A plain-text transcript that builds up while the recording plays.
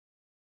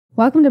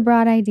Welcome to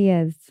Broad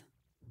Ideas.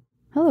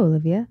 Hello,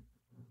 Olivia.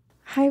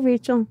 Hi,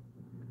 Rachel.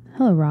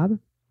 Hello, Rob.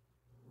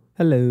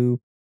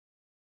 Hello.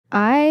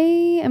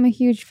 I am a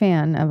huge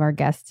fan of our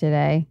guest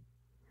today,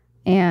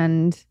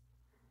 and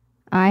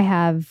I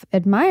have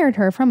admired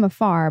her from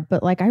afar,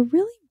 but I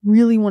really,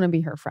 really want to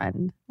be her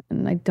friend.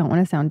 And I don't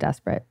want to sound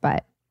desperate,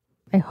 but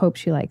I hope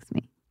she likes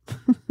me.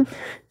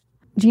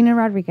 Gina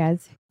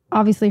Rodriguez.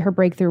 Obviously, her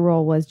breakthrough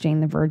role was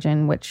Jane the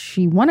Virgin, which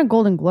she won a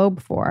Golden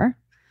Globe for.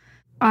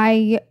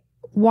 I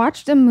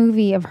watched a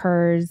movie of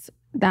hers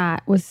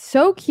that was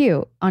so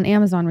cute on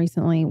Amazon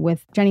recently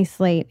with Jenny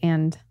Slate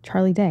and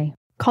Charlie Day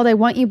called I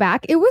Want You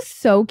Back. It was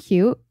so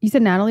cute. You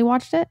said Natalie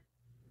watched it?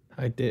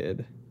 I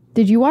did.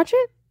 Did you watch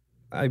it?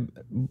 I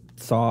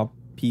saw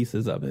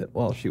pieces of it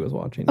while she was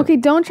watching Okay,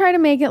 it. don't try to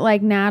make it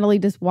like Natalie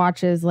just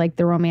watches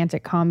the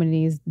romantic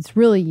comedies. It's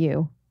really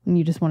you. And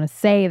you just want to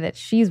say that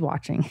she's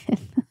watching it.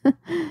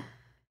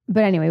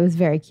 But anyway, it was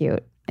very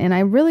cute. And I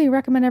really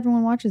recommend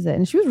everyone watches it.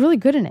 And she was really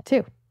good in it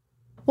too.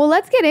 Well,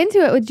 let's get into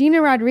it with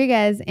Gina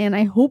Rodriguez. And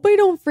I hope I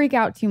don't freak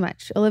out too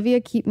much.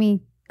 Olivia, keep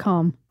me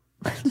calm.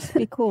 Just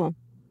be cool.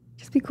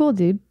 Just be cool,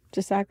 dude.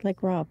 Just act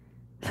like Rob.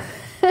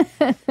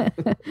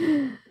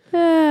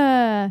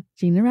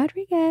 Gina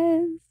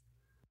Rodriguez.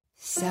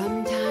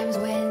 Sometimes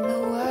when the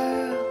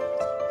world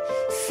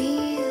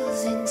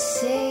feels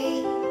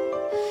insane,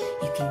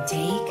 you can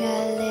take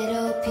a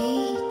little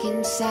peek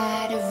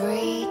inside of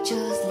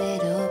Rachel's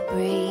little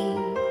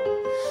brain.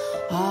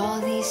 All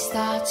these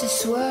thoughts are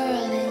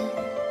swirling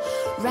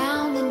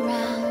round and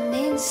round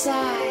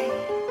inside.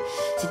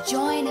 So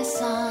join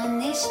us on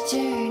this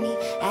journey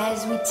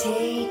as we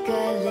take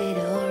a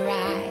little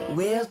ride.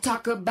 We'll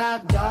talk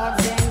about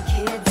dogs and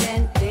kids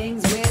and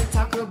things. We'll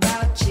talk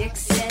about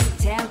chicks and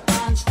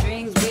tampon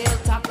strings. We'll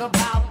talk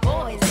about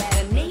boys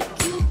that'll make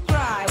you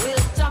cry. We'll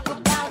talk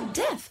about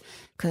death,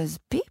 'cause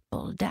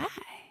people die.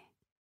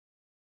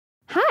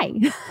 Hi.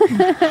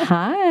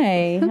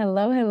 Hi.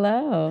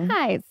 Hello.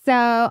 Hi.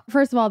 So,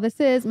 first of all, this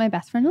is my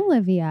best friend,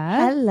 Olivia.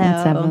 Hello.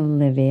 What's up,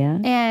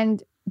 Olivia?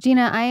 And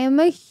Gina, I am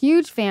a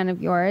huge fan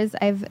of yours.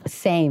 I've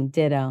Same,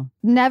 ditto.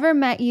 never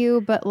met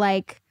you, but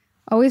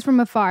always from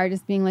afar,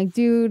 just being like,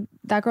 dude,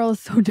 that girl is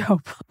so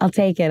dope. I'll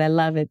take it. I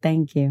love it.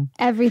 Thank you.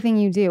 Everything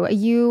you do.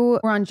 You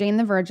were on Jane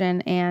the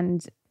Virgin,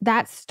 and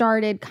that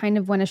started kind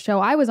of when a show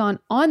I was on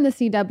the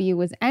CW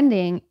was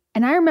ending.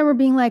 And I remember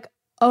being like,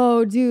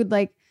 oh, dude,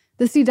 the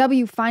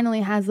CW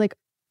finally has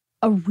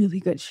a really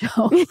good show.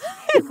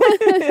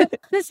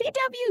 The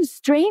CW is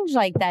strange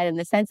like that in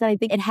the sense that I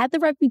think it had the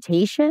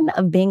reputation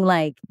of being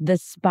the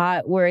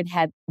spot where it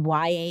had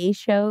YA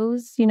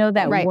shows,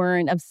 that Right.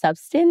 weren't of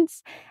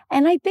substance.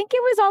 And I think it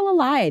was all a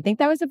lie. I think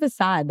that was a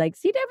facade.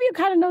 CW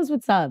kind of knows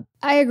what's up.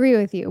 I agree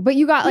with you. But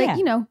you got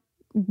Yeah.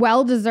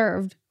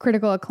 well-deserved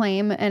critical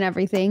acclaim and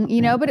everything,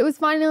 but it was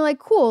finally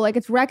cool.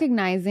 It's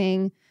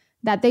recognizing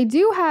that they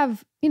do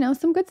have,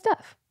 some good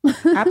stuff.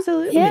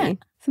 Absolutely. Yeah.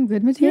 Some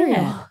good material.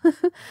 Yeah.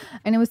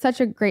 And it was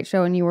such a great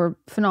show, and you were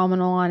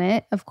phenomenal on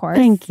it, of course.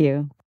 Thank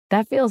you.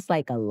 That feels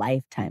like a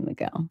lifetime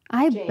ago.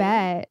 I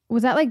bet.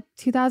 Was that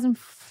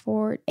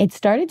 2004? It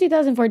started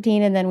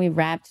 2014 and then we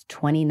wrapped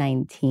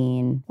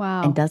 2019.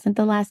 Wow. And doesn't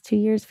the last 2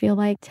 years feel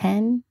like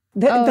 10?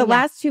 The yeah.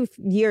 last 2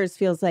 years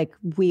feels like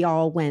we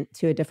all went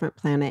to a different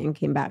planet and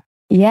came back.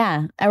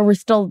 Yeah. And we're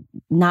still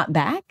not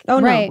back? Oh,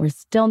 no. Right. We're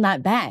still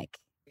not back.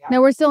 No,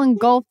 we're still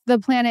the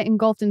planet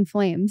engulfed in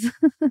flames.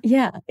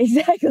 Yeah,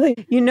 exactly.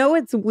 You know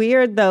what's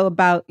weird, though,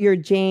 about your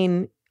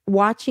Jane,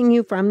 watching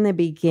you from the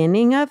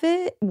beginning of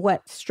it,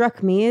 what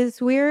struck me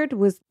as weird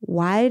was,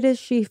 why does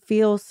she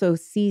feel so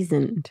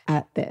seasoned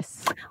at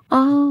this?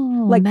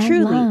 Oh, mad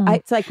Truly, love.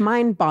 it's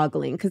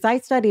mind-boggling, because I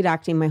studied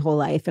acting my whole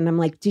life, and I'm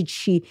like, did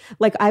she,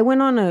 I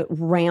went on a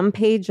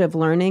rampage of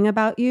learning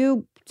about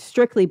you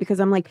strictly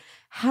because I'm like,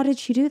 how did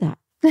she do that?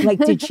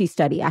 Did she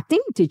study acting?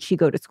 Did she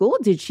go to school?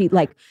 Did she,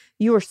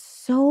 you were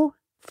so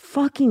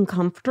fucking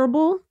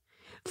comfortable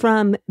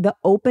from the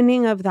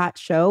opening of that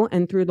show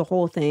and through the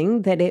whole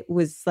thing that it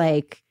was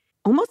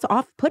almost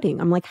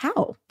off-putting. I'm like,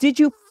 how? Did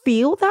you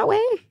feel that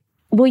way?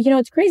 Well,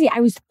 it's crazy.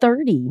 I was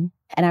 30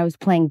 and I was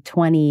playing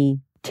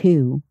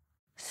 22.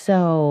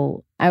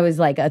 So I was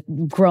a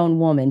grown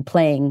woman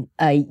playing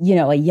a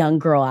young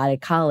girl out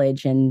of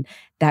college, and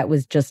that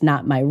was just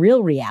not my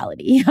real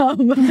reality.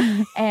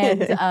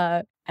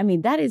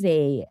 That is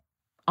a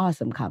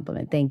awesome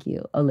compliment. Thank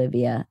you,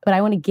 Olivia. But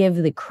I want to give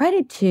the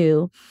credit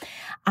to,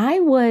 I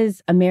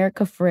was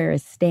America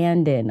Ferrera's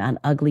stand-in on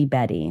Ugly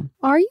Betty.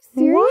 Are you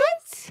serious?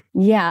 What?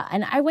 Yeah.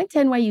 And I went to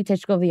NYU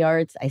Tisch School of the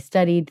Arts. I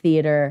studied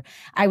theater.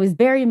 I was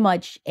very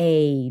much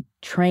a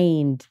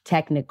trained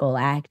technical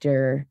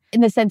actor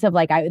in the sense of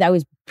I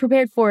was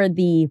prepared for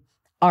the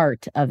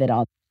art of it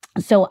all.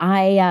 So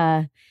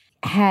I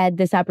had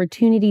this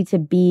opportunity to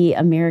be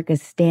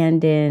America's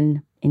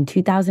stand-in in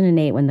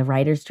 2008 when the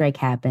writer's strike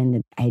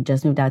happened. I had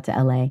just moved out to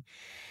LA.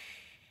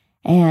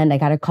 And I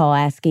got a call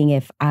asking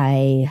if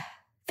I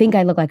think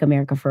I look like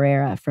America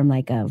Ferrera from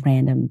a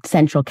random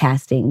central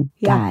casting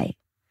guy.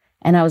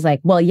 And I was like,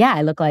 well, yeah,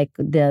 I look like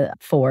the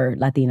 4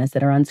 Latinas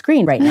that are on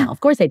screen right now. Of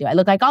course I do. I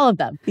look like all of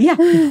them. Yeah.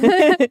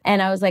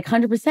 And I was like,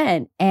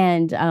 100%.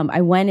 And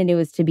I went and it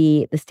was to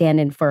be the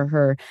stand-in for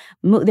her.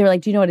 They were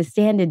like, do you know what a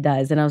stand-in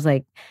does? And I was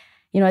like,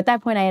 at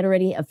that point I had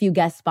already a few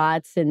guest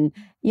spots. And,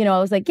 I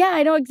was like, yeah,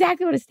 I know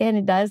exactly what a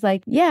stand-in does.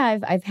 Like, yeah,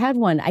 I've had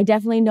one. I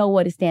definitely know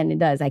what a stand-in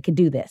does. I could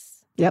do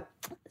this. Yep.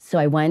 So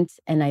I went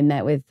and I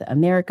met with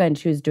America, and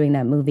she was doing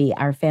that movie,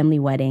 Our Family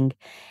Wedding.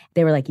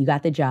 They were like, you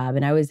got the job.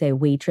 And I was a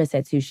waitress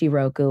at Sushi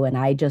Roku, and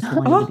I just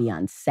wanted to be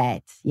on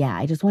set. Yeah,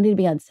 I just wanted to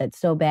be on set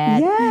so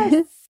bad.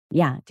 Yes.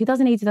 Yeah,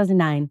 2008,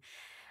 2009.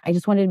 I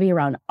just wanted to be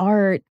around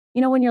art.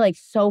 When you're like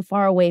so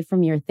far away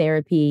from your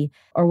therapy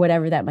or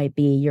whatever that might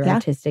be, your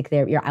artistic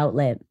therapy, your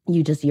outlet,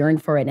 you just yearn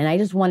for it. And I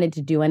just wanted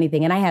to do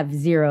anything. And I have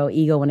zero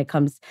ego when it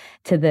comes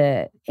to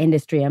the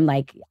industry. I'm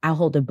like, I'll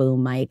hold a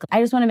boom mic.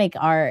 I just want to make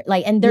art.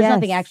 And there's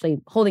nothing actually,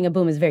 holding a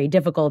boom is very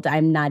difficult.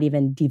 I'm not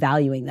even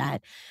devaluing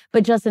that.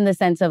 But just in the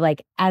sense of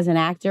as an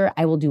actor,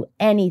 I will do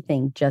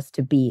anything just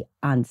to be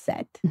on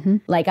set.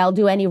 Mm-hmm. I'll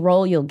do any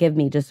role you'll give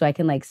me just so I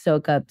can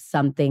soak up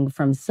something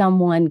from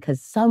someone,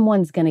 because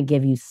someone's going to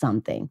give you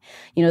something.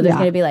 There's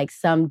going to be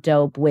some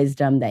dope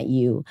wisdom that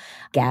you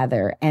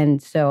gather.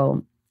 And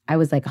so I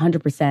was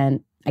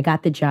 100%. I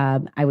got the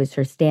job. I was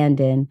her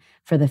stand-in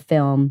for the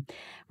film.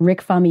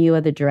 Rick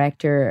Famuyiwa, the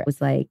director,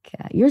 was like,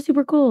 you're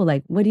super cool.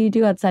 What do you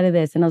do outside of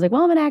this? And I was like,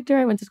 well, I'm an actor.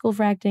 I went to school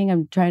for acting.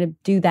 I'm trying to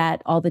do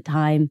that all the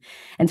time.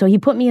 And so he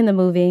put me in the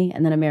movie.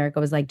 And then America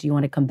was like, do you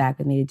want to come back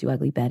with me to do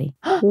Ugly Betty?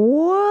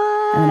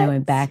 What? And then I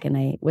went back and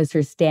I was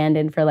her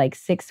stand-in for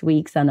 6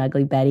 weeks on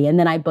Ugly Betty. And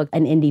then I booked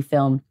an indie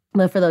film.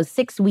 But for those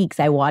 6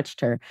 weeks, I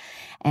watched her.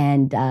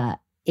 And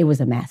it was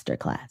a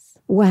masterclass.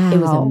 Wow. It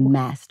was a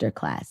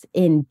masterclass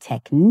in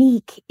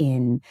technique,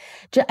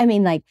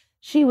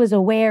 she was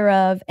aware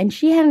of, and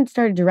she hadn't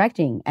started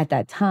directing at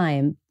that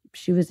time.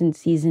 She was in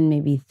season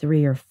maybe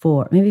 3 or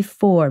 4, maybe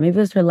 4. Maybe it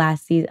was her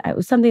last season. It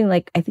was something I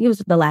think it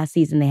was the last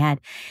season they had.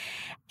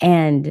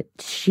 And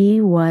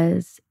she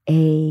was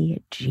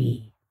a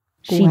G.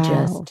 She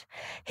just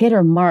hit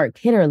her mark,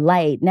 hit her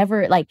light.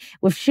 Never,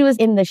 if she was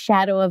in the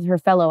shadow of her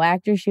fellow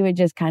actor, she would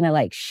just kind of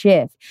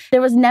shift.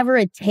 There was never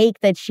a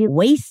take that she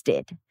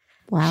wasted.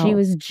 Wow. She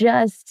was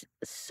just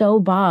so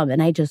bomb.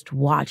 And I just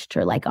watched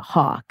her like a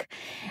hawk.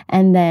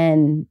 And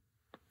then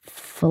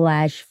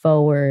flash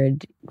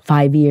forward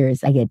 5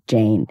 years, I get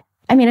Janed.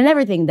 And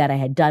everything that I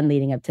had done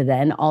leading up to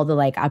then, all the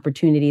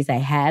opportunities I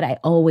had, I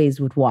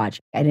always would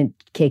watch. I didn't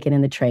kick it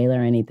in the trailer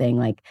or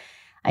anything.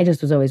 I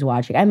just was always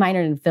watching. I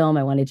minored in film.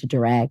 I wanted to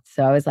direct.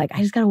 So I was like, I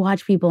just got to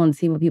watch people and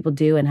see what people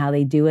do and how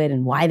they do it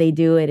and why they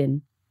do it.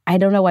 And I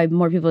don't know why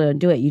more people don't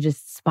do it. You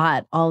just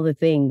spot all the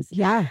things.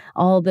 Yeah.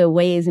 All the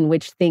ways in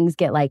which things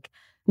get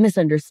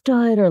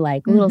misunderstood or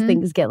little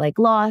things get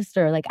lost,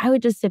 or I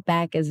would just sit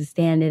back as a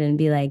stand-in and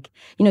be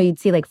you'd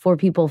see 4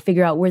 people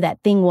figure out where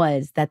that thing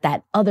was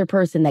that other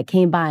person that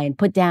came by and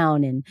put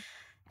down and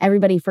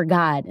everybody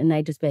forgot. And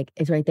I'd just be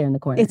it's right there in the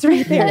corner. It's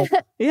right there.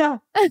 Yeah.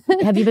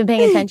 Have you been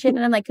paying attention?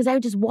 And I'm because I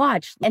would just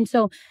watch. And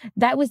so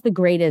that was the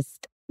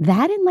greatest,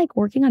 that and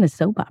working on a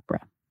soap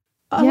opera.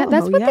 Yeah,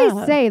 that's what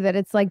they say, that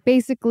it's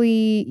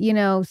basically,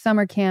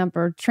 summer camp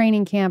or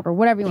training camp or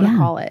whatever you want to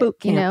call it.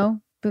 Boot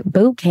camp.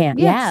 Boot camp.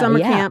 Yeah. Summer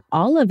camp.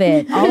 All of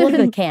it. All of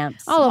the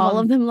camps. all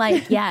of them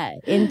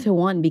into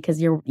one,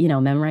 because you're,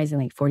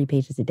 memorizing 40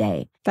 pages a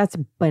day. That's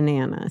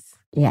bananas.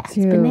 Yeah, it's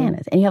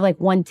bananas. And you have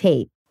one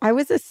tape. I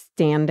was a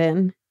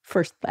stand-in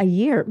for a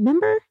year.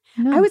 Remember?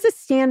 No. I was a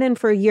stand-in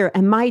for a year,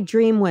 and my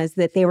dream was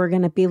that they were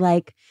going to be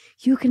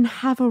you can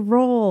have a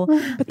role,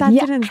 but that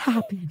didn't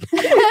happen.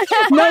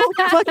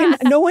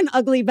 No one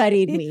Ugly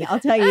Betty'd me. I'll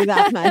tell you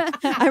that much.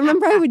 I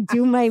remember I would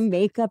do my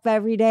makeup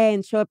every day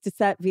and show up to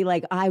set, be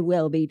I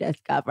will be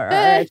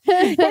discovered.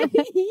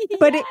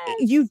 But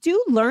you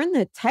do learn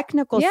the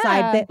technical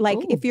side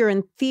that if you're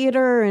in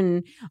theater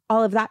and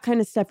all of that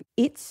kind of stuff,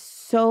 it's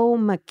so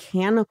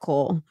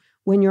mechanical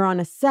when you're on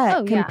a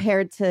set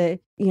compared to,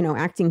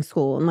 acting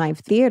school and live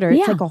theater.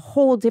 It's a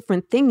whole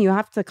different thing. You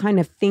have to kind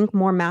of think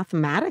more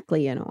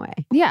mathematically in a way.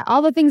 Yeah,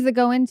 all the things that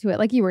go into it.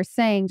 Like you were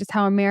saying, just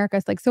how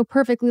America's so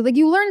perfectly,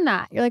 you learn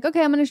that. You're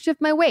okay, I'm going to shift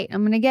my weight.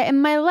 I'm going to get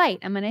in my light.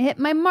 I'm going to hit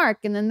my mark.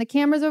 And then the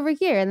camera's over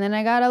here. And then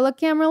I got to look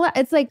camera left.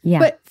 It's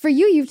but for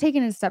you've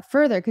taken it a step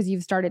further because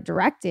you've started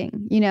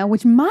directing,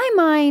 which my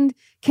mind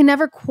can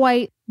never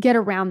quite get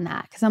around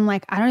that. Because I'm I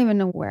don't even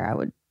know where I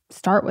would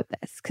start with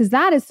this, because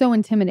that is so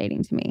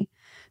intimidating to me.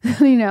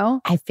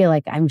 I feel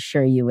I'm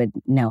sure you would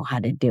know how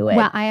to do it.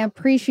 Well, I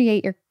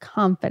appreciate your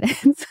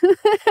confidence.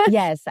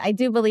 Yes, I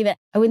do believe it.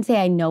 I wouldn't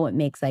say I know what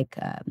makes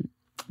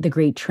the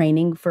great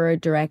training for a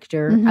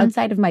director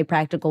outside of my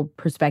practical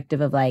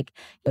perspective of go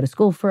to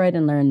school for it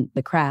and learn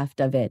the craft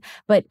of it.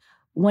 But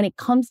when it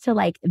comes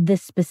to the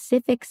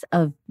specifics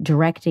of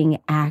directing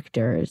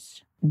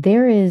actors,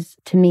 there is,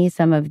 to me,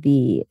 some of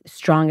the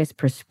strongest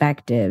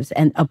perspectives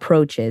and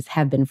approaches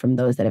have been from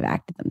those that have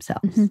acted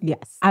themselves.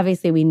 Yes.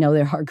 Obviously, we know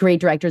there are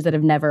great directors that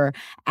have never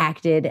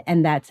acted,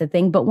 and that's a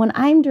thing. But when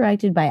I'm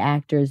directed by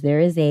actors, there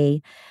is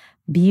a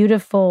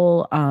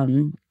beautiful,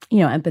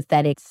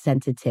 empathetic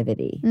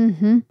sensitivity.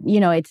 Mm-hmm.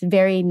 It's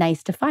very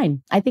nice to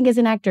find. I think as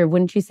an actor,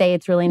 wouldn't you say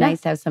it's really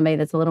nice to have somebody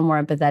that's a little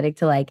more empathetic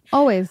to like...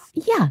 Always.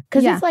 Yeah,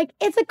 because it's like,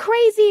 it's a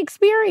crazy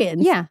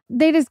experience. Yeah.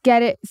 They just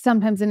get it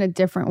sometimes in a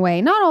different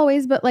way. Not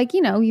always, but like,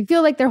 you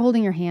feel like they're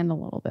holding your hand a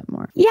little bit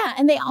more. Yeah,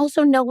 and they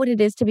also know what it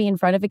is to be in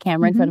front of a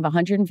camera, in front of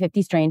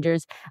 150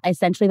 strangers,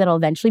 essentially that'll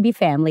eventually be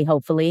family,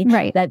 hopefully.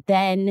 Right. That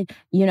then,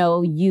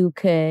 you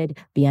could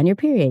be on your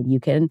period. You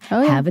can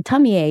have a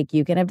tummy ache.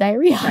 You can have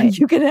diarrhea. Right.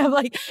 You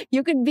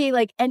could be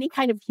like any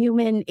kind of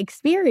human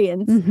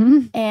experience.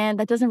 And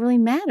that doesn't really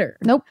matter.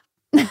 Nope.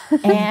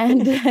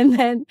 and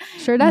then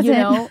sure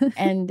doesn't.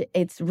 And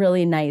it's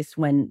really nice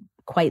when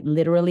quite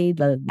literally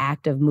the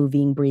act of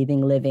moving,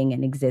 breathing, living,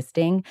 and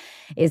existing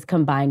is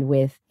combined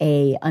with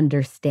a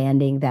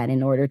understanding that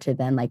in order to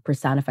then like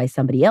personify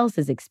somebody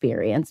else's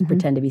experience,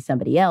 pretend to be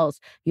somebody else,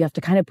 you have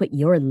to kind of put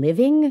your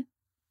living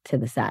to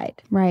the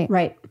side.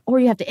 Right. Or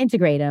you have to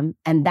integrate them.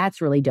 And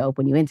that's really dope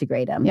when you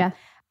integrate them. Yeah.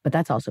 But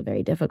that's also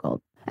very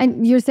difficult.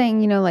 And you're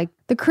saying, like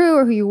the crew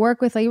or who you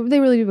work with, like they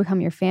really do become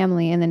your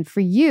family. And then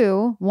for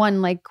you,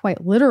 one like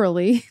quite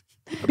literally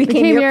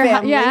became your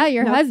family.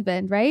 Your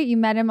husband, right? You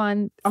met him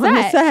on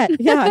the set.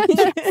 Yeah.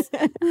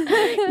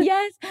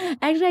 Yes.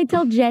 Actually, I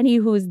tell Jenny,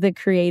 who's the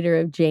creator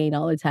of Jane,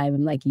 all the time,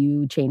 I'm like,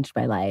 you changed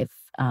my life,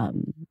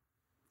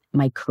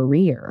 my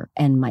career,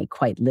 and my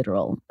quite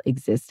literal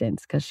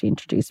existence, because she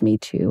introduced me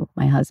to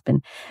my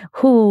husband,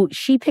 who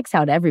she picks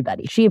out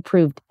everybody. She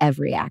approved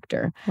every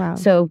actor. Wow.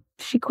 So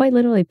she quite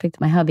literally picked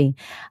my hubby.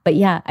 But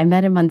yeah, I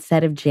met him on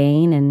set of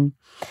Jane, and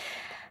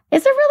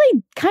it's a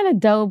really kind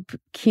of dope,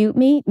 cute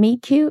meet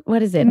cute.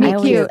 What is it?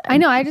 Meet cute. I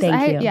know.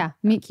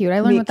 Meet cute. I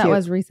learned what that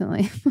was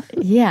recently.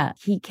 Yeah.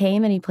 He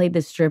came and he played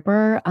the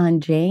stripper on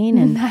Jane,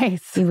 and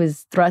nice. He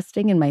was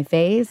thrusting in my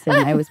face, and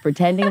I was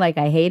pretending like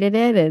I hated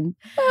it. And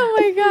oh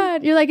my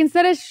God. You're like,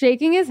 instead of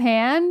shaking his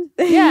hand,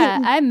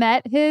 I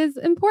met his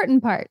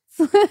important parts.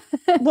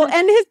 Well,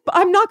 and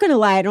I'm not going to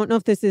lie. I don't know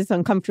if this is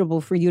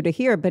uncomfortable for you to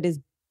hear, but his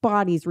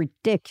body's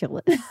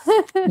ridiculous.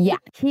 Yeah.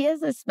 He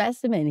is a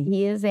specimen.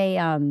 He is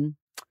a,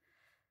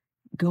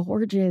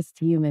 gorgeous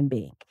human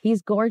being.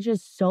 He's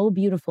gorgeous, so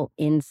beautiful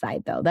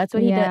inside, though. That's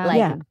what he did.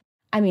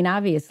 I mean,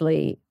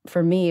 obviously,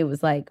 for me, it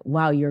was like,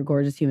 wow, you're a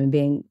gorgeous human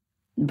being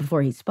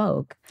before he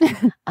spoke.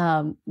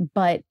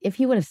 But if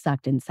he would have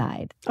sucked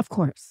inside, of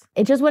course,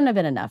 it just wouldn't have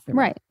been enough for me.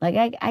 Right.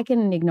 Like, I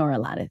can ignore a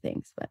lot of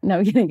things, but no,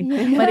 I'm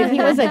kidding. But if he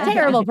was a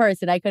terrible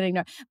person, I couldn't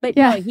ignore. But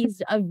no,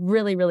 he's a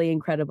really, really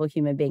incredible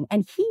human being.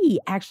 And he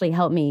actually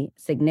helped me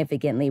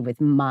significantly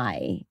with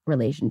my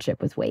relationship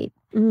with weight.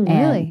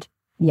 Really?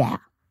 Yeah.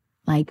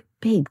 Like,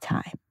 big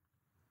time.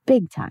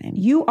 Big time.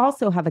 You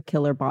also have a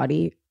killer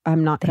body.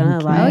 I'm not going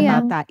to lie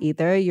about that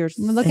either. I'm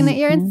looking at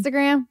your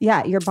Instagram.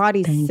 Yeah, your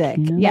body's sick.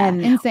 Yeah,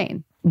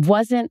 insane.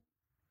 Wasn't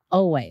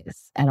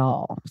always at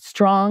all.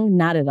 Strong,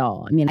 not at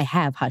all. I mean, I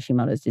have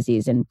Hashimoto's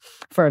disease, and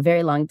for a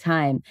very long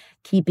time,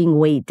 keeping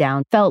weight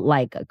down felt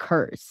like a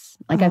curse.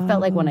 Like, I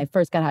felt like when I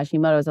first got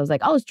Hashimoto's, I was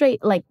like, oh,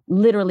 straight, like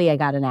literally I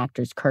got an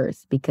actor's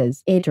curse,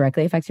 because it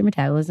directly affects your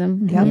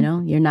metabolism. Yep.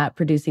 You're not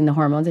producing the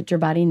hormones that your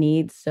body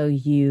needs.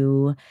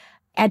 So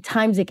at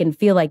times it can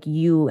feel like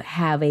you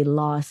have a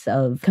loss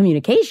of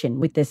communication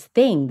with this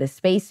thing, the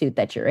spacesuit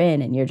that you're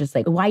in. And you're just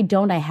like, why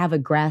don't I have a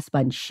grasp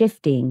on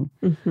shifting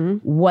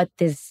what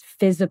this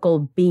physical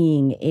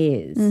being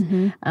is?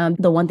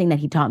 The one thing that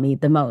he taught me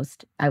the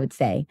most, I would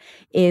say,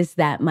 is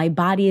that my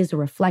body is a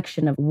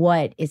reflection of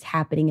what is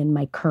happening in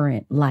my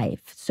current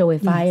life. So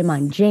if I am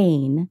on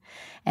Jane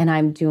and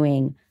I'm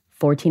doing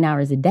 14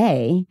 hours a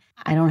day,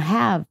 I don't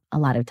have a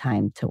lot of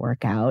time to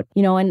work out,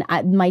 and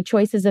my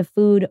choices of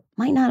food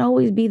might not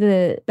always be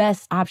the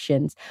best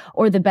options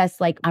or the best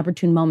like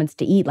opportune moments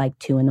to eat, like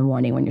 2 a.m.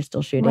 when you're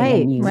still shooting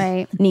and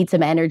you need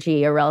some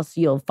energy, or else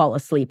you'll fall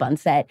asleep on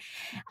set.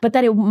 But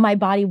that my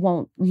body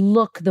won't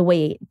look the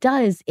way it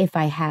does if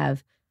I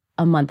have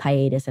a month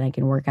hiatus and I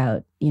can work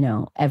out,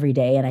 every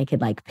day, and I could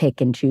like pick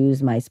and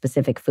choose my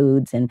specific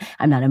foods, and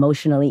I'm not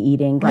emotionally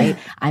eating, right?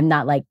 I'm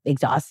not like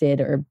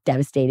exhausted or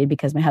devastated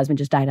because my husband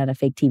just died on a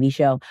fake TV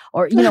show,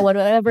 or,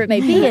 whatever it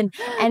may be.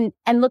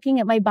 And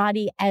looking at my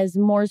body as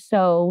more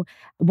so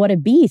what a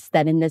beast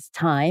that in this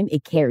time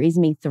it carries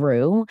me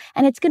through,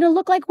 and it's going to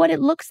look like what it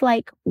looks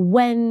like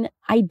when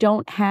I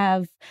don't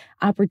have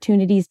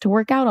opportunities to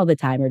work out all the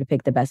time or to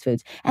pick the best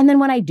foods. And then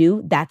when I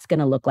do, that's going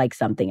to look like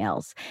something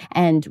else.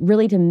 And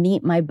really to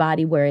meet my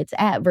body where it's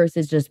at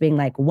versus just being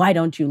like, why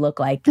don't you look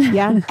like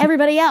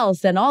everybody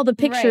else and all the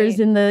pictures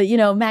in the,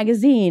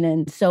 magazine.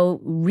 And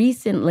so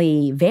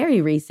recently,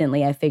 very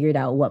recently, I figured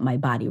out what my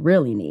body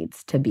really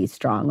needs to be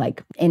strong.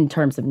 Like in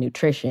terms of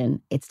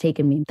nutrition, it's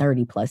taken me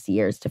 30 plus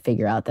years to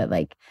figure out that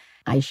like,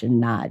 I should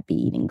not be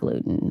eating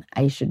gluten.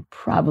 I should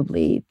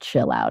probably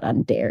chill out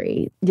on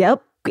dairy.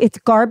 Yep. It's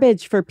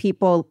garbage for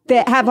people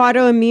that have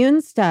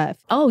autoimmune stuff.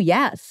 Oh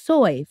yeah,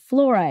 soy,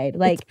 fluoride.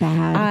 Like it's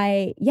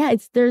bad.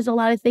 There's a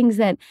lot of things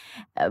that,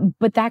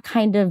 but that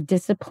kind of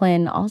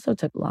discipline also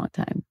took a long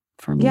time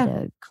for me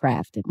to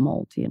craft and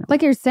mold, you know.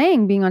 Like you're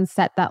saying, being on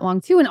set that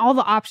long too, and all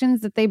the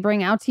options that they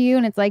bring out to you.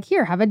 And it's like,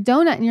 here, have a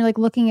donut. And you're like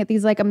looking at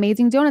these like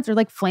amazing donuts or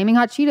like flaming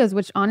hot Cheetos,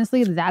 which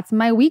honestly, that's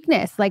my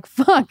weakness. Like,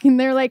 fuck. And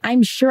they're like,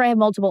 I'm sure I have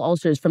multiple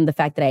ulcers from the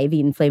fact that I've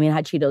eaten flaming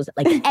hot Cheetos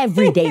like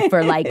every day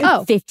for like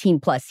 15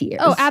 plus years.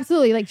 oh,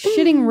 absolutely. Like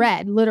shitting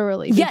red,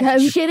 literally. Yeah,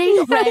 Because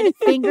shitting red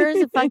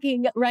fingers,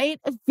 fucking, right?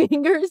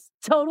 Fingers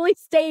totally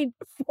stained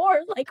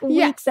for like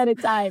weeks at a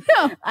time.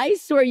 No. I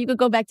swear you could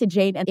go back to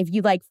Jane and if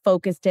you like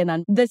focused in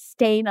on the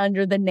stain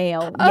under the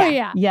nail. Oh,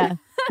 Yeah.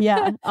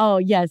 Yeah. Oh,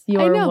 yes. You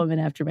I are a know. woman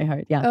after my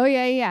heart. Yeah. oh,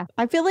 yeah.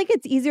 I feel like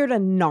it's easier to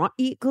not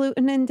eat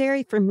gluten and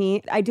dairy. For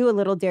me, I do a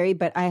little dairy,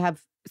 but I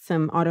have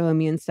some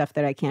autoimmune stuff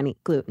that I can't eat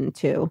gluten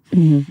too.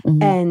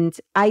 And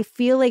I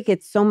feel like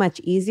it's so much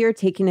easier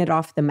taking it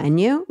off the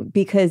menu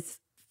because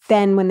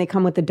then when they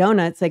come with the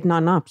donut, it's like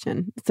not an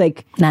option. It's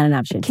like, Not an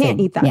option. can't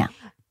Same. eat that. Yeah.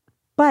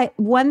 But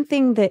one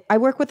thing that I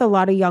work with a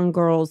lot of young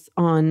girls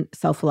on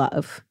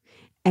self-love.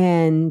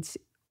 And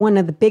one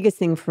of the biggest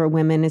things for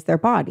women is their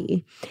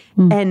body.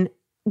 And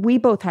we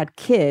both had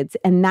kids,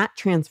 and that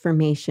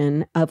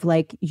transformation of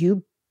like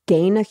you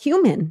gain a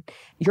human,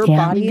 your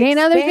body You gain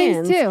other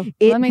expands. things too.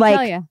 It Let me like,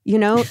 tell you. you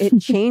know, it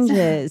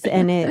changes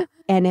and it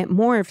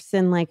morphs.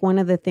 And like one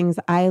of the things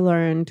I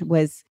learned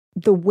was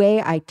the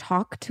way I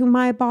talk to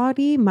my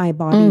body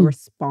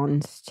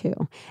responds to,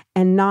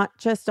 and not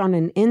just on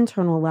an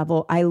internal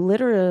level. I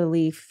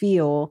literally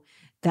feel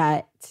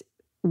that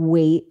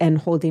weight and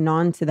holding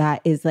on to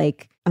that is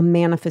like a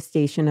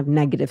manifestation of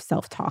negative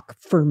self-talk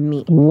for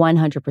me.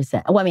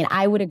 100%. Well, I mean,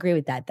 I would agree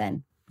with that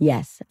then.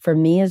 Yes, for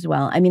me as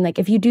well. I mean, like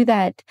if you do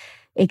that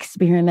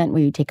experiment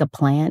where you take a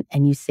plant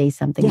and you say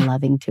something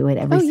loving to it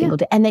every single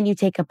day, and then you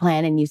take a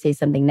plant and you say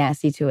something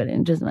nasty to it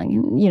and just like,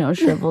 you know,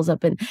 shrivels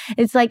up. And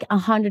it's like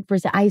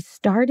 100%. I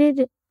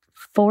started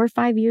 4 or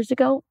 5 years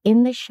ago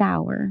in the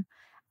shower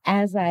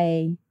as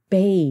I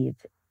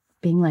bathed,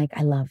 being like,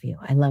 I love you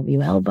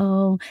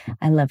elbow,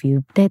 I love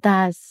you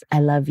tetas, I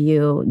love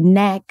you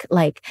neck.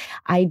 Like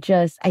I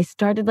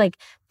started like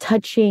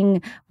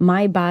touching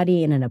my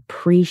body in an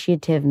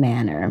appreciative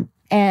manner.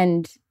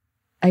 And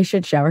I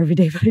should shower every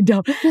day, but I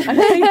don't.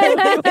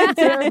 I'm like,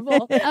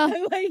 terrible.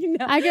 I'm like,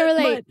 no. I can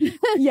relate.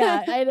 But,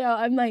 yeah, I know.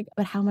 I'm like,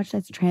 but how much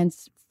that's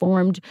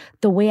transformed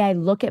the way I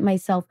look at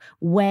myself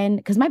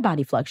because my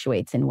body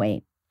fluctuates in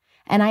weight.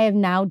 And I have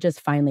now just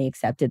finally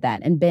accepted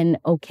that and been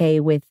okay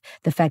with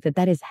the fact that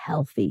that is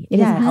healthy. It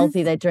is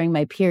healthy that during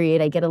my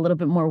period, I get a little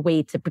bit more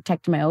weight to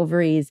protect my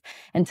ovaries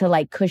and to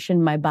like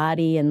cushion my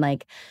body. And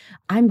like,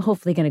 I'm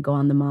hopefully going to go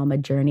on the mama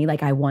journey.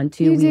 Like I want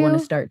to. We want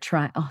to start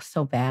trying. Oh,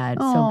 so bad.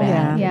 So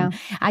bad. Yeah.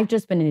 I've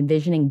just been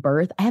envisioning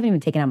birth. I haven't even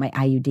taken out my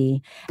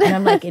IUD. And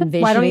I'm like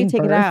envisioning Why don't you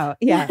take birth. it out?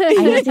 Yeah. I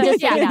need to just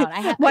take it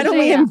out. Why don't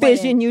we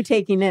envision you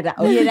taking it out?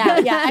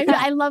 Yeah.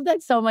 I love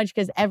that so much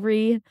because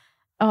every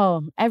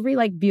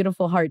like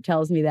beautiful heart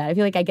tells me that. I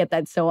feel like I get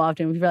that so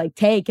often. People are like,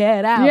 take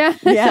it out.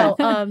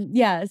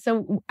 Yeah.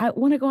 So I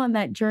want to go on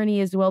that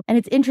journey as well. And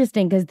it's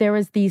interesting because there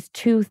was these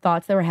two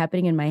thoughts that were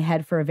happening in my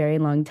head for a very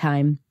long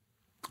time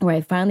where I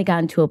finally got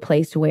into a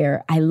place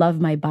where I love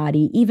my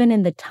body, even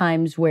in the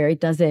times where it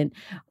doesn't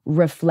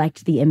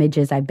reflect the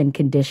images I've been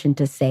conditioned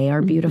to say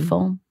are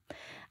beautiful.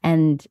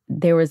 And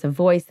there was a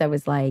voice that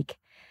was like,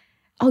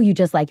 oh, you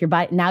just like your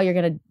body. Now you're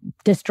going to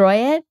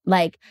destroy it.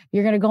 Like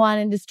you're going to go on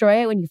and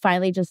destroy it when you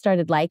finally just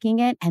started liking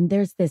it. And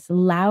there's this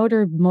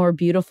louder, more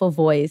beautiful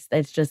voice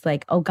that's just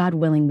like, oh, God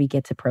willing, we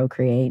get to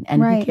procreate.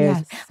 And who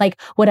cares? Yes.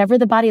 Like whatever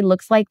the body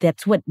looks like,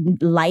 that's what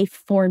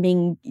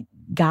life-forming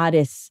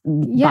goddess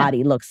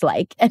body looks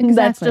like. And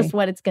that's just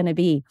what it's going to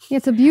be.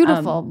 It's a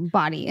beautiful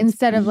body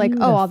instead of like,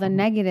 oh, all the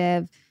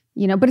negative,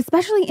 you know, but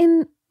especially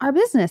in our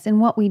business and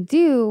what we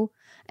do.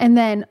 And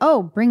then,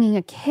 bringing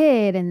a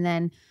kid and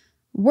then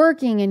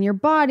working in your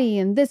body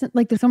and this,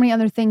 like there's so many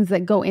other things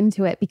that go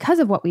into it because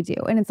of what we do.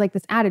 And it's like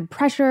this added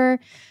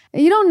pressure.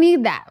 You don't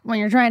need that when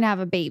you're trying to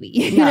have a baby,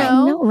 you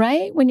know? No,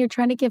 right? When you're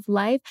trying to give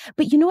life.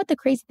 But you know what the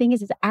crazy thing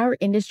is our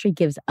industry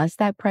gives us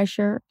that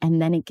pressure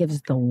and then it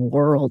gives the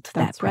world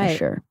that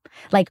pressure.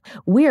 Like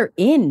we're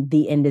in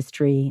the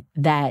industry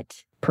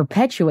that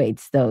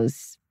perpetuates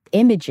those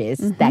images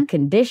that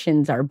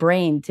conditions our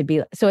brain to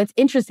be. So it's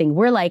interesting.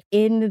 We're like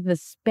in the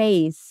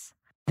space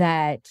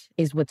that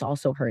is what's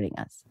also hurting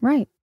us.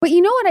 Right. But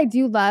you know what I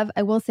do love?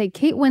 I will say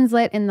Kate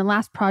Winslet in the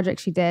last project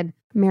she did.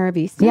 Mare of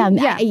Easton.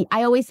 Yeah.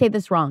 I always say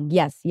this wrong.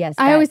 Yes.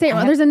 I always say it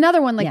wrong. There's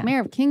another one like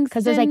Mare of Kingston.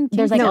 Because there's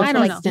like I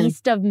don't know.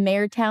 East of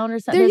Maretown or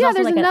something. There's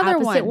also like another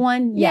an opposite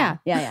one. Yeah.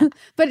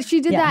 But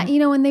she did that, you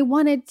know, and they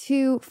wanted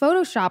to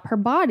Photoshop her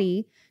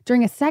body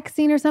during a sex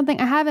scene or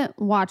something. I haven't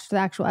watched the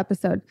actual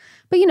episode.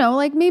 But, you know,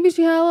 like maybe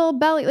she had a little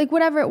belly, like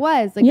whatever it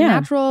was, like a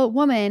natural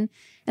woman.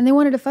 And they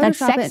wanted to Photoshop That's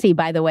sexy,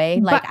 by the way.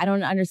 Like, I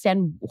don't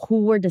understand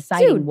who we're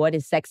deciding what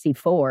is sexy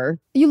for.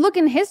 You look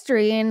in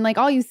history and like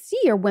all you see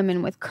are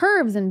women with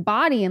curves and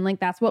body. And like,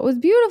 that's what was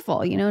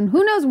beautiful, you know, and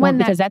who knows when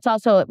because that's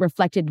also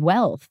reflected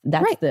wealth.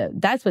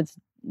 That's what's,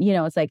 you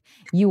know, it's like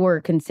you were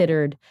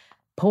considered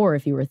poor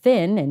if you were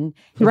thin and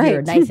if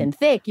you're nice and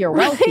thick, you're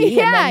wealthy.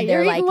 Yeah, and then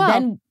they're like,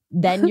 then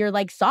then you're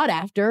like sought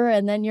after.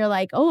 And then you're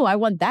like, oh, I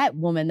want that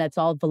woman that's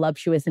all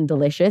voluptuous and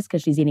delicious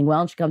because she's eating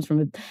well and she comes from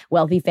a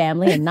wealthy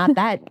family and not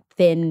that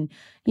thin,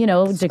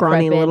 scrawny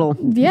decrepit. little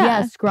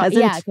Yeah, peasant.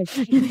 yeah, 'cause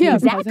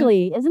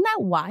exactly. Isn't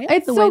that wild?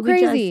 It's the way so we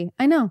just- crazy.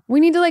 I know. We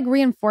need to like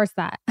reinforce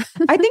that.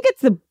 I think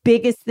it's the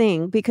biggest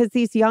thing because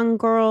these young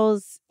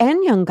girls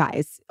and young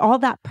guys, all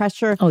that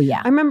pressure. Oh,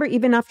 yeah. I remember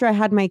even after I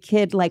had my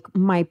kid, like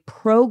my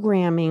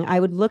programming, I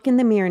would look in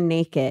the mirror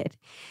naked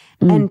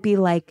and be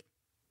like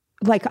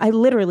I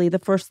literally, the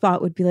first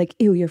thought would be like,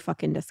 ew, you're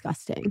fucking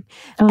disgusting.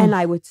 Oh. And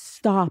I would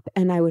stop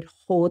and I would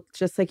hold,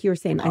 just like you were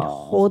saying, I'd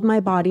hold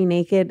my body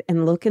naked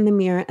and look in the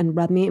mirror and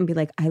rub me and be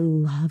like, I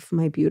love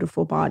my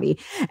beautiful body.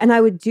 And I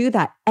would do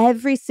that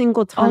every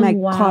single time I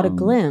caught a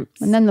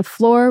glimpse. And then the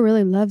floor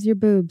really loves your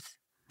boobs.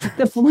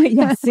 The floor,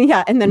 yes,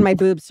 yeah. And then my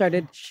boobs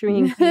started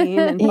shrinking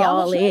and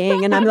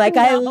falling. And I'm like,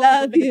 I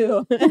love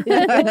you.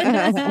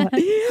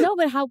 No,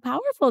 but how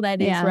powerful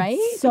that is, Yeah. right?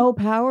 So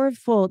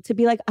powerful to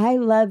be like, I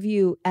love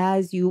you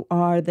as you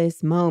are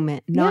this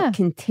moment, not Yeah.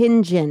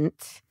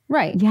 contingent.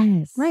 Right.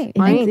 Yes. Right.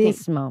 In Right.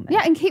 this moment.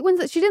 Yeah. And Kate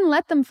Winslet, she didn't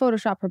let them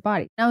Photoshop her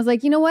body. And I was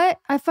like, you know what?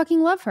 I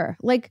fucking love her.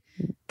 Like,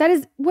 that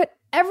is what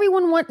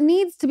everyone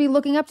needs to be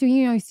looking up to.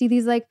 You see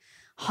these like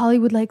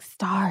Hollywood like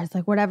stars,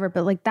 like whatever.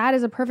 But like that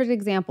is a perfect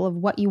example of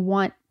what you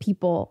want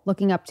people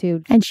looking up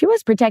to. And she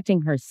was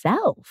protecting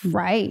herself.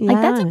 Right. Yeah.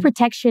 Like that's a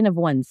protection of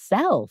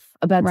oneself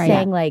about Right.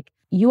 saying like,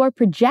 you are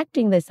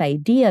projecting this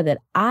idea that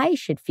I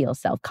should feel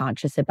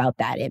self-conscious about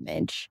that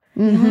image.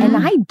 Mhm. And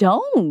I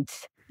don't.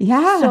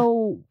 Yeah.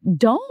 So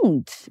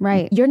don't.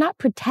 Right. You're not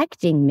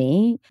protecting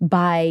me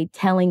by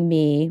telling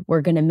me we're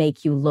going to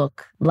make you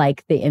look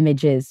like the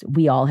images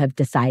we all have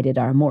decided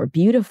are more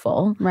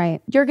beautiful.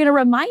 Right. You're going to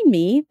remind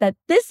me that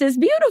this is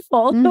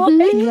beautiful.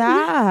 Mhm.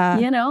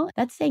 Yeah.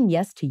 That's saying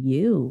yes to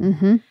you.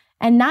 Mm-hmm.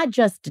 And not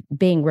just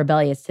being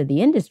rebellious to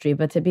the industry,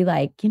 but to be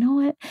like, you know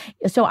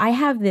what? So I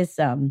have this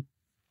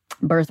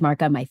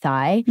birthmark on my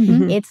thigh.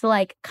 Mhm. It's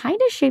like kind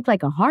of shaped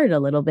like a heart a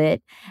little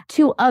bit.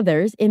 To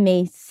others, it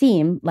may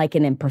seem like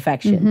an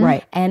imperfection. Mhm.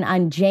 Right. And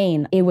on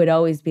Jane, it would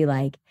always be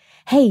like,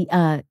 hey,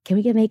 can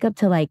we get makeup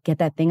to like get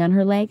that thing on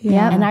her leg?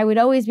 Yeah. And I would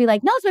always be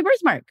like, no, it's my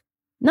birthmark.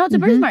 No, it's a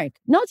Mhm. birthmark.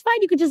 No, it's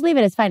fine. You could just leave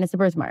it. It's fine. It's a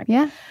birthmark.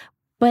 Yeah.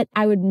 But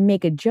I would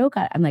make a joke.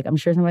 I'm like, I'm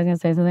sure somebody's going to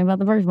say something about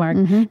the birthmark.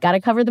 Mhm. Got to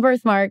cover the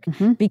birthmark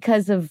Mhm.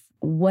 because of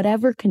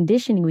whatever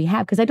conditioning we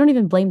have. Because I don't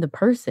even blame the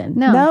person.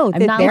 No, I'm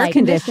that not they're like,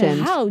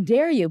 conditioned. how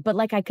dare you? But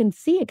like, I can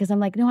see it because I'm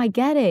like, no, I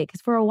get it.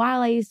 Because for a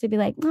while I used to be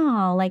like,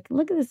 oh, like,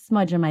 look at this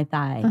smudge on my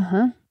thigh.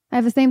 Uh-huh. I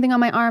have the same thing on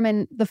my arm.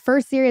 And the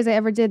first series I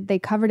ever did, they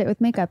covered it with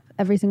makeup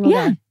every single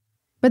Yeah. day.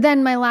 But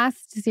then my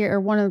last series, or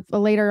one of the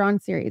later on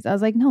series, I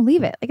was like, no,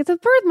 leave it. Like, it's a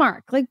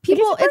birthmark. Like,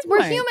 people, we're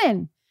birthmark.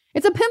 human.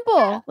 It's a pimple.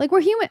 Yeah. Like,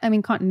 we're human. I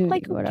mean, continuity,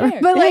 Like, who whatever.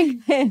 cares? But like,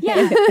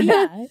 Yeah.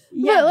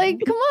 but like,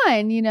 come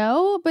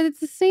on, But it's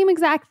the same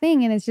exact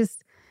thing. And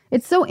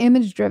it's so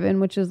image driven,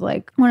 which is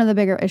like one of the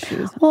bigger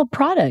issues. Well,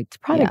 product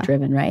Yeah.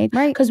 driven, right?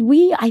 Right. Because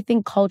we, I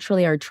think,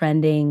 culturally are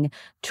trending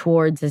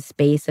towards a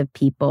space of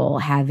people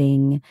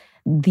having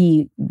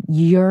the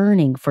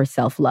yearning for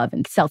self-love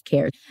and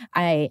self-care.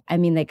 I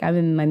mean, like I'm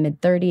in my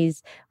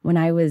mid-30s. When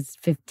I was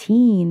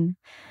 15,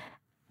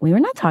 we were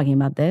not talking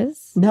about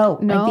this. No.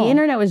 No. Like the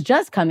internet was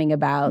just coming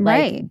about.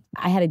 Right. Like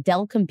I had a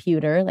Dell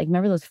computer. Like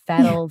remember those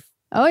fat old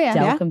Oh, yeah.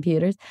 Dell Yeah.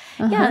 computers?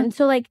 Uh-huh. Yeah. And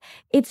so like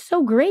it's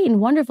so great and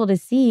wonderful to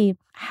see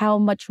how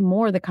much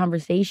more the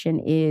conversation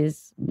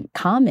is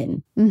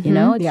common.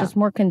 Mhm. It's Yeah. just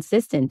more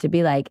consistent to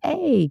be like,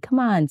 hey, come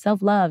on,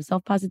 self-love,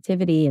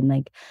 self-positivity. And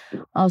like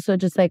also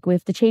just like we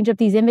have to change up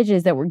these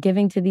images that we're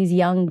giving to these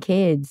young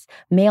kids,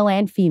 male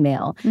and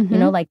female.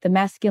 Mhm. Like the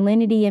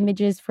masculinity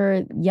images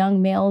for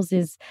young males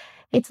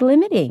it's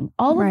limiting.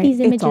 All Right. of these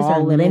It's images all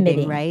are limiting,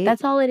 limiting. right?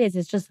 That's all it is.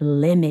 It's just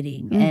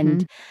limiting. Mhm.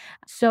 And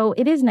so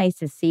it is nice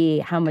to see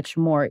how much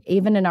more,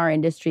 even in our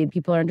industry,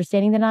 people are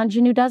understanding that an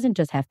ingenue doesn't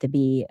just have to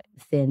be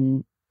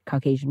thin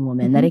Caucasian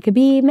woman, that Mhm. it could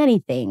be many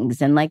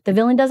things. And like the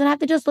villain doesn't have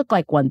to just look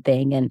like one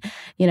thing. And,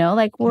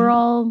 like we're Yeah.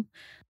 all,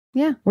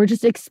 we're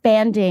just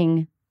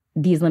expanding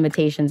these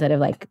limitations that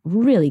have like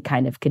really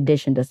kind of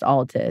conditioned us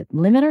all to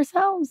limit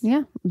ourselves.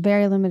 Yeah.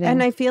 Very limited.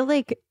 And I feel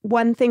like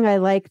one thing I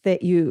like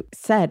that you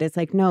said is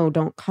like, no,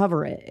 don't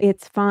cover it.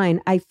 It's fine.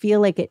 I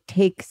feel like it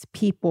takes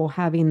people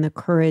having the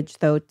courage,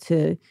 though,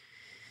 to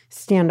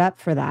stand up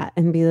for that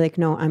and be like,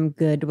 no, I'm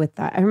good with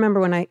that. I remember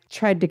when I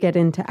tried to get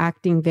into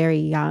acting very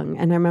young,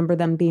 and I remember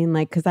them being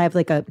like, because I have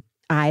like a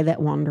eye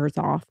that wanders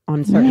off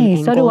on certain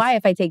angles. So do I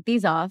if I take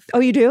these off. Oh,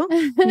 you do?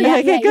 Yeah,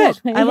 Okay, good.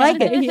 yeah. I like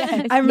it.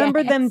 Yes, I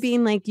remember them yes.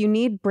 being like, you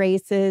need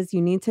braces,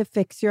 you need to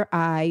fix your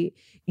eye,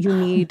 you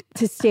need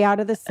to stay out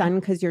of the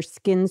sun because your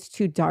skin's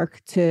too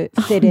dark to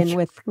fit in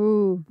with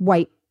Ooh.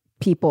 white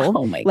people.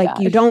 Oh my Like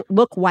you gosh. don't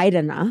look white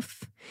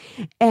enough.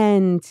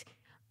 And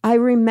I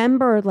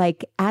remember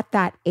like at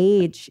that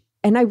age,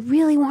 and I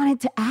really wanted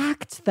to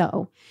act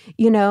though,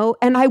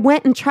 and I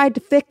went and tried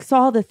to fix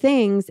all the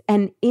things.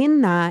 And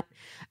in that,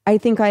 I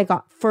think I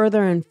got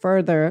further and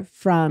further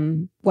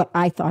from what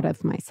I thought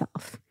of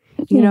myself.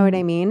 You know what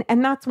I mean?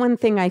 And that's one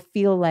thing I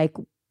feel like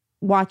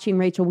watching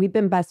Rachel, we've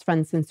been best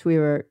friends since we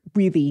were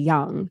really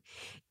young,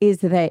 is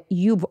that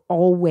you've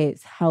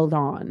always held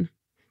on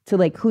to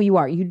like who you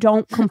are. You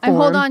don't conform. I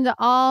hold on to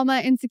all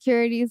my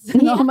insecurities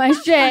and all my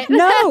shit.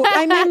 No,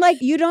 I mean,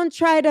 like, you don't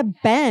try to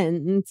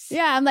bend.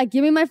 Yeah, I'm like,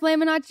 give me my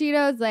Flamin' Hot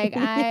Cheetos. Like,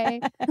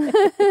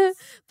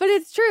 but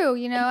it's true,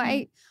 you know,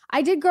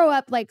 I did grow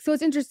up like, so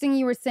it's interesting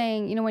you were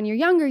saying, you know, when you're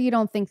younger, you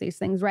don't think these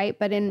things, right?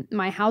 But in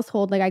my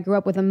household, like I grew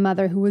up with a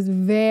mother who was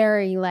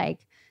very like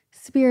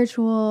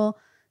spiritual,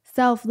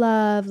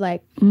 self-love,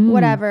 like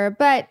whatever.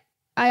 But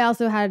I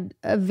also had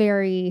a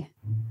very,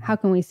 how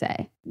can we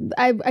say?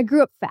 I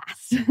grew up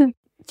fast.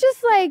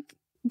 Just like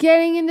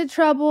getting into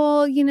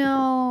trouble, you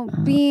know,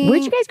 being...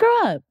 Where'd you guys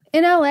grow up?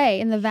 In LA,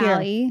 in the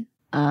Valley.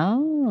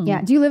 Oh.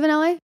 Yeah. Do you live in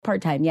LA?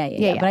 Part-time,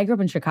 yeah. But I grew up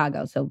in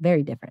Chicago, so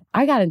very different.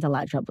 I got into a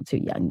lot of trouble too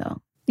young,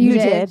 though. You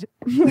did.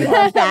 We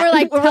love that. We're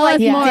like, tell us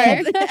more.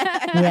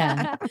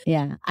 more.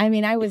 Yeah. I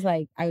mean, I was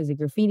a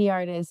graffiti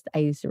artist. I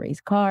used to race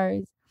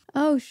cars.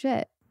 Oh,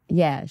 shit.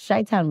 Yeah.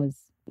 Chicago's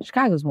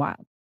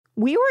wild.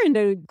 We were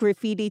into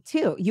graffiti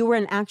too. You were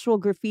an actual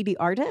graffiti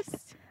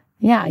artist?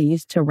 Yeah, I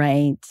used to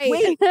write.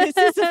 Wait, this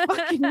is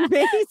fucking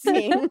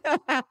amazing.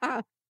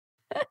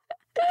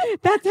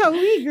 That's how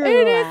we grew up.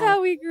 It is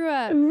how we grew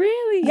up.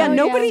 Really? Yeah, Oh,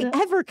 nobody yeah.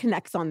 ever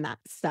connects on that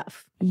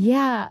stuff.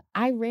 Yeah,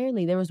 I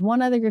rarely. There was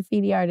one other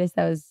graffiti artist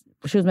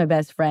she was my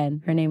best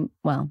friend. Her name,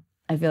 well,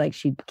 I feel like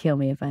she'd kill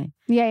me if I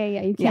Yeah.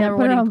 You can't never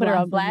put her wouldn't on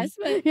on blast.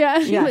 But Yeah.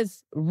 she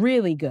was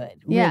really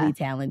good, Yeah. really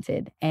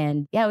talented.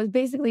 And yeah, it was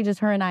basically just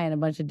her and I and a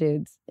bunch of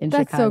dudes in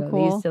That's so Chicago. We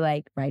cool. used to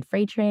like ride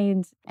freight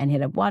trains and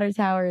hit up water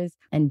towers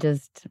and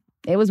just,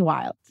 it was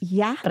wild.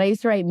 Yeah, But I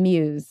used to write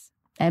Muse,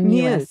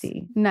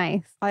 M-U-S-E.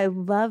 Nice. I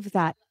love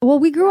that. Well,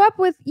 we grew up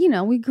with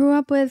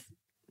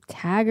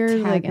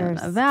taggers, like in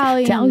the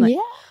Valley. Oh, and, like, yeah.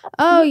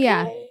 Oh, Okay.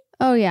 yeah.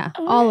 Oh, yeah.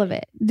 All All right. of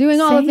it.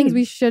 Doing all the things Same.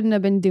 we shouldn't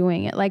have been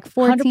doing it. Like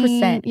 14.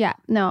 100%. Yeah.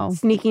 No.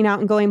 Sneaking out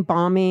and going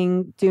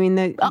bombing, doing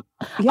the...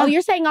 Oh,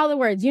 you're saying all the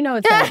words. You know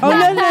it's Oh,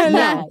 no.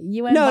 Yeah,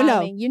 you went No.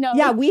 bombing. You know.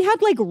 Yeah, we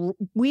had like,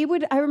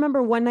 I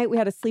remember one night we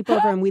had a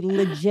sleepover and we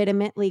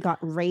legitimately got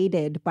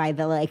raided by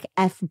the like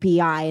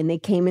FBI and they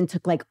came and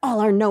took like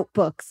all our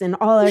notebooks and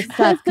all our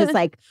stuff because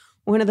like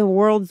one of the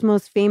world's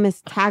most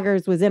famous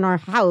taggers was in our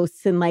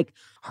house and like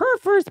her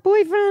first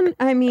boyfriend.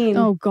 I mean,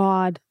 Oh,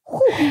 God.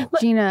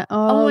 Gina.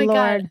 Oh my Lord.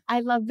 God. I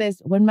love this.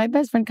 When my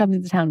best friend comes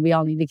into town, we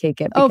all need to kick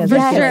it. Oh, because for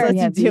I guess sure. we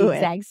have Let's do the it.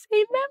 exact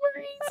same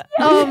memories.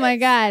 Oh, my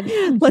God.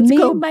 let's Me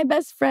go. and my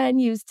best friend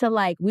used to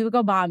like, we would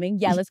go bombing.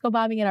 Yeah, let's go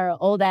bombing in our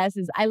old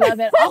asses. I love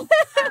it. Oh,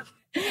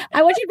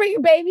 I want you to bring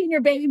your baby and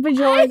your baby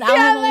pajamas. I'll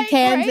have all like, the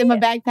cans in my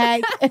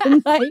backpack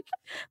and like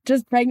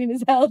just pregnant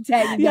as hell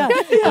tagging Yeah.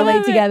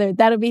 LA together.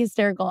 That'll be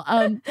hysterical.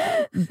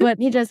 But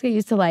me and Jessica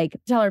used to like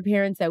tell our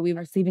parents that we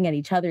were sleeping at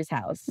each other's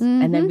house.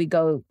 And then we'd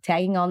go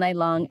tagging all night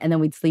long and then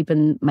we'd sleep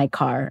in my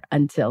car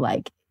until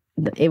like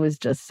it was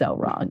just so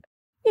wrong.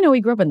 You know,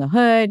 we grew up in the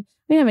hood.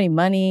 We didn't have any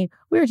money.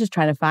 We were just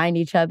trying to find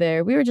each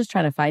other. We were just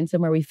trying to find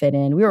somewhere we fit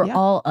in. We were Yeah.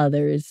 all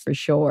others for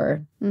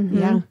sure. Mhm.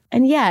 Yeah.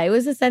 And yeah, it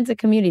was a sense of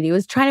community. It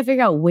was trying to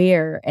figure out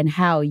where and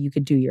how you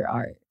could do your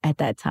art at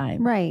that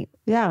time. Right.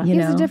 Yeah. You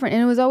It's know? different.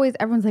 And it was always,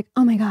 everyone's like,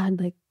 oh my God,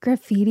 like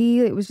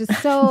graffiti. It was just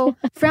so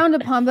frowned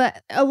upon.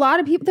 But a lot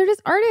of people, they're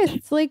just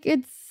artists. Like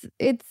it's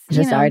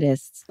Just you know,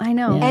 artists. I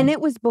know. Yeah. And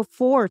it was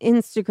before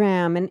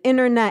Instagram and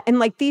internet. And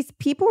like these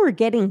people were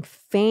getting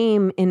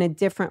fame in a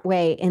different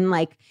way. And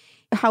like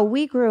how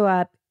we grew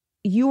up,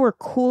 you were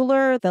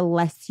cooler the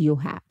less you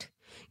had.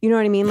 You know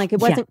what I mean? Like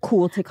it Yeah. wasn't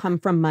cool to come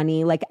from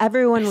money. Like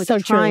everyone was So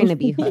true. trying to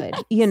be hood,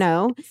 you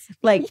know?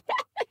 Like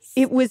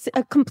it was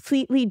a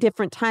completely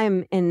different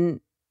time. And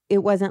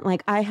it wasn't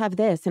like, I have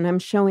this and I'm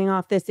showing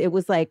off this. It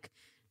was like,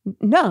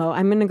 no,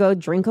 I'm going to go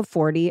drink a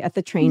 40 at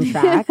the train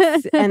tracks.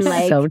 And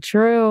like, so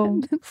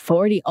true.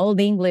 40 Old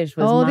English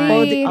was Oldie,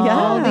 mine. yeah.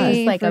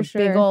 Oldie, like for a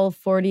sure. big old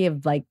 40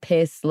 of like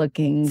piss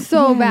looking.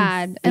 So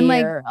bad. And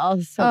like, beer. Oh,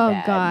 so oh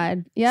bad.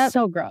 God. Yep.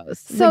 So gross.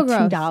 So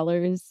like gross.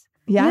 $2.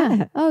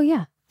 yeah. Oh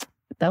yeah.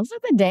 Those are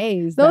the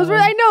days. Those though. were,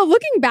 I know,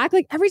 looking back,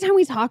 like every time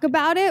we talk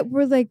about it,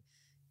 we're like,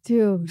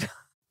 dude,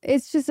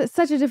 it's just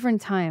such a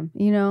different time,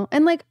 you know?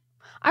 And like,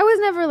 I was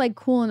never like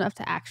cool enough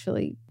to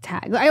actually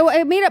tag.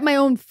 I made up my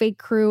own fake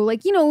crew.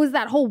 Like, you know, it was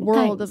that whole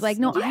world of like,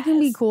 no, I can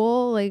be Yes.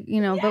 cool. Like, you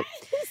know, but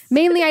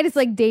mainly I just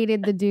like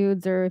dated the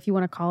dudes, or if you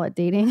want to call it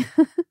dating.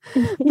 But it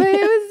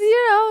was,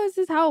 you know, it's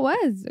just how it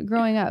was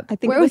growing up. I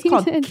think Where it was we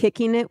called did-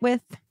 Kicking It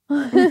With.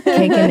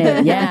 Kicking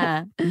it.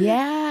 Yeah.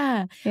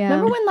 Yeah.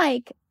 Remember when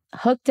like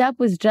hooked up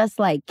was just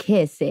like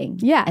kissing?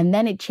 Yeah. And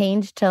then it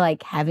changed to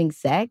like having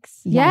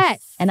sex?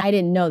 Yes. And I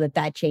didn't know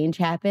that change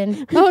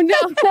happened. Oh no.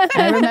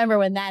 I remember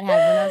when that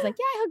happened. I was like,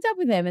 yeah, I hooked up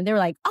with him. And they were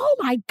like, oh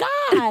my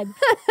God.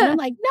 And I'm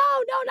like,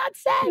 no, not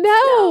sex.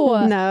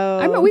 No. No.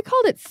 I remember we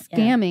called it Yeah.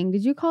 scamming.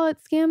 Did you call it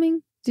scamming?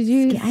 Did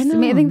you? I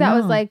I think that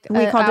was no. like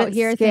We called out it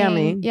here scamming.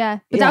 thing. Yeah,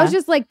 but that Yeah. was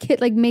just like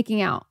like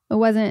making out. It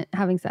wasn't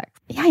having sex.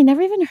 Yeah, I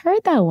never even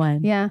heard that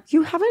one. Yeah,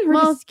 You haven't heard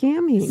Well, of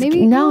scamming.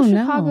 maybe No,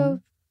 no. Chicago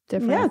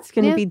different. Yeah, it's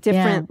going to be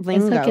different It's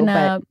lingo. hooking But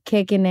up,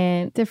 kicking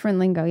it. different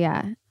lingo.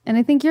 Yeah, And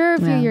I think you're a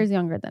few Yeah. years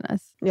younger than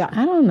us. Yeah.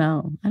 I don't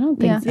know. I don't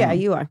think Yeah. so. Yeah,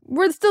 you are.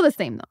 We're still the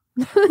same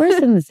though. We're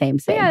still in the same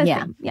Yeah,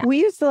 yeah. same. Yeah. We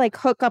used to like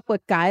hook up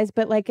with guys,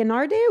 but like in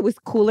our day, it was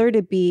cooler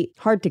to be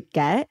hard to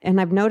get. And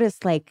I've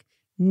noticed like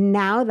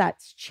now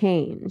that's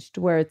changed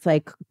where it's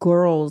like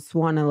girls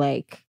want to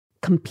like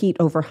compete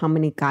over how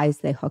many guys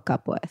they hook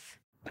up with.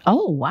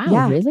 Oh, wow.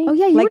 Yeah. Really? Oh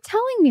yeah, you were Like-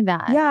 telling me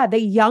that. Yeah, the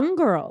young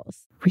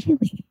girls.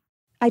 Really?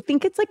 I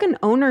think it's like an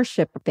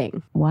ownership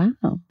thing. Wow.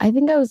 I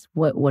think I was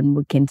what one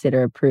would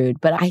consider a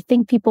prude, but I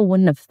think people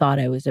wouldn't have thought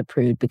I was a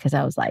prude because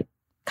I was like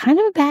kind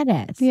of a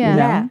badass. Yeah. You know?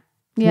 Yeah.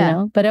 Yeah. You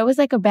know? But I was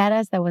like a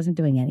badass that wasn't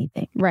doing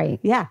anything. Right.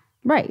 Yeah.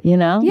 Right. You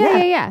know? Yeah.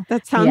 Yeah. Yeah.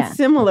 That sounds Yeah.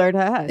 similar to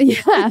us.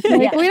 Yeah. Like,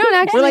 Yeah. we don't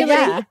actually We're like, like,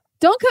 yeah.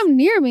 don't come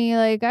near me.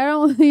 Like I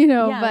don't, you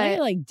know, Yeah, I'm not but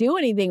gonna like do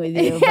anything with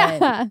you.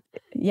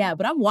 yeah.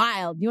 But I'm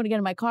wild. You want to get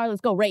in my car?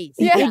 Let's go race.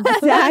 Yeah.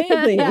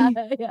 Exactly. yeah.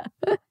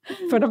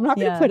 But I'm not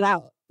going to Yeah. put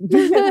out.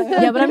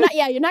 Yeah, but I'm not.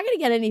 Yeah, you're not gonna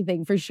get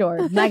anything for sure.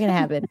 Not gonna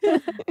happen.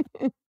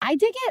 I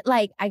did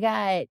get I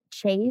got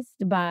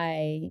chased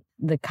by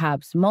the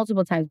cops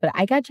multiple times, but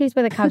I got chased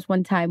by the cops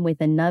one time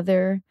with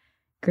another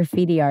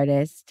graffiti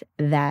artist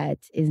that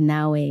is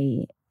now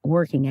a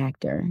working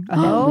actor that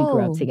we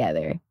grew Oh. up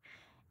together.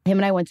 Him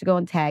and I went to go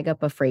and tag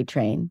up a freight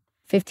train.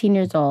 15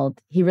 years old.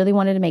 He really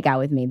wanted to make out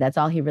with me. That's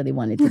all he really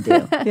wanted to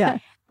do. Yeah.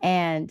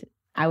 And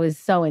I was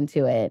so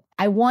into it.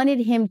 I wanted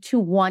him to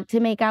want to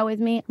make out with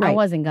me. I Right.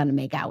 wasn't going to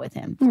make out with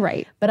him.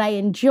 Right. But I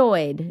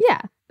enjoyed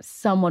Yeah.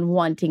 someone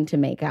wanting to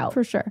make out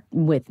For sure.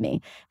 with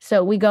me.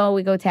 So we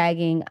go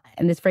tagging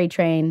in this freight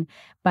train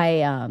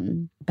by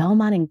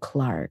Belmont and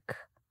Clark,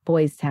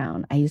 Boys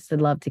Town. I used to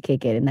love to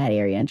kick it in that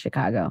area in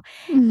Chicago.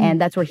 Mm-hmm.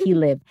 And that's where he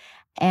lived.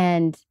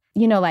 And,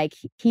 you know, like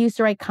he used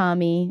to write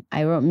Kami.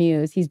 I wrote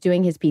Muse. He's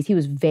doing his piece. He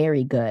was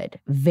very good.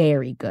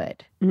 Very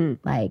good. Mhm.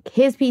 Like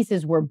his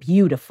pieces were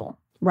beautiful.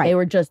 Right. They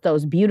were just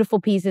those beautiful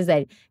pieces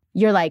that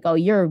you're like, oh,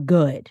 you're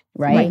good,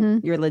 right?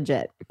 Mhm. You're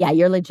legit. Yeah,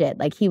 you're legit.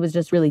 Like he was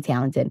just really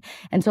talented.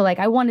 And so like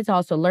I wanted to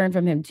also learn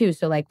from him too.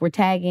 So like we're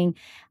tagging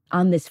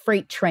on this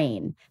freight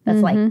train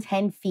that's like Mhm.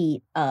 10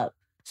 feet up.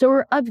 So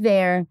we're up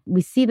there.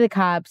 We see the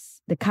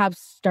cops. The cops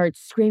start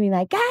screaming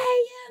like, hey,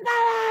 you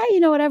gotta, you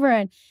know, whatever.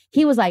 And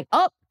he was like,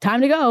 oh, time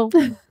to go.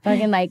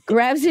 Fucking like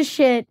grabs his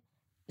shit,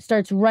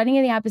 starts running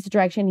in the opposite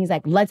direction. He's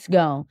like, let's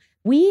go.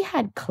 We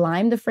had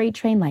climbed the freight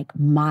train like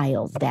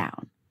miles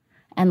down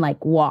and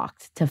like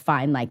walked to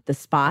find like the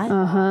spot.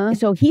 Uh-huh.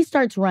 So he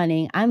starts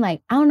running. I'm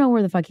like, I don't know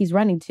where the fuck he's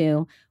running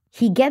to.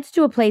 He gets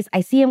to a place.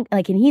 I see him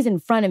like, and he's in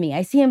front of me.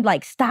 I see him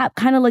like stop,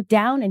 kind of look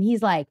down, and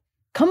he's like,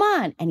 come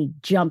on. And he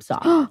jumps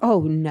off.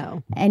 Oh,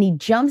 no. And he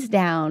jumps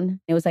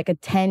down. It was like a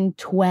 10,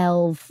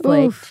 12 foot,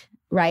 Oof.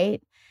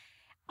 right?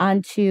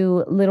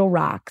 Onto little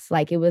rocks.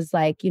 Like it was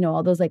like, you know,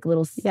 all those like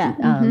little, Yeah.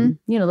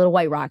 you know, little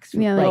white rocks.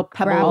 Yeah, like little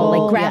pebble. gravel.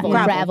 like gravel,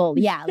 Yeah. gravel.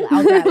 Yeah.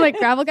 I'll grab it. Like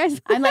gravel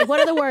guys. I'm like, what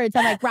are the words?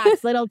 I'm like,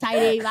 rocks, little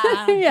tiny.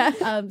 Blah.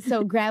 Yeah.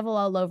 So gravel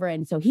all over.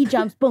 And so he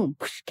jumps, boom,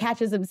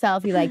 catches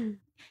himself. He like,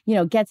 you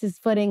know, gets his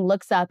footing,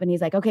 looks up, and he's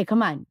like, okay,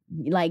 come on,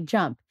 like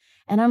jump.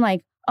 And I'm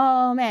like,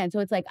 oh man. So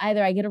it's like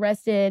either I get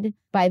arrested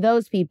by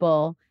those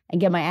people and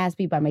get my ass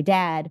beat by my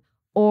dad,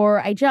 or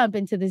I jump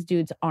into this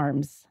dude's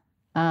arms,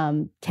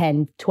 10,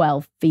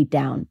 12 feet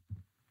down.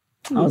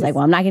 I was like,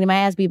 well, I'm not getting my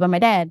ass beat by my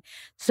dad.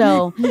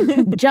 So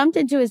jumped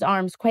into his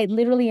arms, quite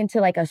literally into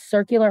like a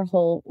circular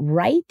hole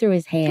right through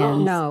his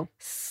hands. No.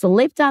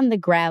 Slipped on the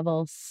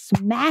gravel,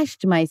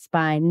 smashed my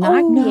spine,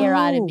 knocked the air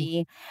out of no.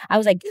 me. I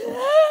was like, he's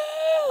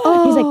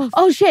like,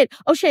 oh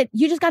shit,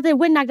 you just got the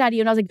wind knocked out of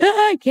you. And I was like,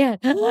 I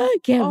can't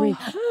breathe.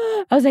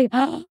 I was like,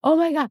 oh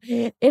my God,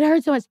 it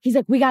hurts so much. He's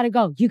like, we gotta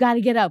go. You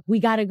gotta get up. We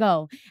gotta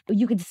go.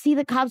 You could see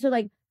the cops are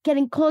like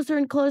getting closer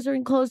and closer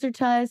and closer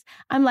to us.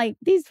 I'm like,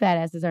 these fat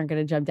asses aren't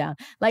gonna jump down.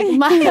 Like I was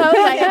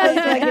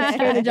like,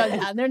 scared to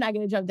jump down. They're not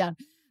gonna jump down.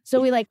 So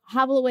we like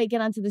hobble away,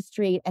 get onto the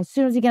street. As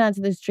soon as we get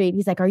onto the street,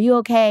 he's like, are you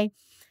okay?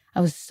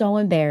 I was so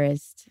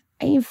embarrassed.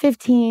 I'm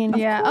 15.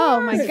 Yeah. Oh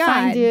my course. God.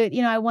 Fine, dude.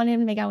 You know, I wanted him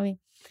to make out with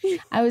me.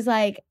 I was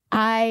like,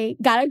 I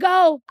gotta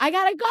go. I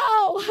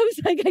was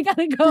like, I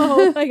gotta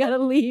go. I gotta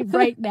leave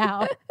right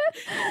now.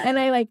 And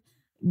I like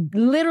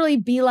literally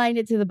beelined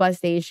it to the bus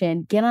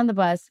station, get on the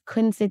bus,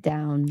 couldn't sit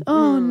down.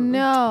 Oh Mm.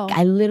 no.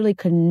 I literally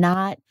could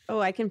not. Oh,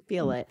 I can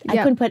feel it. I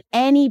Yeah. couldn't put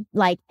any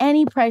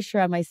pressure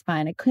on my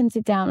spine. I couldn't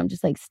sit down. I'm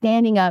just like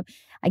standing up.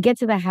 I get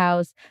to the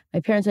house. My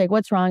parents are like,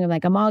 what's wrong? I'm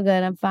like, I'm all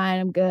good. I'm fine.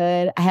 I'm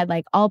good. I had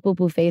like all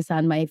poo-poo face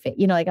on my face.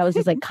 You know, like I was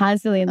just like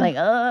constantly like,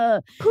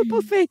 ugh.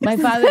 Poo-poo face. My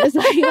father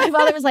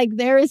was like,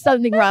 there is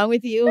something wrong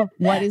with you.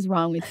 What is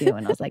wrong with you?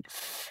 And I was like,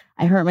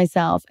 I hurt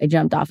myself. I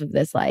jumped off of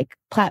this like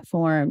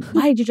platform.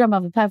 Why did you jump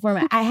off the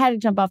platform? I had to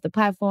jump off the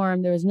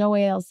platform. There was no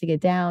way else to get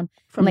down.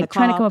 From I'm like the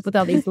trying to come up cops. with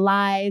all these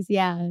lies.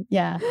 Yeah.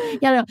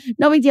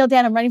 No big deal,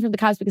 Dad. I'm running from the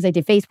cops because I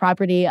defaced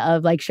property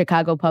of like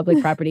Chicago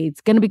public property. It's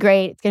gonna be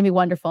great. It's gonna be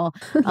wonderful.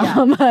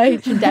 I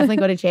should definitely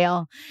go to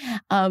jail.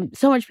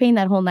 So much pain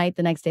that whole night.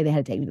 The next day they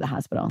had to take me to the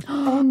hospital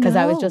Oh, because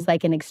I was no. just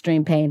like in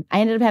extreme pain.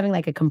 I ended up having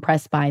like a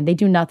compressed spine. They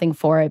do nothing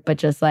for it, but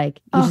just like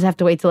you just have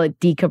to wait till it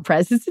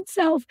decompresses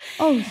itself.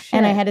 Oh, shit.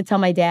 And I had to tell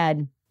my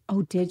dad.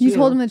 Oh, did you? You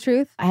told him the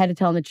truth? I had to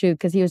tell him the truth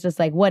because he was just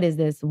like, what is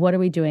this? What are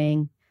we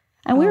doing?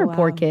 And we Oh, were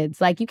poor wow.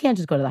 kids. Like, you can't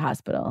just go to the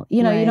hospital.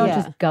 You know, Right. you don't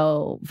Yeah. just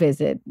go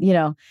visit, you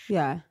know.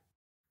 Yeah.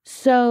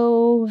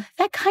 So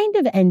that kind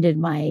of ended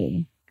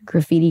my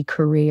graffiti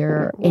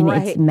career in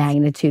its Right.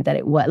 magnitude that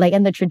it was. Like,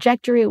 and the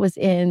trajectory it was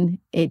in,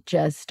 it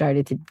just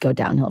started to go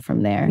downhill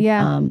from there.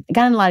 Yeah. I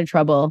got in a lot of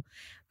trouble.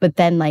 But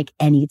then, like,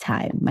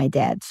 anytime my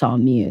dad saw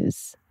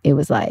Muse, it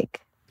was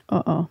like,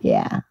 Uh-oh.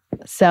 yeah.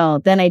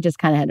 So then I just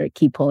kind of had to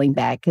keep pulling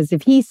back. Because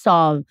if he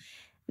saw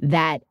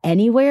that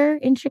anywhere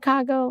in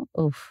Chicago,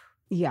 oof,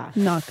 Yeah.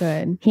 Not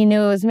good. he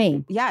knew it was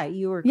me. Yeah,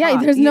 you were Yeah,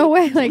 caught. there's no You-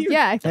 way. Like, you-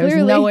 yeah, There was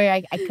clearly. no way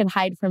I could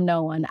hide from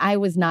no one. I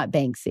was not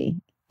Banksy.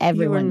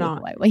 Everyone knew not.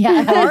 who I was. Yeah,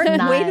 I was Are,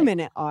 not. wait a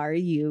minute. Are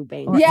you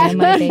Banksy? Or Yeah. am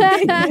I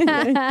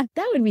Banksy?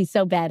 That would be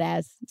so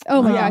badass.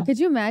 Oh my Yeah. God. Could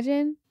you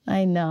imagine?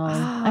 I know.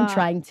 I'm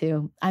trying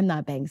to. I'm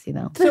not Banksy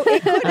though. So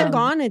it could have Um,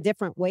 gone a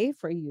different way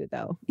for you,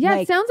 though. Yeah,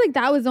 Like, it sounds like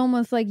that was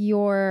almost like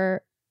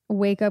your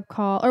wake up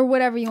call or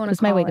whatever you It want to was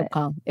call my wake it. up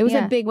call. It was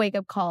Yeah. a big wake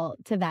up call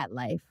to that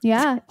life.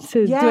 Yeah,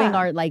 To Yeah. doing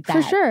art like that.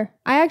 for sure.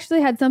 I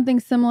actually had something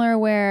similar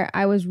where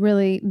I was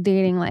really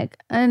dating like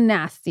a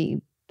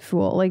nasty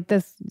fool. Like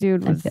this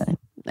dude I was feel it.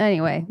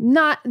 anyway,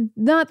 not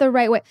the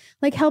right way.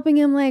 Like helping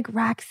him like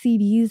rack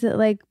CDs at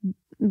like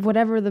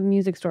whatever the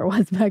music store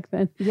was back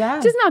then. yeah.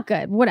 Just not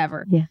good,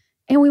 whatever. Yeah.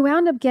 And we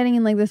wound up getting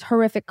in like this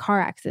horrific car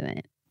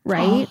accident,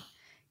 right?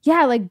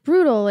 Yeah, like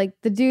brutal. Like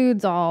the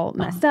dude's all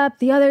messed up.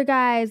 The other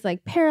guy's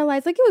like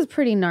paralyzed. Like it was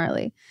pretty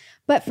gnarly.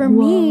 But for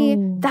me,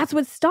 Whoa. that's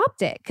what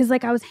stopped it. Cause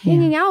like I was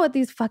hanging out with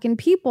these fucking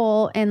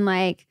people and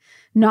like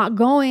not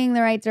going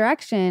the right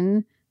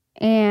direction.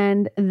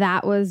 And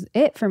that was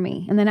it for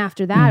me. And then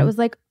after that, it Mhm. was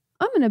like,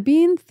 I'm going to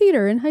be in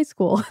theater in high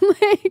school.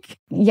 Like,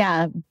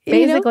 Yeah. you know?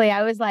 Basically,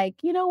 I was like,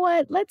 you know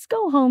what? Let's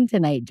go home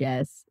tonight,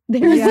 Jess.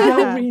 There's Yeah.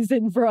 no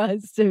reason for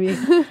us to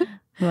be.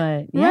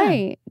 But yeah.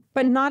 Right.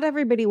 But not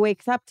everybody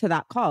wakes up to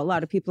that call. A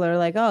lot of people are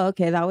like, oh,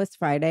 okay, that was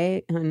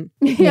Friday and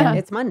Yeah.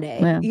 it's Monday.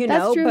 Yeah. You That's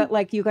know, true. but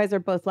like you guys are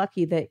both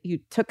lucky that you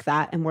took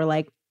that and were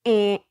like,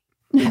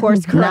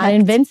 course correct. Not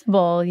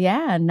invincible.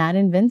 Yeah. Not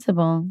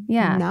invincible.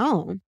 Yeah.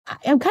 No.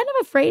 I'm kind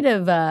of afraid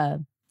of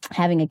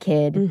having a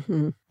kid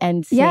Mm-hmm.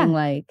 and seeing Yeah.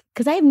 like,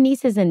 because I have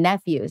nieces and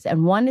nephews,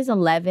 and one is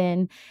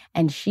 11,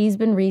 and she's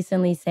been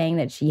recently saying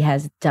that she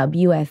has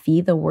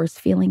WFE, the worst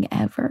feeling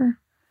ever.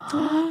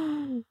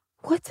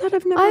 What's that?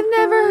 I've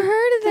never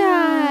heard of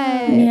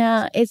that.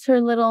 Yeah, it's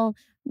her little,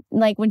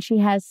 like when she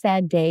has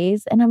sad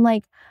days, and I'm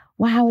like,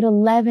 wow, at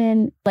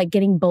 11, like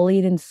getting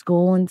bullied in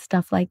school and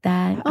stuff like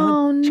that.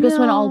 Oh, no. She goes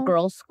to an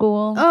all-girls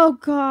school. Oh,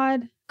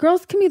 God.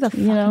 Girls can be the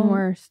fucking know?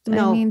 worst. I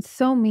No. mean,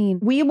 so mean.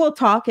 We will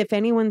talk if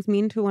anyone's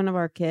mean to one of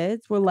our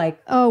kids. We're like,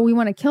 Oh, we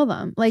want to kill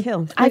them. Like,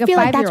 kill. I like a feel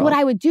like that's what 5-year-old.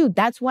 I would do.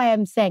 That's why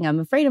I'm saying I'm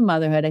afraid of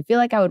motherhood. I feel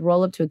like I would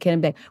roll up to a kid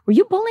and be like, were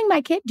you bullying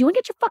my kid? Do you want to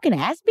get your fucking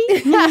ass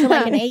beat? To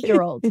like an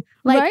 8-year-old.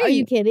 Like, are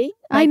you Right. kidding?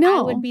 I Like, I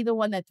know. would be the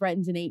one that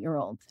threatens an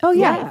 8-year-old. Oh,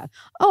 yeah. Yeah.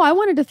 Oh, I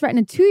wanted to threaten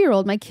a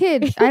 2-year-old. My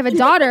kid, I have a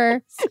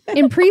daughter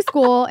in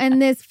preschool, and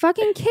this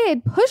fucking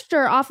kid pushed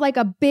her off like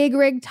a big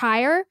rig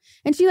tire,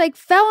 and she like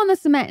fell on the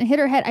cement and hit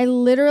her head. I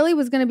literally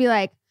was going to be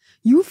like,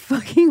 you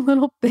fucking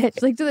little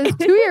bitch, like to this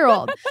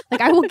 2-year-old,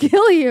 like I will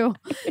kill you,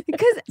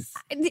 because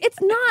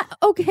it's not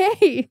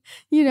okay.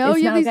 You know, It's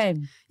you not have these,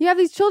 okay. you have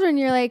these children.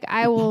 You're like,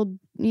 I will.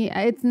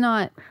 Yeah, it's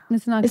not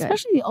good.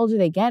 Especially the older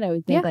they get, I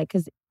would think, Yeah. like,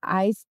 because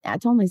I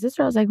told my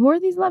sister, I was like, who are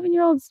these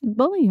 11-year-olds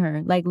bullying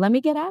her? Like, let me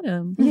get at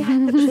them.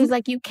 Yeah. She's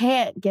like, you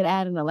can't get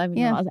at an 11-year-old.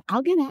 Yeah. I was like,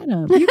 I'll get at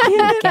him. You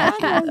can't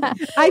get at 'em.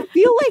 I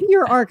feel like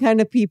you're our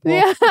kind of people.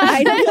 Yeah.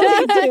 I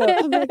really do.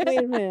 I'm like, wait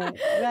a minute.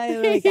 I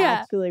like Yeah.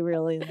 actually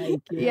really like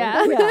you.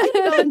 Yeah.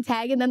 Go and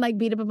tag and then like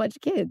beat up a bunch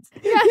of kids.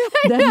 Yeah,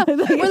 I know.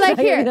 We're like,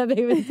 here,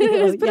 Just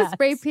just put a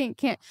spray paint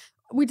can.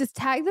 We just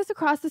tagged this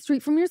across the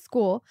street from your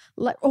school.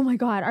 Like, oh my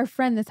God, our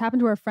friend, this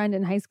happened to our friend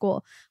in high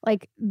school.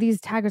 Like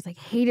these taggers like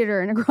hated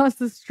her, and across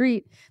the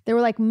street, they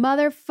were like,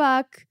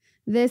 motherfuck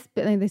this,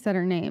 like, they said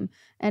her name,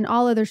 and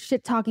all other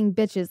shit talking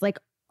bitches, like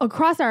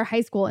across our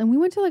high school. And we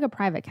went to like a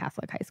private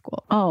Catholic high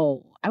school.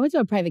 Oh, I went to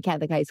a private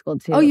Catholic high school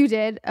too. Oh, you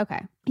did?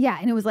 Okay. Yeah.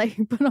 And it was like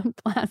put on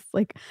blast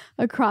like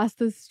across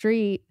the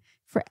street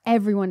for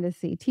everyone to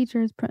see.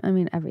 Teachers,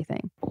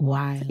 everything.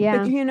 Wow. Yeah.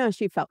 But you know,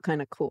 she felt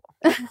kind of cool.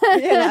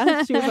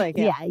 Yeah. She was like,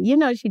 Yeah. You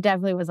know, she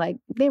definitely was like,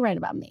 they write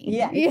about me.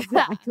 yeah, Yeah.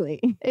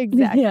 exactly.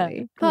 Exactly. Yeah.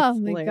 Oh That's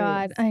my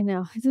God. hilarious. I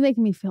know. It's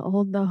making me feel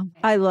old though.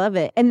 I love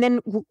it. And then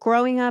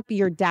growing up,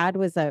 your dad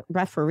was a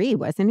referee,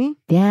 wasn't he?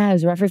 Yeah, I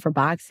was a referee for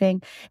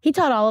boxing. He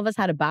taught all of us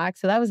how to box.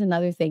 So that was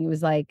another thing. It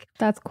was like,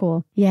 That's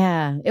cool.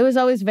 yeah, it was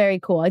always very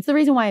cool. It's the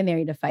reason why I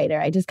married a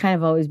fighter. I just kind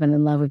of always been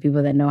in love with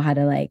people that know how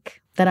to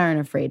like, that aren't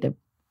afraid to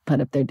put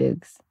up their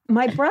dukes.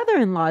 My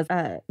brother-in-law is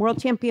a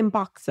world champion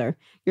boxer.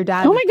 Your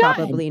dad Oh would my God.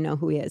 probably know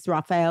who he is.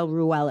 Rafael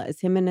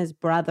Ruelas. Him and his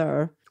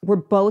brother were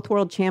both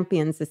world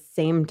champions the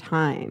same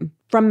time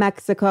from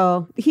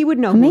Mexico. He would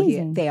know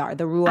Amazing. who they are,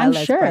 the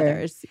Ruelas sure.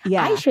 brothers.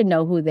 Yeah. I should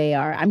know who they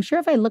are. I'm sure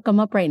if I look them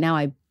up right now,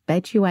 I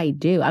bet you I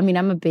do. I mean,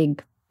 I'm a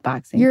big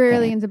boxing You're fan,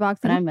 really into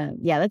boxing? but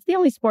that's the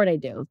only sport I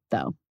do,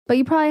 though. But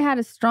you probably had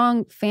a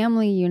strong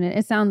family unit.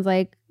 It sounds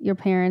like your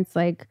parents,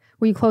 like,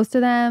 were you close to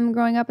them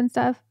growing up and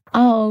stuff?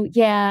 Oh,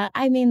 yeah.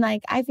 I mean,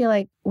 like, I feel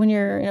like when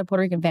you're in a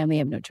Puerto Rican family, you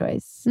have no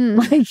choice.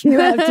 Like, you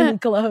have to be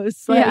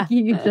close. Like,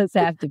 you just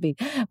have to be.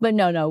 But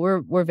no,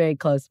 we're very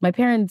close. My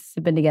parents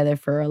have been together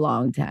for a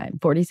long time,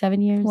 47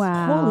 years.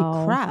 Wow.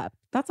 Holy crap.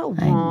 That's a I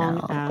long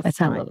know. ass That's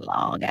time. a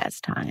long ass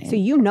time. So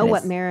you know But what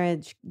it's-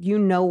 marriage, you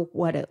know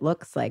what it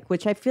looks like,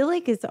 which I feel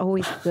like is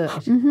always good.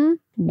 Mm-hmm.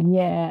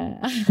 Yeah,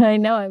 I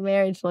know what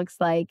marriage looks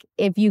like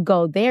if you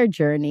go their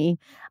journey,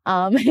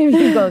 if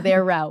you go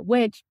their route,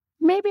 which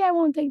maybe I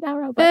won't take that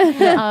route, but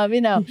Yeah.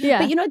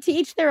 But to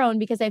each their own,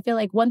 because I feel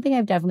like one thing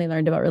I've definitely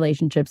learned about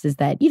relationships is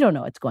that you don't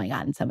know what's going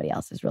on in somebody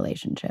else's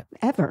relationship.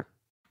 Ever.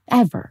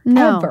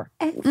 No.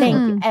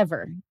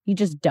 Ever. You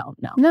just don't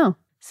know. No.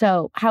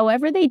 So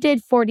however they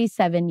did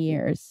 47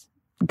 years,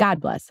 God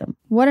bless them.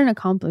 What an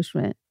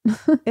accomplishment.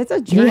 It's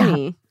a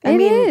journey. It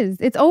is.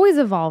 It's always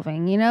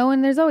evolving,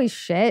 and there's always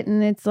shit.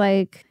 And it's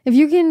like, if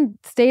you can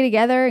stay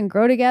together and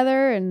grow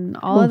together and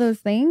all of those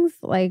things,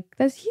 like,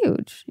 that's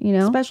huge,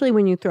 Especially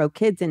when you throw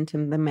kids into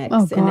the mix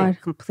Oh, and God.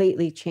 it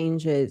completely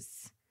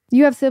changes.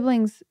 You have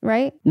siblings,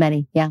 right?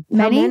 Many, yeah.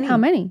 Many? How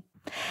many?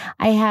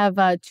 I have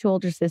 2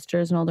 older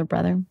sisters, an older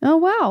brother. Oh,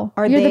 wow.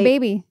 Are You're they- the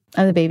baby.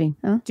 I'm the baby.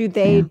 Do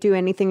they do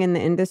anything in the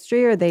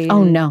industry, or are they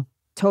Oh, in no.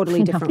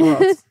 totally different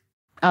worlds?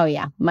 Oh,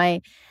 yeah.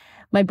 My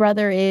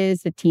brother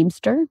is a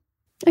Teamster.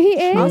 He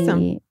is?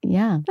 Awesome.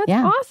 Yeah. That's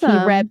yeah. awesome.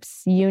 He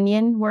reps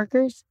union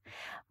workers.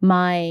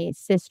 My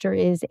sister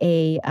is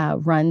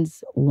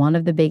runs one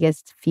of the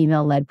biggest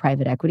female-led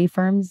private equity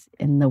firms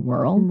in the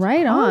world.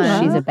 Right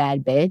on. She's a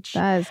bad bitch.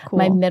 That is cool.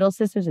 My middle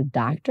sister's a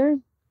doctor,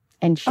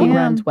 and she Damn.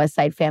 runs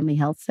Westside Family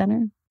Health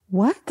Center.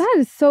 What? That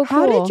is so cool.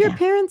 How did your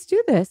parents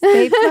do this?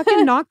 They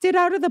fucking knocked it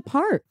out of the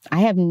park.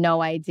 I have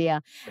no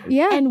idea.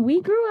 Yeah. And we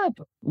grew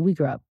up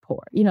poor.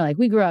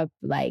 We grew up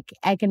like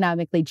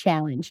economically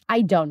challenged.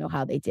 I don't know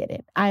how they did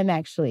it. I'm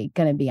actually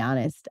going to be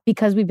honest,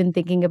 because we've been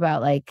thinking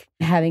about like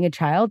having a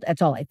child.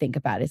 That's all I think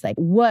about is like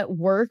what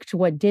worked,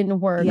 what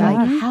didn't work, Yeah.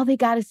 like how they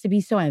got us to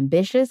be so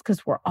ambitious,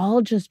 because we're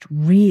all just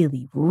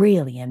really,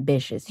 really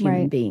ambitious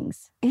human Right.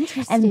 beings.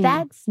 Interesting. And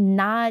that's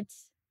not,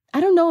 I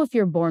don't know if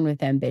you're born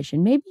with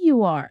ambition. Maybe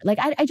you are. Like,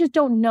 I just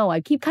don't know.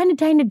 I keep kind of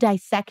trying to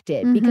dissect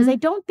it because I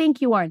don't think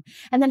you are.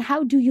 And then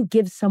how do you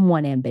give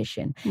someone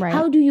ambition? Right.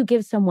 How do you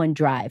give someone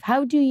drive?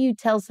 How do you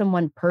tell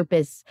someone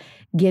purpose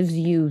gives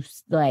you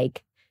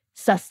like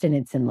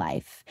sustenance in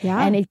life?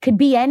 Yeah. And it could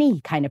be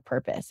any kind of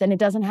purpose. And it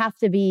doesn't have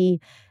to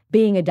be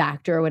being a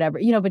doctor or whatever,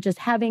 but just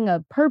having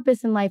a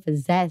purpose in life, a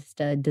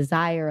zest, a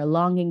desire, a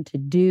longing to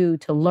do,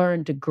 to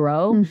learn, to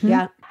grow. Mhm.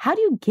 Yeah. How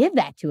do you give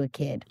that to a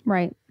kid?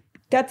 Right.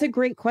 That's a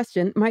great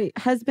question. My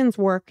husband's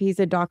work, he's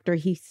a doctor,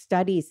 he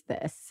studies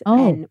this.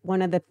 Oh. And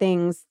one of the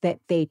things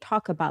that they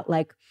talk about,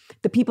 like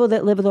the people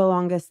that live the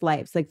longest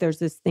lives, like there's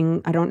this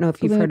thing, I don't know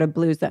if you've heard of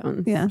blue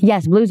zones. Yeah.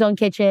 Yes, Blue Zone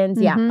kitchens.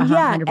 Yeah, Mhm.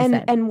 Yeah,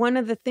 100%. and one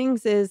of the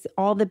things is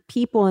all the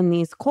people in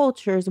these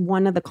cultures,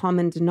 one of the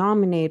common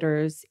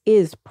denominators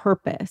is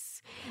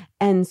purpose.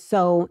 And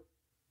so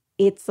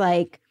it's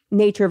like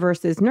nature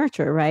versus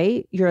nurture,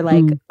 right? You're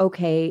like,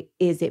 okay,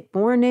 is it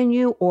born in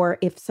you? Or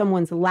if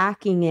someone's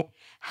lacking it,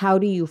 how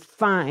do you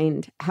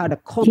find how to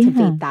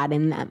cultivate that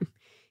in them?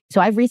 So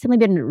I've recently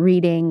been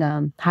reading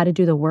How to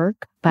Do the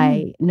Work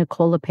by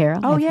Nicole LaPera.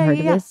 Oh, Have you yeah, heard yeah,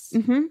 of yeah. this?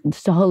 Mm-hmm.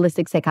 It's a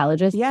holistic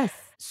psychologist. Yes.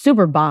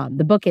 Super bomb.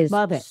 The book is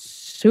Love it.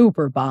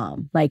 super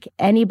bomb. Like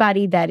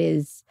anybody that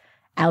is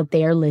out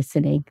there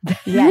listening,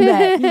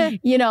 Yeah. that,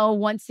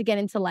 wants to get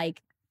into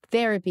like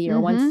therapy or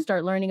wants to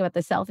start learning about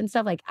the self and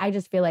stuff. Like, I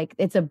just feel like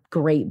it's a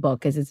great book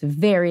because it's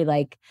very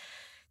like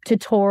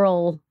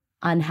tutorial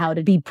on how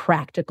to be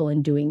practical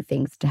in doing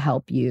things to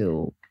help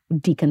you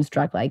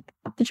deconstruct like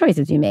the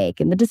choices you make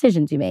and the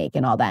decisions you make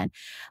and all that.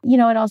 It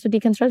also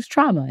deconstructs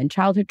trauma and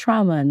childhood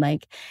trauma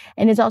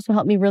and it's also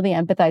helped me really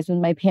empathize with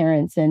my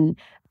parents and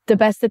the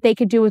best that they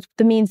could do with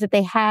the means that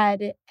they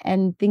had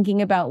and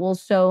thinking about, well,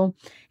 so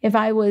if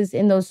I was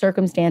in those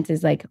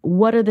circumstances, like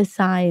what are the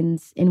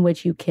signs in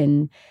which you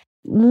can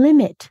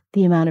limit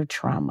the amount of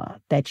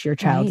trauma that your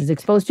child is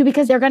exposed to,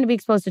 because they're going to be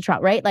exposed to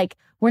trauma, right? Like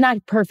we're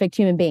not perfect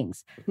human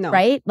beings, No.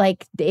 right?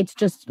 Like it's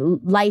just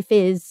life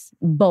is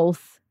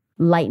both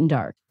light and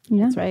dark.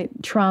 Yeah. That's right.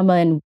 Trauma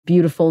and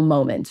beautiful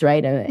moments,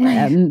 right?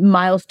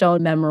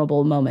 Milestone,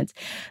 memorable moments.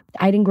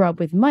 I didn't grow up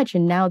with much,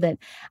 and now that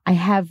I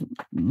have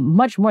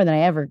much more than I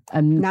ever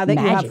imagined. Now that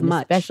you have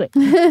much. Especially,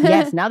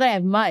 yes, now that I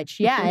have much,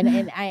 yeah,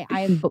 and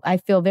I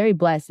feel very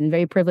blessed and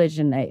very privileged,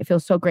 and I feel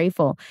so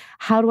grateful.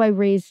 How do I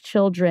raise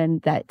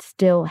children that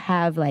still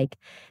have like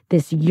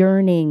this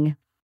yearning,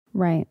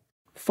 Right.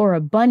 for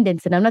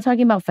abundance? And I'm not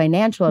talking about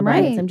financial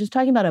abundance. Right. I'm just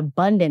talking about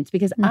abundance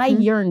because I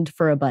yearned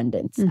for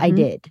abundance. I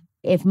did.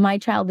 If my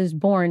child is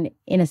born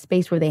in a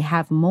space where they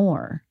have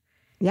more,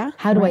 Yeah.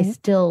 how do I Right.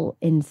 still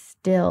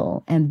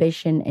instill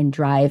ambition and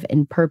drive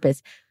and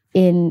purpose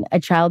in a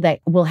child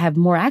that will have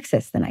more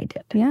access than I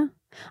did? Yeah.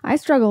 I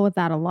struggle with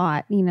that a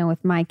lot,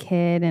 with my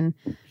kid and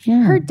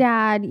Yeah. her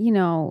dad,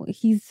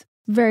 he's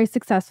very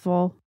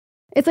successful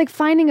it's like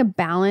finding a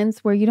balance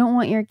where you don't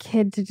want your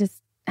kid to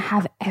just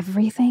have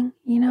everything,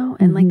 you know?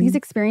 And like these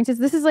experiences,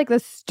 this is like the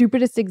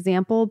stupidest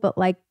example, but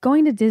like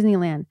going to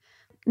Disneyland,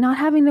 not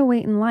having to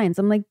wait in lines.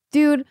 I'm like,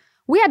 dude,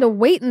 we had to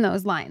wait in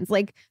those lines.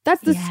 Like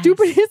that's the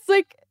stupidest,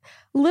 like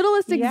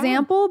littlest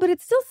example, but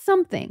it's still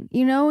something,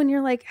 you know? And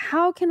you're like,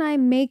 how can I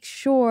make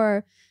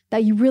sure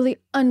that you really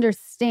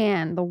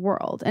understand the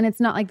world? And it's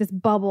not like this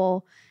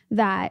bubble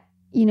that,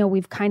 you know,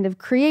 we've kind of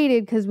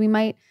created because we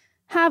might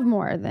have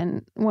more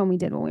than when we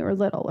did when we were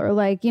little, or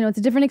like, you know, it's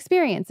a different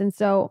experience. And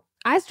so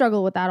I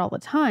struggle with that all the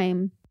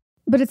time,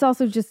 but it's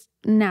also just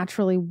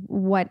naturally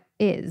what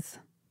is,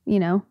 you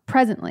know,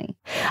 presently.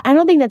 I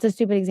don't think that's a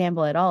stupid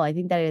example at all. I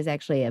think that is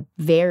actually a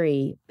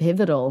very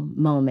pivotal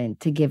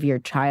moment to give your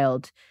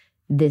child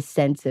this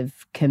sense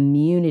of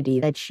community,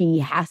 that she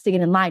has to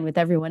get in line with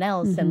everyone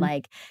else. And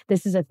like,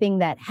 this is a thing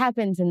that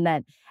happens and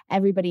that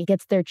everybody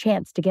gets their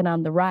chance to get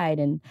on the ride.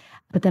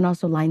 But then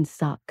also lines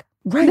suck.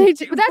 Right.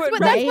 That's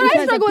what I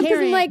struggle with.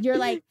 Because like, you're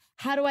like,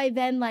 how do I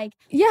then like,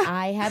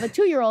 I have a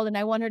 2-year-old and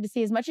I want her to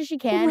see as much as she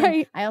can.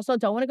 Right. I also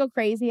don't want to go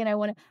crazy and I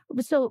want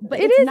to, but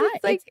it it's is, not,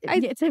 it's like,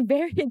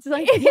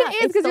 it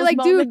is because you're like,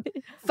 dude,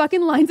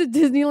 fucking lines at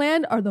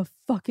Disneyland are the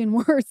fucking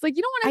worst. Like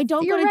you don't want to. I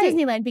don't go to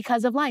Disneyland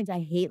because of lines.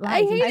 I hate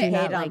lines. I hate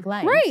it. Like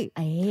lines. Right.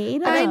 I hate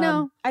them. I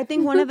know. I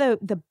think one of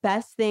the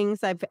best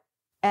things I've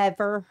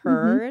ever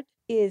heard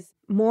is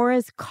more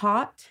is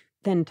caught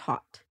than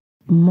taught.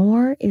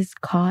 More is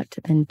caught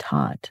than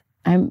taught.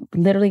 I'm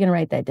literally going to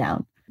write that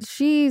down.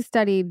 She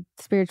studied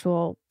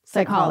spiritual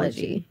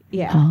psychology.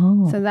 Yeah.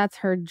 Oh. So that's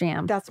her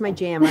jam. That's my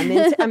jam.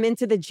 I'm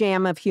into the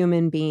jam of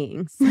human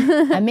beings.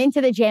 I'm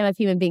into the jam of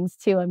human beings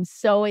too. I'm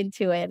so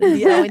into it. I'm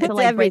so into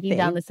like breaking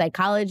down the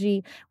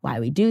psychology, why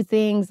we do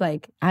things.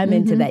 Like I'm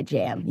into that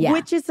jam. Yeah.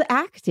 Which is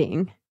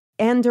acting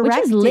and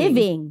directing. Which is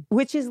living.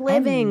 Which is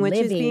living. Which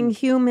is being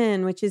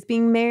human. Which is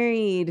being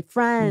married,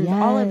 friends,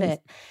 all of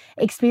it.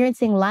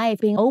 Experiencing life,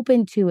 being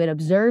open to it,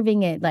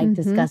 observing it, like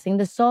discussing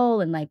the soul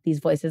and like these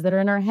voices that are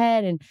in our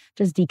head and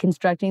just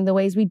deconstructing the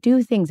ways we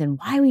do things and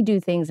why we do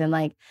things. And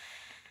like,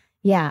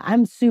 yeah,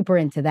 I'm super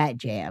into that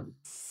jam.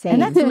 Same.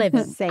 And that's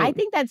living. Same. I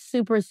think that's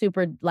super,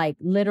 super like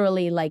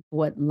literally like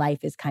what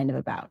life is kind of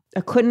about.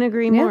 I couldn't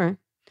agree more.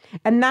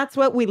 And that's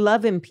what we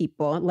love in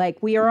people. Like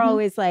we are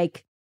always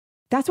like,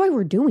 that's why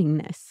we're doing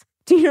this.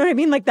 Do you know what I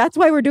mean? Like, that's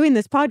why we're doing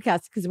this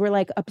podcast, because we're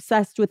like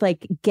obsessed with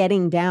like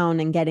getting down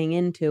and getting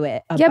into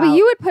it. Yeah, but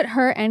you would put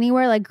her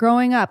anywhere, like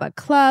growing up, a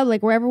club,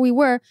 like wherever we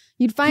were,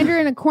 you'd find her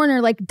in a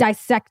corner, like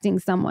dissecting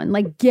someone,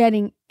 like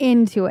getting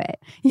into it.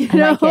 You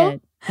know? I like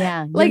it.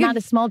 Yeah. You're like not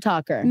a small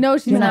talker. No,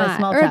 she's You're not. a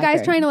small or a guy's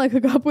talker. trying to like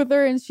hook up with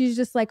her and she's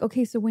just like,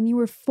 okay, so when you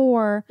were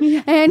 4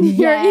 and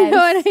you're, you know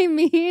what I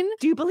mean?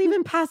 Do you believe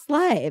in past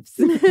lives?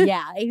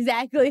 Yeah,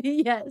 exactly.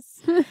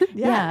 Yes.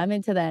 Yeah, I'm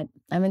into that.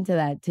 I'm into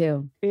that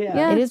too.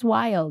 Yeah. It is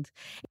wild.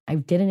 I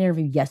did an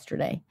interview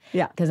yesterday.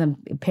 Yeah. Because I'm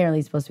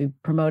apparently supposed to be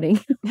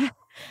promoting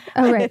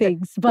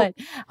Things. But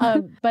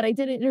I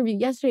did an interview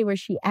yesterday where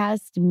she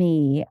asked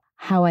me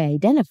how I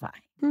identify.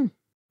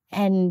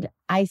 And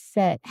I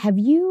said, Have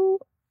you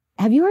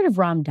heard of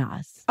Ram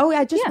Dass? Oh,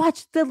 I just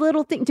watched the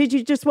little thing. Did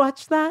you just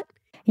watch that?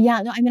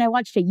 Yeah, no, I mean, I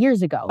watched it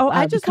years ago. Oh,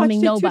 I just watched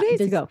it 2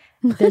 days ago.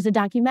 There's a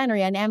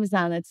documentary on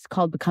Amazon that's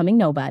called Becoming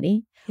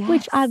Nobody,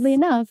 which oddly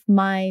enough,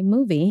 my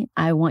movie,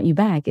 I Want You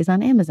Back, is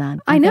on Amazon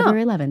on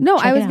February 11th. No,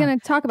 Check I it was out. going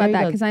to talk about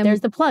that because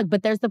There's the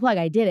plug.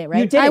 I did it,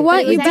 right? You did I it.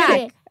 Want It was You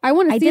actually- Back. I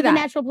want to I see did that. the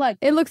natural plug.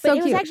 It looks so But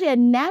cute. it was actually a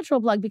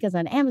natural plug because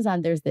on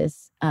Amazon, there's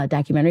this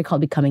documentary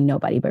called Becoming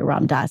Nobody by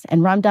Ram Dass.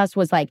 And Ram Dass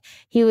was like,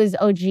 he was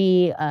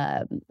OG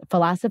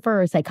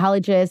philosopher or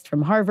psychologist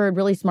from Harvard,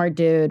 really smart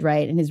dude,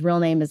 right? And his real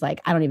name is like,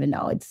 I don't even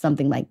know. It's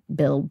something like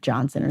Bill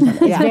Johnson or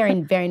something. It's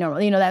very, very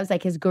normal. You know, that was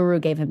like his guru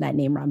gave him that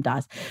name, Ram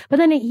Dass. But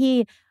then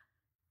he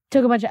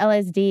took a bunch of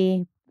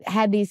LSD,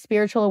 had these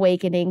spiritual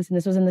awakenings, and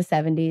this was in the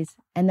 70s.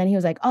 And then he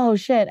was like, oh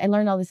shit, I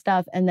learned all this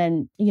stuff. And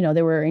then, you know,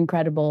 there were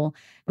incredible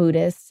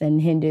Buddhists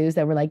and Hindus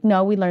that were like,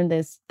 no, we learned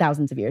this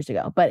thousands of years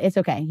ago, but it's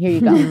okay. Here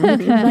you go.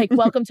 Like,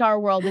 welcome to our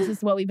world. This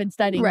is what we've been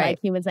studying, like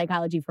human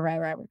psychology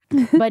forever.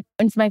 But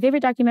it's my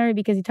favorite documentary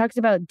because he talks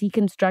about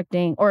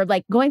deconstructing or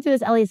like going through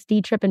this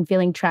LSD trip and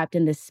feeling trapped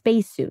in this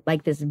spacesuit,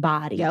 like this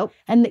body. Yep.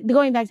 And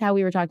going back to how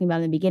we were talking about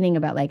in the beginning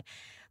about like,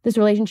 this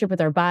relationship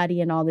with our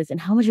body and all this and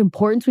how much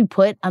importance we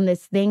put on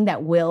this thing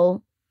that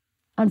will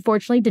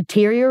unfortunately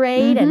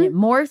deteriorate and it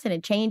morphs and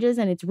it changes.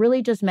 And it's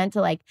really just meant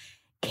to like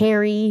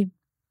carry,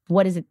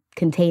 what is it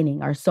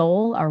containing? Our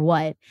soul or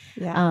what?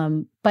 Yeah.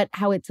 But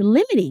how it's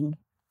limiting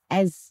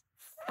as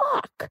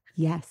fuck.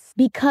 Yes.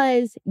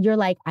 Because you're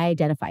like, I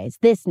identify as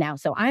this now.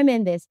 So I'm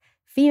in this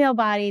female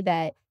body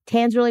that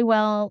tans really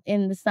well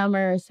in the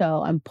summer.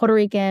 So I'm Puerto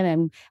Rican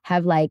and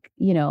have like,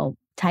 you know,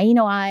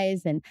 Taino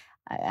eyes and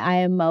I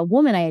am a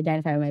woman. I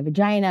identify with my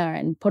vagina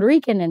and Puerto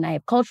Rican and I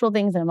have cultural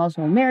things and I'm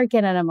also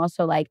American and I'm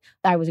also like,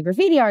 I was a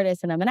graffiti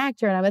artist and I'm an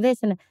actor and I'm a this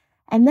and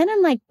then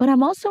I'm like, but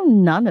I'm also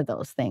none of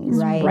those things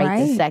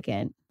right this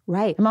second.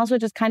 Right. I'm also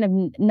just kind of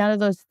none of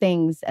those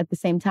things at the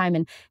same time.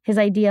 And his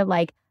idea of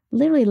like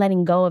literally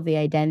letting go of the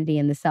identity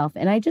and the self.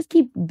 And I just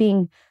keep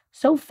being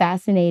so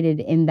fascinated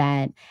in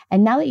that.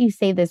 And now that you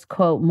say this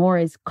quote, more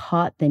is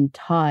caught than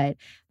taught,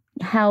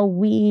 how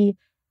we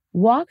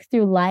walk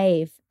through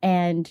life.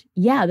 And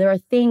yeah, there are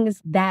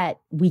things that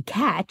we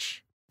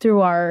catch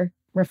through our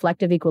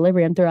reflective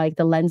equilibrium, through like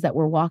the lens that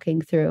we're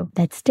walking through,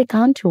 that stick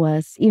onto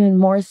us even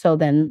more so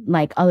than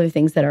like other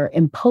things that are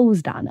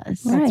imposed on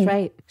us. That's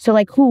right. So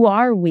like, who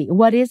are we?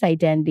 What is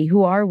identity?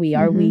 Who are we?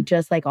 Are we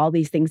just like all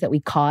these things that we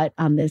caught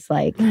on this,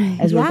 like,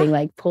 as we're being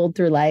like pulled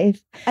through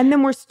life? And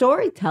then we're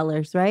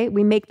storytellers, right?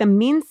 We make them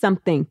mean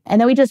something. And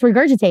then we just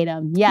regurgitate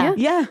them.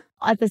 Yeah.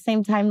 At the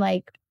same time,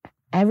 like,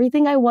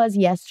 everything I was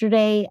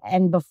yesterday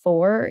and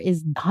before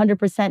is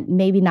 100%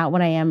 maybe not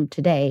what I am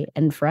today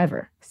and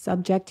forever.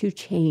 Subject to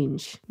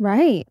change.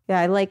 Right.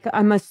 Yeah,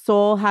 I'm a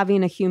soul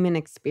having a human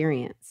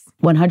experience.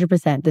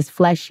 100%. This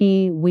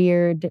fleshy,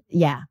 weird,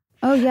 yeah.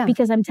 Oh, yeah.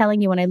 Because I'm telling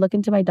you, when I look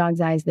into my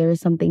dog's eyes, there is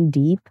something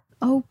deep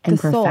and and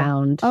soul.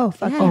 profound. Oh,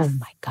 fuck Yes. Oh yes.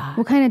 my God.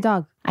 What kind of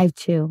dog? I have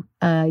two.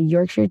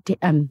 Yorkshire.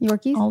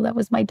 Yorkies? Oh, that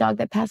was my dog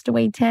that passed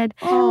away, Ted.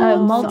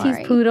 Oh, Maltese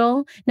sorry.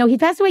 poodle. No, he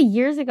passed away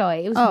years ago.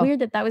 It was Oh.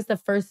 weird that was the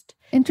first.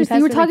 Interesting. He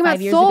You were passed away talking like about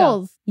 5 years ago.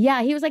 souls.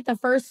 Yeah, he was like the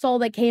first soul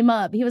that came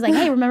up. He was like,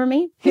 hey, remember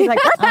me? He's like,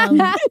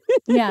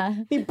 Yeah.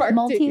 he barked at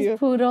Maltese you.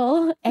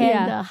 poodle and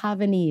Yeah.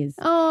 Havanese.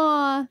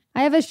 Oh,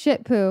 I have a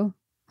shit poo.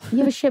 You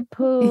have a Shih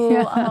Tzu.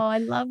 Yeah. Oh, I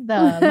love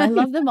them. I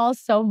love them all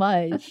so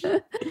much.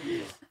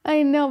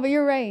 I know, but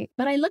you're right.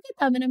 But I look at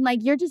them and I'm like,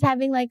 you're just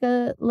having like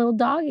a little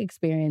dog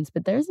experience,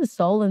 but there's a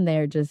soul in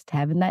there just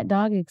having that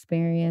dog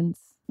experience.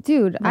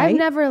 Dude, I've Right?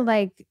 never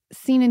like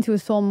seen into a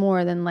soul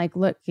more than like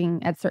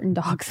looking at certain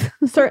dogs.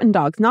 Certain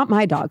dogs, not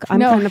my dog. I'm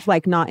No. kind of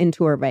like not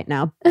into her right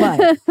now.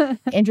 But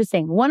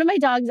Interesting. One of my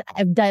dogs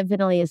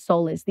definitely is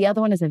soulless. The other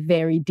one is a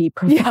very deep,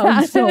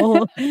 profound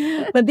soul.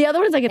 But the other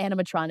one's like an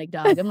animatronic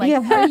dog. I'm like,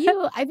 Yeah. are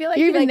you? I feel like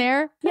You're he, even like,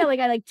 there? yeah, like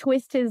I like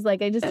twist his,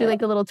 like I just do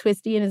like a little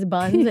twisty in his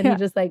buns and Yeah. he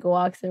just like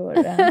walks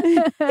around.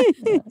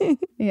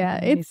 Yeah,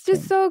 it's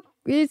just so,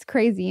 it's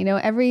crazy. You know,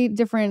 every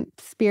different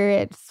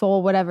spirit,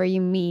 soul, whatever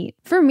you meet.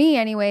 For me,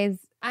 anyways,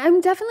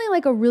 I'm definitely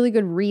like a really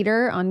good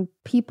reader on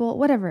people,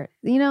 whatever.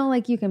 You know,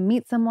 like you can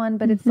meet someone,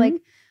 but it's like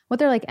what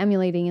they're like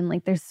emulating and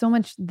like there's so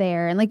much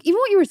there. And like even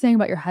what you were saying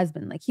about your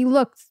husband, like he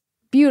looked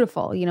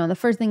beautiful, you know, the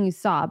first thing you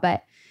saw,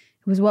 but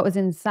it was what was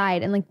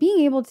inside. And like being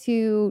able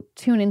to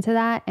tune into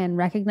that and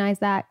recognize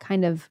that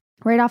kind of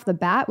right off the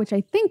bat, which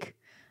I think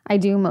I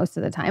do most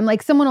of the time.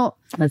 Like someone will,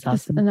 That's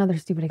just awesome. another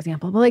stupid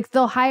example, but like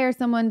they'll hire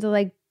someone to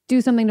like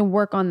do something to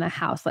work on the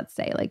house, let's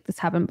say. Like this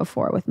happened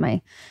before with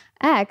my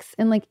ex,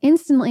 and like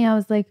instantly I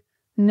was like,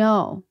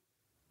 no.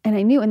 And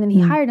I knew, and then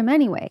he hired him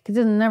anyway because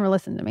he doesn't never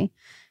listen to me.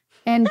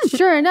 And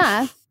sure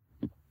enough,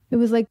 it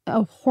was like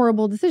a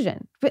horrible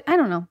decision. But I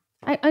don't know.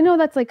 I know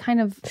that's like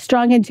kind of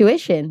Strong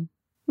intuition.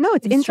 no,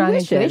 it's Strong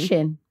intuition.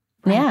 intuition.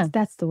 Yeah.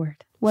 that's the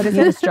word. What is You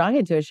have a it? strong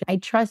intuition. I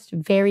trust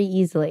very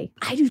easily.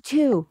 I do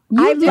too.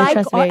 You I do like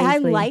trust very I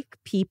easily. like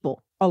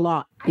people a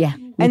lot. Yeah.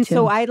 me And too.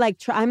 so I like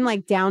I'm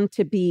like down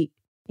to be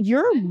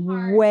you're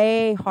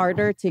way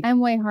harder to I'm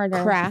way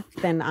harder. crack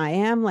than I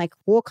am. Like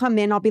we'll come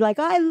in, I'll be like,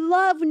 I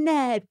love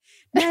Ned.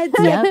 Ned's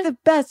Yep. like the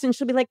best. And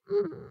she'll be like,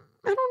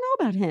 I don't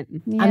know about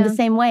him. Yeah. I'm the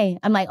same way.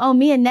 I'm like, oh,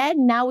 me and Ned,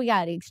 now we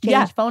got to exchange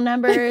Yeah. phone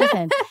numbers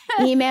and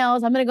emails.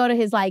 I'm going to go to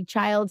his like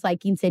child's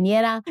like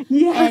quinceañera.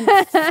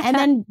 Yeah. And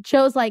then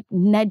Joe's like,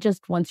 Ned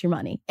just wants your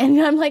money.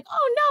 And I'm like,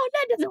 oh no,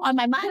 Ned doesn't want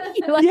my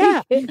money. Like,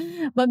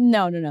 Yeah. But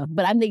no.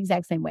 But I'm the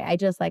exact same way. I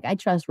just like, I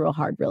trust real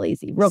hard, real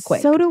easy, real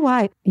quick. So do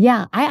I.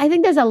 Yeah. I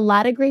think there's a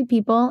lot of great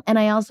people. And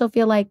I also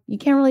feel like you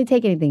can't really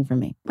take anything from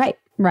me. Right.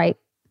 Right.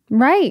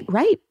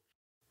 Right.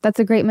 That's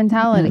a great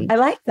mentality. I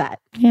like that.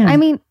 Yeah. I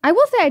mean, I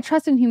will say I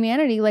trust in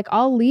humanity. Like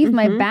I'll leave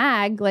my Mhm.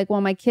 bag like while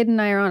my kid and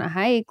I are on a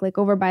hike, like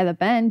over by the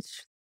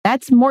bench.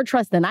 That's more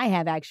trust than I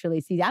have, actually.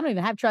 See, I don't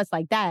even have trust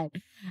like that.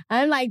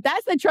 I'm like,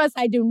 that's the trust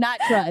I do not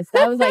trust.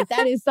 I was like,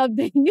 that is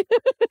something.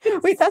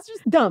 Wait, that's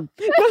just dumb.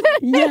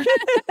 Yeah.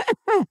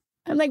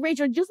 I'm like,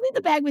 Rachel, just leave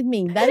the bag with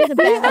me. That is a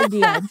bad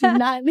idea. Do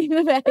not leave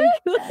the bag.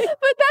 But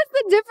that's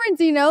the difference,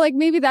 you know? Like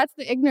maybe that's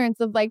the ignorance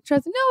of like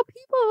trust. No,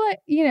 people, like,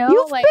 you know,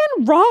 You've like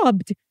been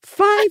robbed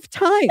 5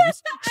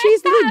 times.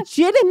 She's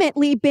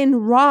legitimately been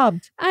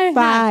robbed I have.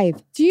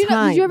 5 Do you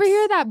know? Did you ever times.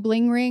 hear that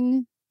Bling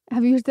Ring?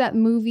 Have you heard that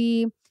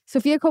movie?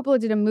 Sofia Coppola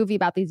did a movie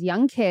about these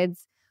young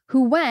kids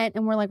who went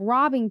and were like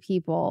robbing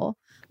people.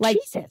 Like,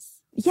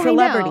 Jesus. yeah, I know.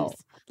 Celebrities.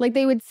 Like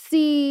they would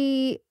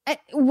see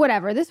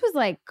whatever. This was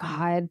like,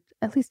 God,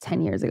 at least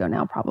 10 years ago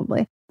now,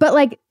 probably. But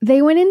like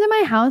they went into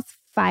my house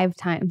 5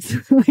 times.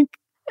 Like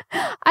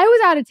I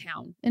was out of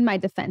town in my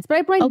defense,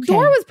 but my Okay.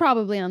 door was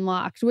probably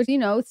unlocked, which, you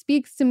know,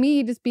 speaks to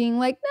me just being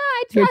like, nah,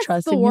 I Your trust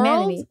trust the in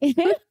world. humanity.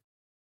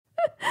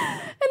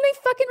 And they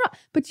fucking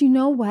But you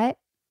know what?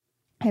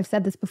 I've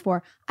said this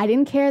before. I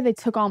didn't care. They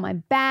took all my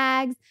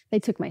bags. They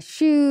took my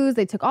shoes.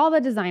 They took all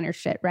the designer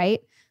shit, right?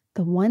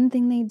 The one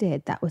thing they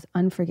did that was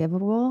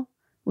unforgivable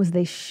was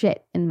they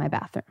shit in my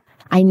bathroom.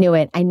 I knew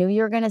it. I knew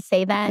you were going to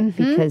say that Mhm.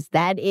 because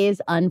that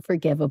is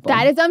unforgivable.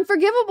 That is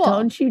unforgivable.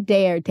 Don't you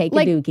dare take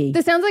Like, a dookie.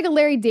 This sounds like a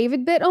Larry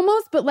David bit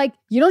almost, but like,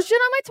 you don't shit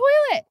on my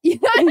toilet. You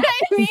know what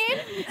I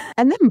mean?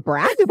 And then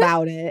brag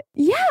about it.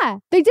 Yeah,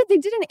 they did. They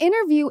did an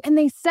interview and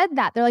they said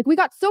that. They're like, we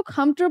got so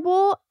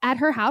comfortable at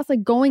her house,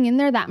 like going in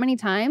there that many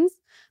times.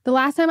 The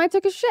last time I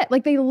took a shit,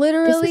 like they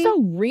literally. This is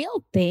a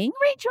real thing,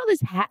 Rachel. This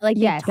like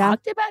Yes. they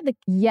talked about the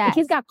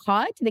kids got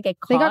caught. Did they get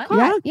caught? They got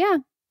caught. Yeah,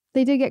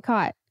 they did get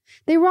caught.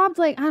 They robbed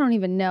I don't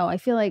even know. I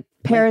feel like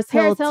Paris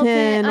Hilton,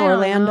 I don't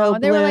Orlando know.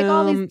 Bloom, They were like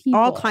all these people.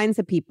 all kinds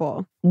of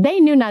people. They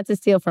knew not to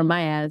steal from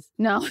my ass.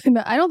 No,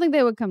 I don't think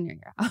they would come near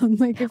your house.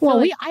 Like,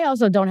 Well, I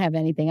also don't have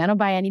anything. I don't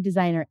buy any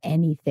designer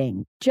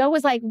anything. Joe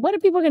was like, "What are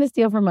people going to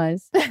steal from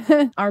us?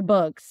 Our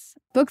books."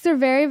 Books are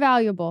very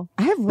valuable.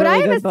 I have really But I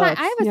have good books.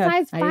 I have a Yeah.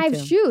 size I do 5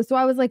 too. shoe. So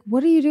I was like,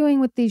 what are you doing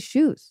with these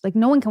shoes? Like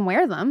no one can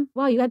wear them.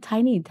 Wow, you got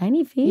tiny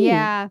feet.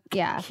 Yeah.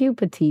 Cute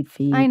petite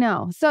feet. I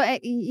know. So,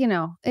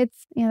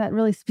 it's, that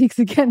really speaks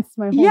against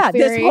my whole Yeah,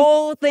 theory. this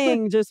whole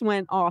thing just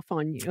went off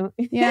on you.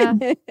 Yeah.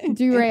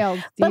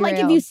 Derailed. But like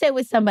if you sit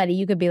with somebody,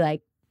 you could be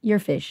like, "You're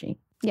fishy."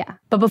 Yeah.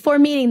 But before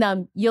meeting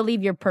them, you'll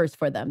leave your purse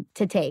for them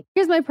to take.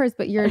 Here's my purse,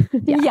 but you're,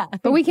 yeah.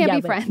 But we can't Yeah,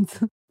 be but- friends.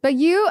 But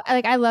you,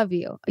 I love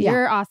you. Yeah.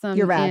 You're awesome.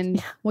 You're rad.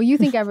 And, well, you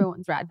think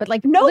everyone's rad. But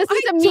No, listen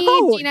I to me,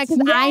 don't. Gina, because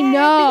I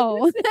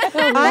know.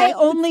 I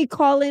only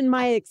call in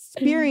my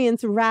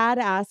experience rad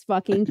ass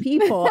fucking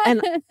people.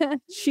 And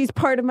she's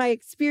part of my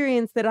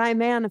experience that I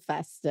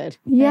manifested.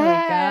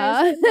 Yes,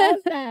 I love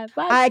that.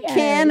 I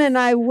can and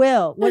I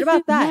will. What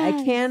about that? I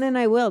Yes. can and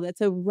I will.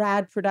 That's a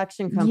rad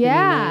production company.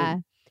 Yeah.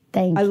 name.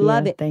 Thank I you.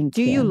 love it. Thank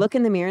Do you look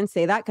in the mirror and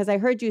say that? Because I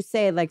heard you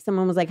say, like,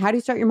 someone was like, how do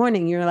you start your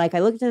morning? You're like, I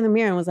looked in the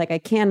mirror and was like, I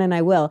can and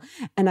I will.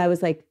 And I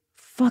was like,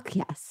 fuck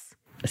yes.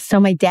 So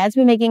my dad's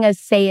been making us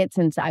say it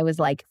since I was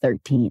like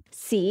 13.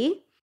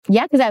 See?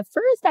 Yeah, because at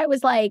first I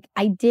was like,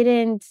 I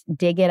didn't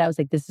dig it. I was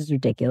like, this is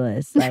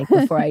ridiculous. Like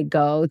before I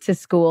go to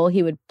school,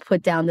 he would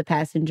put down the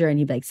passenger and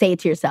he'd be like, say it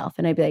to yourself.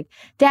 And I'd be like,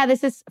 Dad,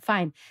 this is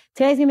fine.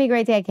 Today's going to be a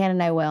great day. I can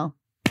and I will.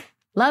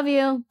 Love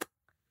you.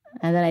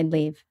 And then I'd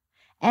leave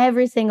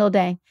every single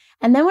day.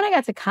 And then when I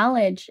got to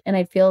college and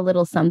I'd feel a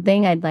little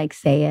something, I'd like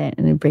say it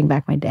and it'd bring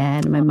back my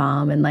dad and my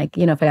mom. And like,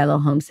 if I got a little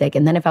homesick.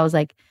 And then if I was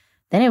like,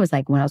 then it was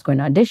like when I was going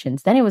to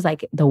auditions, then it was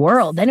like the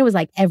world. Then it was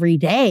like every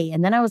day.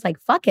 And then I was like,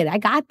 fuck it, I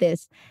got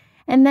this.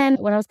 And then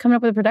when I was coming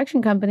up with a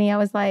production company, I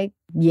was like,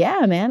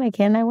 yeah, man, I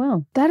can and I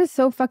will. That is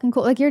so fucking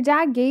cool. Like your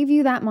dad gave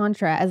you that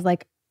mantra as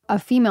like a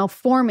female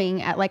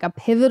forming at like a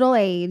pivotal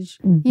age.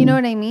 Mm-hmm. You know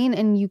what I mean?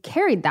 And you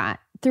carried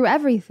that through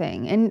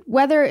everything. And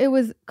whether it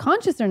was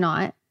conscious or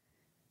not,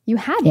 you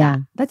had Yeah.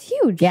 that. That's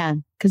huge. Yeah,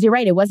 because you're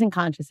right. It wasn't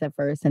conscious at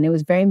first. And it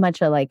was very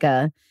much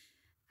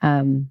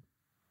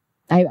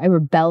I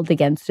rebelled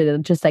against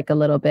it just like a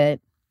little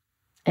bit.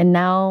 And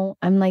now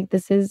I'm like,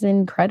 this is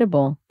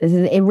incredible.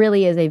 It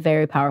really is a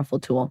very powerful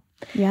tool.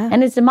 Yeah.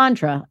 And it's a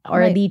mantra or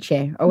Right. a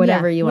liche or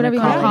whatever you want to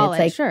call it. It's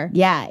like, sure.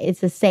 yeah,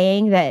 it's a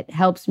saying that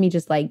helps me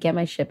just like get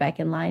my shit back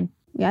in line.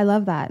 Yeah, I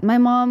love that. My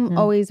mom Yeah.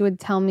 always would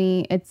tell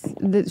me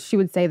she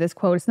would say this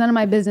quote, it's none of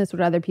my business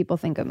what other people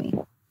think of me.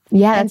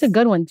 Yeah, that's a And-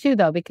 good one too,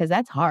 though, because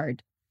that's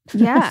hard.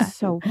 Yeah.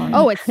 So hard.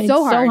 Oh, it's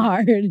so hard. So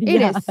hard.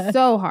 It is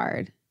so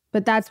hard.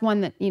 But that's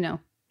one that,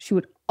 she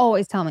would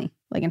always tell me,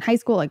 like in high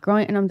school, like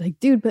growing, and I'm like,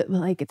 dude, but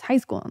like it's high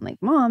school. I'm like,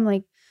 Mom,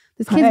 like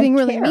this kid's I being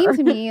really care. mean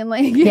to me. And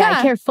like, Yeah,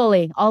 I care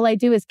fully. All I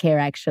do is care,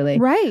 actually.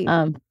 Right.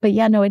 But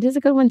yeah, no, it is a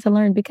good one to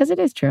learn because it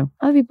is true.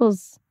 Other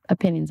people's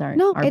opinions aren't.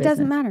 No, our it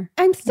doesn't business. matter.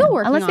 I'm still Yeah.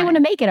 working Unless they on want it.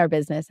 to make it our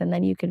business, and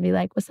then you can be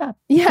like, "What's up?"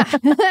 Yeah.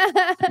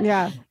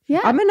 Yeah.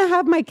 Yeah. I'm going to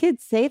have my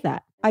kids say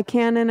that. I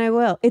can and I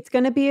will. It's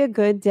going to be a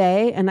good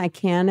day and I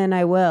can and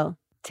I will.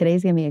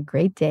 Today's gonna be a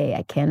great day.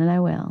 I can and I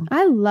will.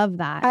 I love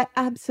that. I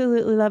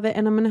absolutely love it.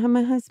 And I'm going to have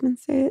my husband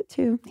say it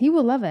too. He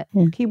will love it.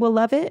 He will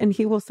love it and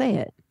he will say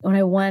it. When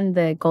I won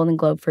the Golden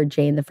Globe for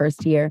Jane the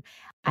first year,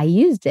 I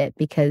used it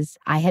because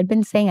I had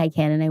been saying I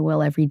can and I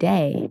will every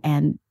day,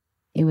 and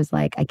it was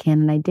like I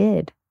can and I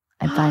did.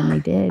 I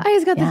finally did. I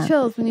just got Yeah. the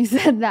chills when you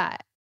said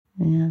that.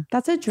 Yeah,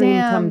 That's a dream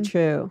come Damn.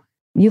 true.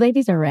 you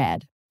ladies are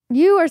rad.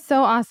 You are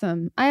so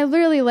awesome. I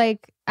literally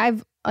like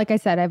I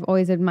said, I've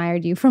always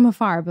admired you from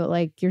afar, but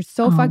like you're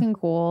so Oh. fucking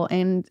cool.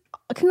 And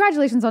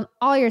congratulations on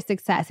all your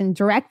success in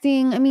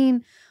directing. I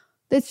mean,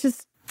 it's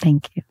just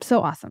Thank you. so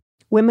awesome.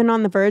 Women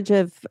on the verge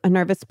of a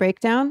nervous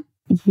breakdown.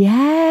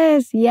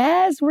 Yes,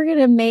 we're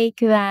gonna make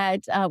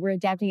that. We're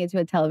adapting it to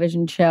a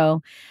television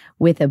show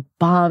with a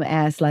bomb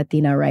ass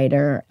Latina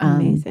writer.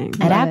 Amazing. At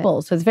Love it.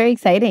 Apple, so it's very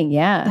exciting.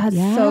 Yeah, That's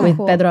Yeah. so with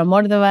cool. Pedro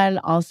Almodóvar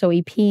also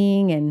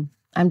EPing, and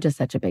I'm just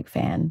such a big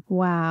fan.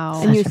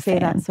 Wow. And you Such a say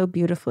fan. that so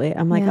beautifully.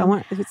 I'm like, Yeah. I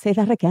want to say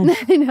that again.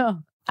 I know.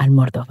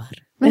 Almodóvar.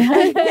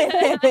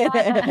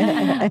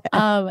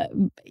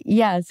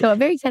 Yeah, so I'm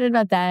very excited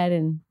about that,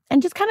 and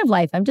just kind of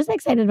life. I'm just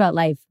excited about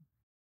life.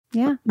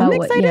 Yeah. I'm About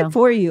what, excited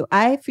for you.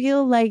 I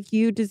feel like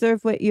you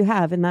deserve what you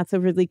have, and that's a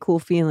really cool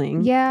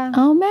feeling. Yeah.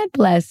 Oh, mad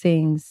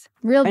blessings.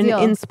 Real An deal.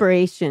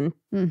 inspiration.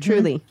 Mhm.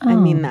 Truly. I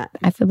mean Oh, that.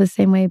 I feel the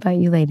same way about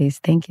you ladies.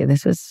 Thank you.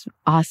 This was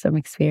awesome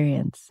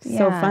experience. So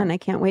Yeah. fun. I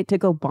can't wait to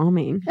go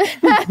bombing.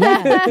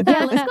 Yeah,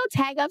 let's go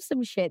tag up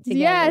some shit together.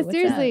 Yeah, What's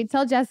seriously. up?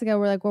 Tell Jessica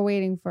we're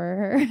waiting for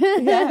her.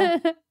 Yeah.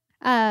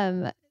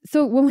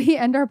 So when we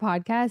end our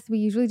podcast, we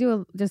usually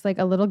do just like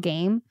a little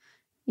game.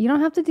 You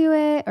don't have to do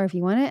it, or if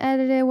you want to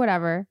edit it,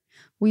 whatever.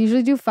 We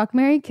usually do fuck,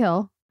 marry,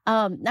 kill.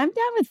 I'm down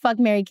with fuck,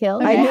 marry, kill.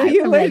 Okay. I knew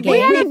you would. We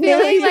had a knew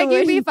feeling you like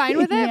you'd be would. fine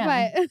with it,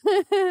 Yeah.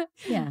 but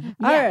Yeah.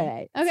 All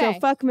right. Okay. So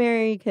fuck,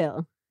 marry,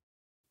 kill.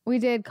 we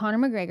did Conor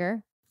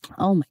McGregor.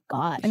 Oh my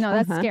gosh. I know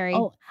that's Uh-huh. scary.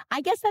 Oh,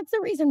 I guess that's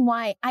the reason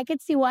why I can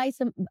see why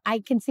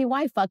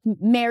fuck,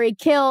 marry,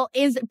 kill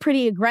is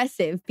pretty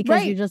aggressive because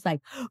Right. you're just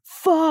like,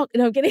 fuck.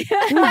 No, I'm kidding.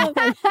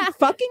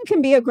 Fucking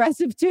can be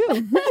aggressive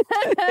too.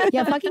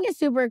 Yeah, fucking is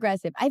super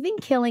aggressive. I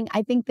think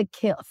the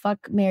kill,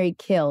 fuck, marry,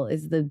 kill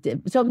is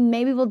so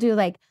maybe we'll do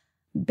like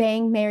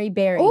bang, marry,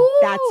 bury. Ooh,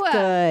 That's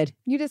good.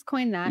 You just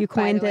coined that. You by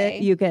the coined way.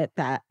 it. You get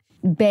that.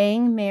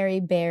 Bang, marry,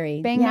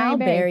 bury. Bang, yeah, marry, I'll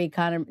bury. bury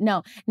Connor.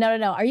 No.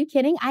 Are you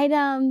kidding?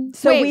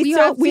 So Wait, you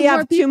have we two have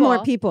more two more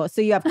people. people.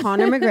 So you have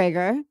Conor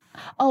McGregor.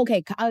 Oh,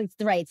 okay. It's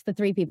right. It's the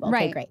three people. Okay,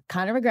 Right. great.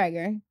 Conor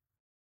McGregor.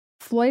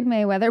 Floyd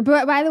Mayweather.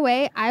 But by the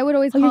way, I would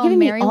always Oh, call you're giving him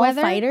me all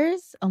Merriweather.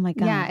 fighters? Oh my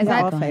god. Yeah, is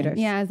Yeah, that all fighters.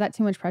 Yeah, is that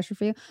too much pressure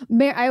for you?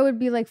 I would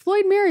be like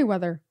Floyd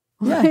Merriweather.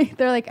 Yeah.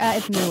 They're like,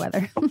 it's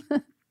Mayweather.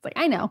 It's like,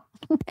 I know.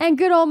 And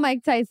good old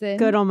Mike Tyson.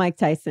 Good old Mike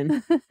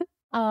Tyson.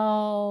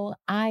 Oh,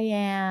 I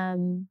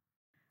am.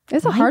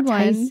 It's a Mike hard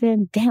one.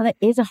 Tyson. Damn, that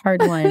is a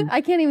hard one.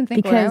 I can't even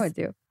think what I Because would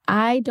do.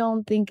 I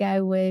don't think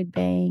I would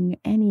bang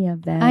any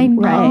of them. I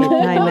know. Right,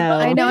 I know.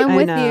 I know. I'm I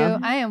with know. you.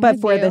 I am But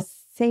with for you. the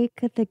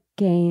sake of the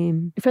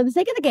game. For the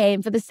sake of the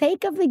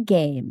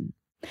game,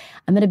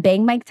 I'm gonna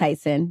bang Mike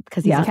Tyson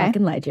because he's Yeah. a Okay.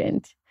 fucking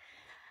legend.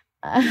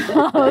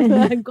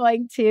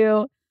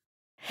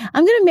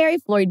 I'm gonna marry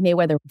Floyd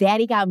Mayweather.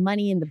 Daddy got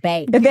money in the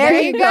bank. There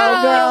you go,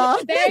 girl.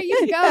 There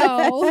you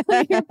go.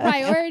 Your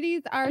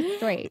priorities are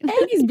straight. And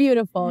he's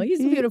beautiful. He's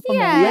a beautiful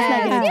man. Let's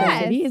not get it Yes,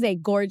 twisted. yes. He is a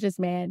gorgeous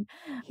man.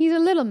 He's a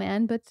little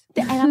man, but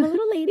And I'm a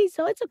little lady,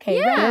 so it's okay.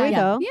 Yeah, right? There we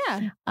go.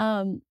 yeah.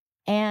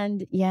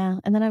 And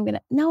then I'm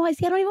gonna I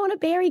don't even want to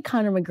bury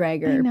Conor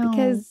McGregor I know.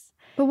 because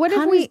But what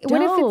Connor's if it's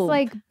dope.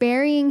 like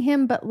burying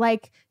him, but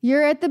like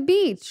you're at the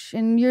beach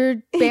and you're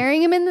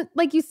burying him in the,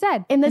 like you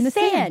said, in the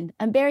sand.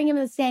 I'm burying him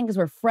in the sand because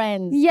we're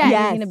friends. Yes. And he's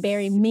Yes. gonna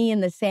bury me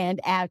in the sand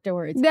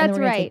afterwards. And then That's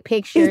we're gonna right. take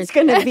pictures. It's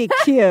going to be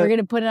cute. We're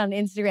gonna put it on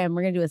Instagram.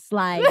 We're gonna do a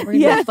slide. We're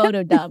gonna do a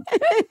photo dump.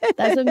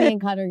 That's what me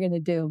and Connor are gonna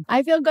do.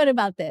 I feel good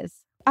about this.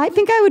 I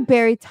think I would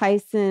bury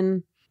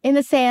Tyson In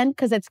the sand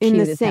because it's cute in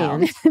the as hell.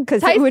 sand.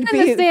 Because it Tyson would in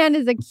be. the sand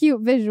is a cute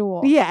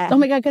visual. Yeah. Oh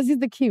my god, because he's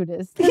the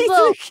cutest. He's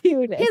the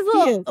cutest. His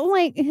He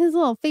is. his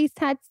little face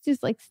tats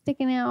just like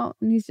sticking out,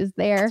 and he's just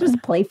there. It's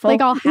just playful. Like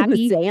all in the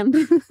happy. sand.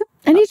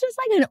 And he's just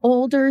like an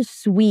older,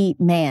 sweet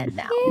man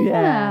now.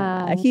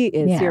 Yeah. He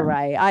is. Yeah. You're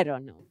right. I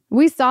don't know.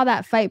 We saw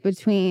that fight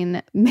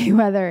between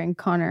Mayweather and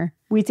Conor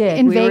We did.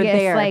 in we were Vegas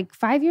there. like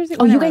 5 years ago.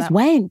 Oh, you whenever guys that-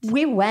 went.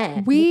 We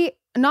went. We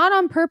not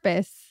on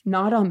purpose.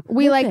 Not on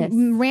We like purpose.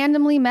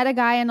 randomly met a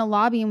guy in a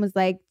lobby and was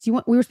like, "Do you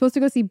want?" We were supposed to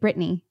go see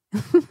Britney.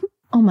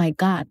 Oh my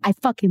god, I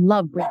fucking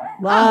love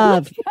Britney.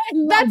 Love.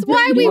 That's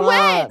why we Love.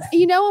 went.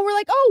 You know, and we're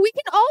like, "Oh, we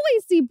can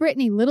always see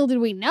Britney." Little did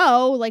we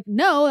know, like,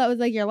 no, that was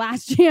like your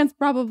last chance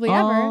probably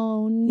ever.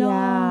 Oh no.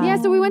 Yeah,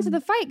 so we went to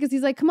the fight because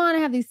he's like, "Come on, I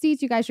have these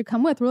seats. You guys should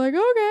come with." We're like,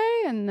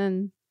 "Okay," and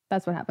then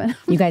that's what happened.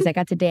 You guys, I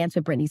got to dance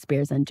with Britney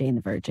Spears on Jane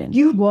the Virgin.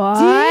 You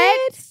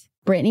What?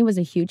 Britney was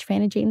a huge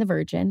fan of Jane the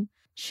Virgin.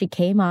 She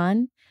came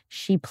on.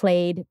 She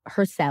played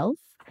herself.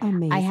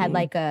 Amazing. I had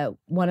like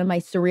one of my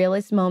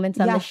surrealist moments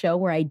on Yeah. the show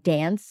where I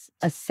dance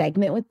a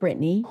segment with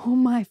Britney. Oh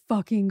my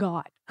fucking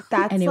god!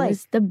 That's And it like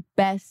was the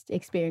best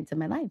experience of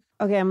my life.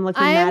 okay. I'm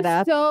looking I am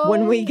that up so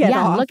when we get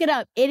yeah, off. look it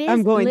up. It is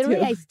I'm going literally,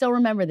 to. I still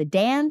remember the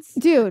dance.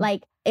 Dude.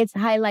 Like it's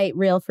highlight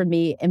reel for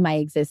me in my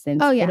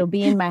existence. Oh, yeah. It'll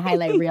be in my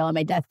highlight reel on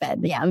my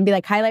deathbed. Yeah, I'm gonna be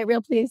like, highlight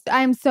reel, please.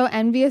 I'm so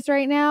envious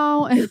right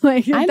now.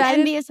 Like I'm that is-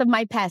 envious of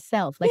my past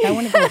self. Like I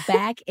want to go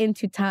back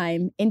into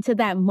time, into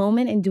that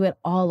moment and do it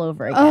all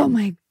over again. Oh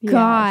my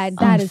god, Yes.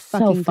 that Oh, is so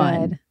fucking fun.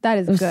 good. That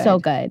is It was good. so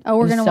good. Oh,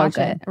 we're It was gonna so watch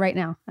good. it right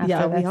now. After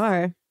Yeah, this. we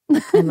are.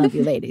 I love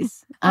you,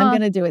 ladies. I'm Uh,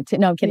 gonna do it too.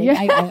 No, I'm kidding. Yeah.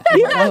 I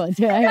won't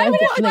do it. I'm gonna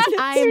Like, do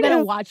I'm it gonna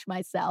too. watch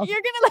myself. You're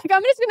gonna like.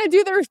 I'm just gonna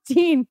do the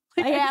routine.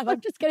 I am.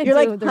 I'm just gonna You're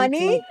do like, the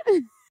honey.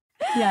 routine.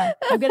 Yeah,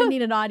 I'm gonna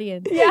need an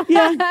audience. Yeah.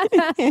 Yeah.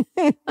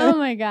 Oh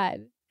my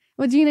god.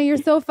 Well, Gina, you're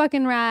so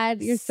fucking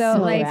rad. You're so,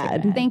 So like.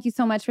 rad. Thank you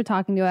so much for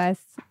talking to us.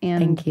 And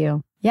Thank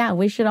you. Yeah,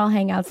 we should all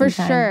hang out for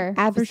sometime.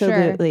 sure. For sure.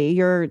 Absolutely.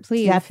 You're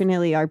Please.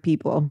 definitely our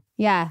people.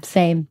 Yeah.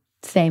 Same.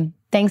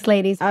 Thanks,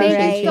 ladies. All Thank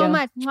right. you so you.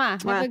 much. Mwah.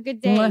 Have Mwah. a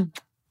good day. Mwah.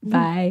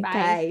 Bye.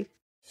 Bye.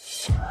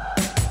 Bye.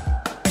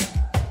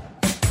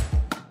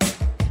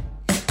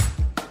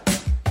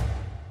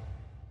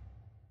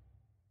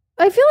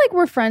 I feel like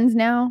we're friends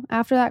now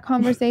after that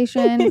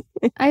conversation.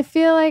 I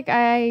feel like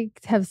I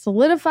have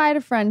solidified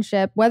a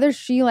friendship, whether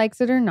she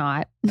likes it or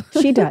not.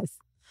 She does.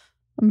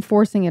 I'm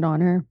forcing it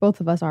on her. Both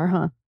of us are,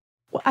 huh?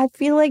 Well, I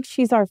feel like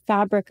she's our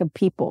fabric of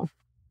people.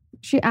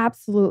 She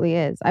absolutely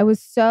is. I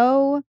was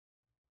so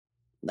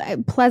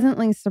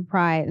pleasantly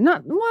surprised.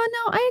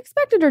 I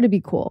expected her to be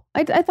cool.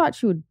 I thought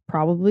she would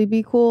probably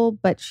be cool,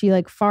 but she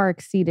like far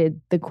exceeded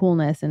the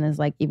coolness and is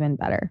like even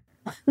better.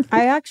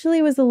 I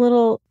actually was a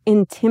little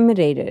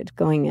intimidated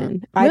going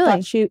in. I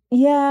Really?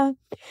 thought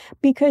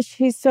because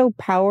she's so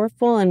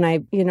powerful, and I,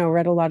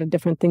 read a lot of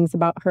different things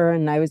about her,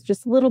 and I was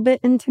just a little bit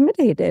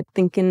intimidated,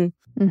 thinking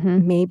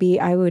Mm-hmm. maybe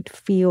I would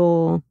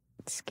feel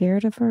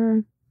scared of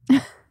her.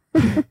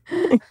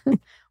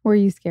 Were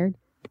you scared?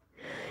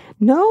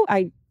 No,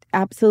 I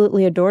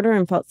absolutely adored her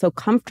and felt so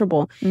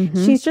comfortable.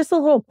 Mhm. She's just a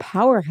little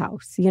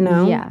powerhouse,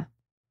 Yeah.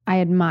 I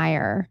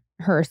admire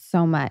her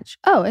so much.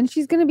 Oh, and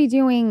she's going to be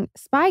doing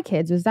Spy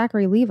Kids with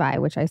Zachary Levi,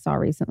 which I saw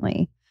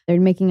recently.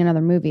 They're making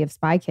another movie of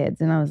Spy Kids.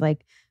 And I was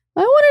like,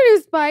 I want to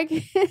do Spy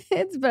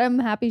Kids, but I'm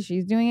happy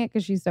she's doing it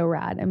because she's so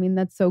rad. I mean,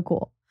 that's so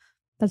cool.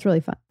 That's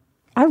really fun.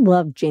 I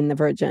love Jane the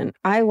Virgin.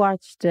 I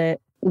watched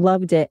it,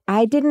 loved it.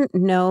 I didn't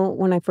know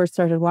when I first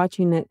started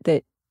watching it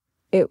that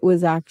it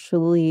was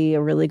actually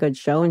a really good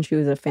show and she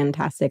was a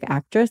fantastic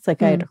actress.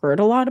 Like I had heard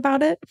a lot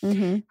about it,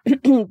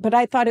 but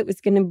I thought it was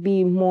going to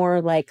be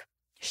more like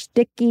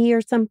shticky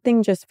or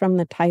something just from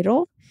the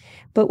title.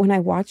 But when I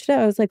watched it,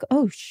 I was like,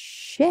 oh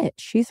shit,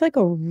 she's like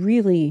a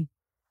really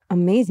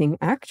amazing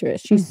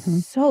actress.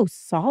 She's so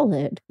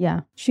solid.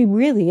 Yeah, She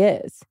really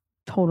is.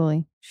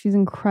 totally. She's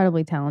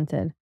incredibly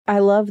talented. I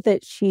love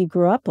that she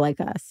grew up like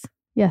us.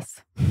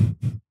 Yes.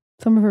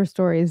 Some of her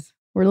stories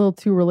were a little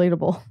too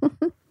relatable.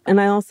 And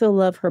I also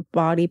love her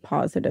body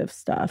positive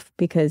stuff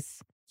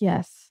because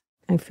Yes.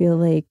 I feel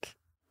like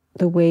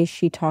the way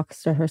she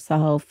talks to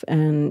herself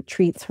and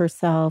treats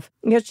herself.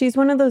 She's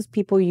one of those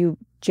people you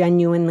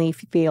genuinely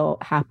feel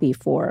happy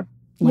for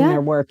when they're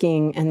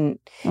working. And,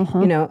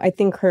 I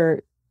think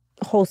her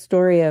whole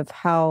story of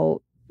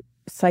how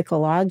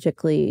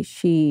psychologically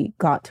she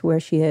got to where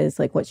she is,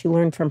 like what she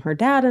learned from her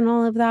dad and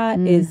all of that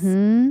is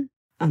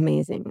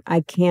amazing.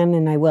 I can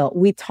and I will.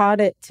 We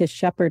taught it to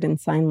Shepherd in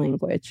sign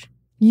language.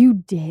 You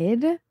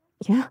did?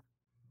 Yeah.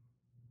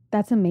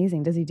 That's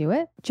amazing. Does he do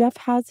it? Jeff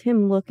has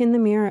him look in the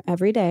mirror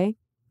every day.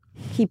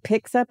 He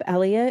picks up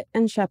Elliot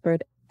and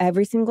Shepherd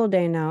every single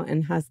day now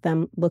and has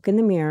them look in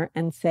the mirror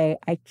and say,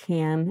 I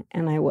can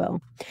and I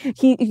will.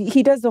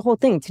 He does the whole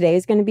thing. Today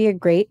is going to be a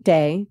great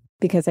day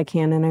because I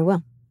can and I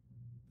will.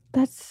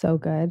 That's so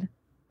good.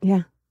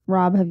 Yeah.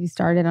 Rob, have you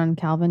started on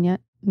Calvin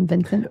yet?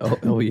 Vincent?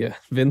 Oh yeah.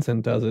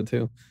 Vincent does it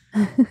too.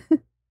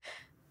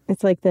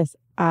 It's like this.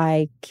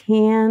 I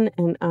can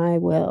and I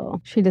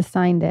will. She just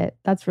signed it.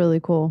 That's really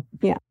cool.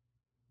 Yeah.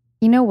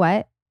 You know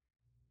what?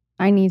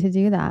 I need to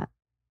do that.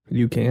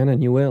 You can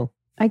and you will.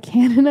 I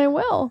can and I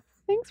will.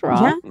 Thanks,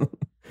 Rob. Yeah.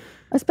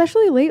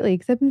 Especially lately,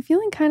 because I've been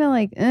feeling kind of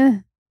like,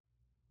 I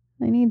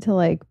need to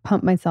like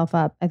pump myself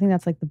up. I think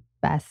that's like the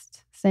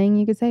best saying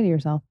you could say to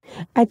yourself.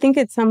 I think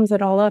it sums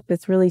it all up.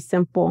 It's really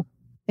simple.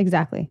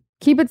 Exactly.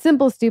 Keep it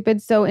simple,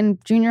 stupid. So in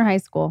junior high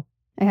school,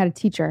 I had a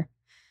teacher.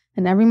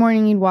 And every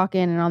morning he'd walk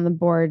in and on the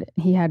board,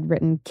 he had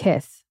written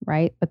KISS,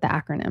 right? But the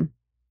acronym.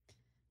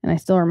 And I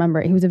still remember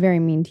it. He was a very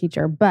mean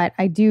teacher. But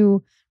I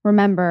do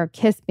remember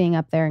KISS being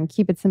up there and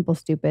keep it simple,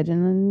 stupid.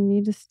 And then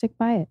you just stick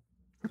by it.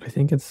 I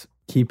think it's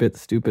keep it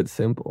stupid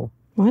simple.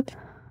 What?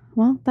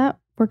 Well, that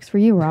works for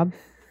you, Rob.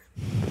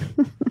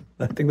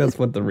 I think that's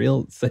what the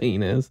real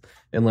saying is,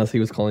 unless he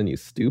was calling you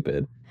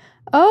stupid.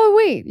 Oh,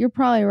 wait. You're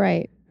probably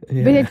right.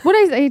 Yeah. But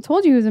I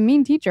told you he was a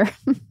mean teacher.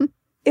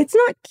 It's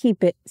not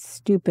keep it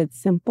stupid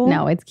simple.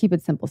 No, it's keep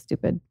it simple,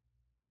 stupid.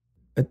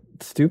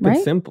 Stupid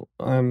Right? simple.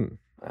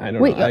 I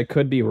don't Wait, know. I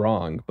could be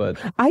wrong, but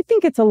I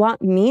think it's a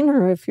lot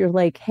meaner if you're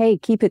like, hey,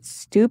 keep it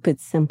stupid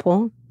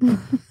simple.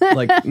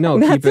 like no,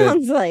 That keep it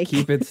sounds like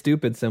keep it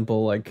stupid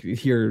simple. Like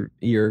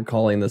you're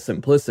calling the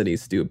simplicity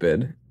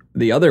stupid.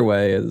 The other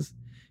way is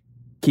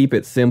keep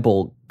it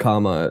simple,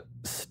 comma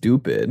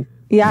stupid.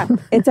 Yeah,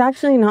 it's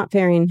actually not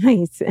very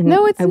nice. And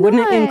No, it's I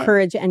wouldn't not.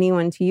 encourage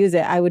anyone to use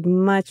it. I would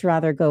much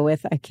rather go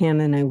with I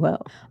can and I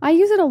will. I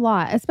use it a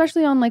lot,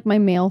 especially on like my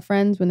male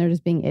friends when they're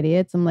just being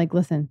idiots. I'm like,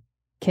 listen,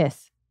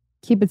 KISS.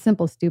 Keep it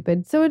simple,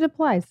 stupid. So it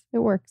applies. It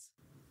works.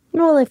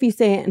 Well, if you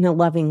say it in a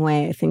loving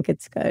way, I think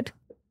it's good.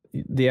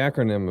 The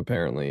acronym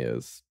apparently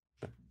is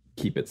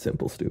keep it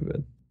simple,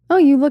 stupid. Oh,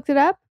 you looked it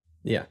up?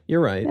 Yeah,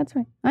 you're right. That's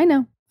right. I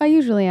know. I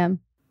usually am.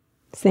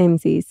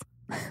 Samesies.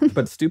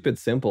 But stupid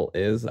simple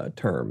is a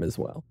term as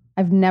well.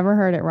 I've never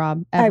heard it,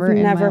 Rob. Ever I've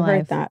in never my heard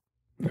life. that.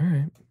 All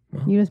right.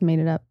 Well, You just made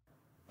it up.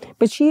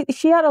 But she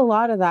had a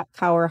lot of that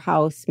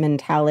powerhouse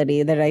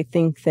mentality that I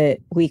think that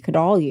we could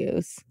all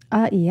use.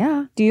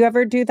 Yeah. Do you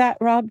ever do that,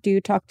 Rob? Do you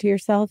talk to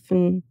yourself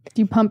and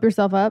Do you pump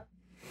yourself up?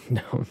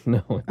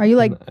 no. Are you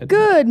like, I-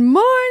 good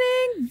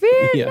morning,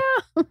 Vietnam?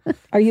 Yeah.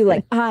 are you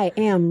like, I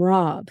am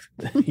Rob?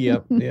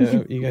 Yep. Yeah.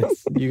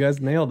 You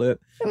guys nailed it.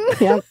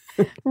 Yep.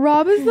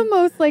 Rob is the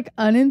most like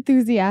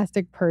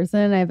unenthusiastic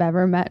person I've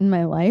ever met in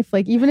my life.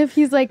 Like even if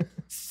he's like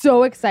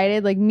so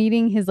excited, like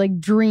meeting his like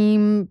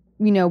dream,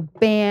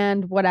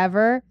 band,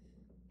 whatever,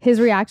 his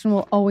reaction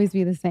will always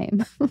be the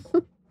same.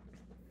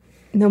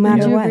 No Would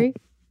matter you what. agree?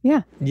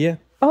 Yeah. Yeah.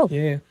 Oh.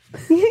 Yeah.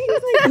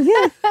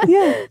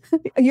 yeah.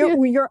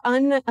 You're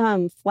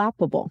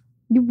unflappable.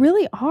 You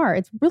really are.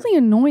 It's really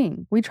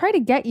annoying. We try to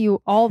get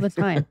you all the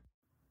time.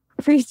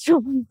 Rachel,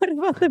 what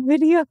about the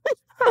video?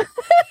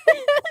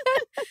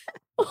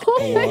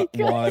 Oh my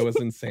While I God. was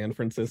in San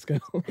Francisco.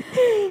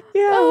 Yeah,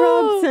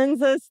 Oh. Rob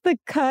sends us the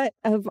cut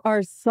of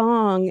our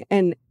song.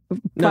 And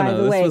by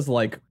the this way, was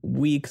like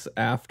weeks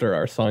after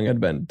our song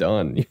had been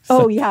done. You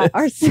oh sent yeah, this.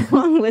 our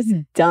song was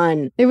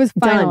done. It was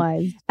Done.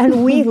 finalized.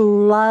 And we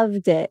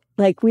loved it.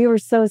 Like, we were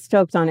so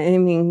stoked on it. I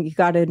mean, you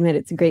got to admit,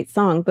 it's a great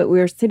song. But we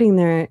were sitting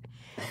there.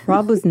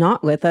 Rob was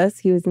not with us.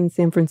 He was in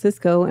San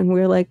Francisco. And we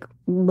were like,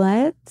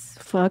 let's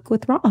fuck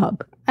with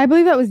Rob. I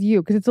believe that was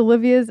you because it's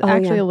Olivia's, Oh,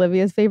 actually yeah.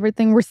 Olivia's favorite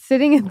thing. We're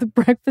sitting at the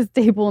breakfast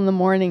table in the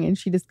morning and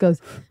she just goes,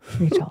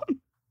 Rachel,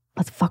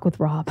 let's fuck with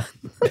Rob.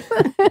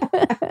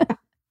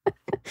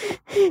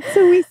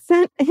 So we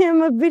sent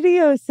him a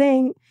video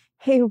saying,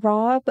 hey,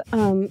 Rob,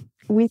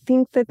 we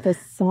think that the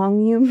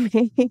song you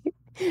made,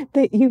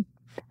 that you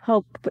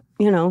helped,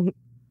 Yeah,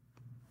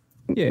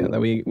 that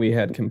we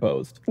had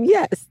composed.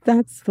 yes,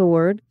 that's the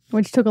word.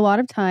 Which took a lot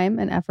of time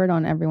and effort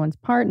on everyone's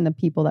part and the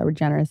people that were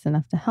generous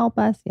enough to help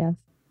us. Yes.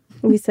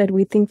 We said,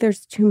 we think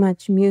there's too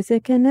much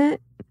music in it.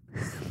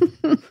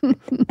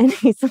 And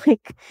he's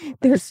like,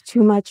 there's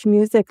too much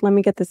music. Let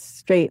me get this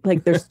straight.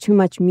 Like, there's too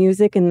much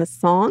music in the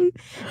song.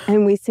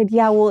 And we said,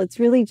 yeah, well, it's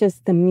really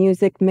just the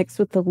music mixed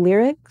with the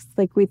lyrics.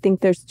 Like, we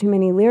think there's too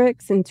many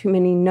lyrics and too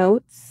many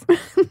notes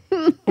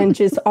and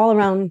just all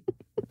around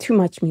too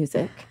much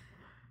music.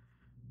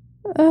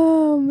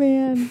 Oh,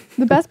 man.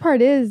 The best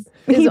part is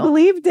He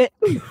believed it.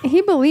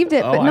 he believed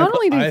it. But not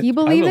only did he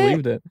believe I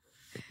believed it.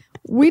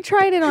 we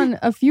tried it on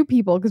a few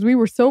people because we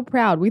were so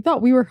proud. We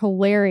thought we were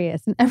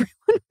hilarious and everyone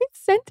we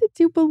sent it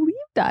to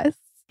believed us.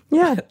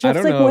 Yeah. I Jeff's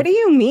don't like, know. what do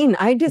you mean?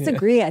 I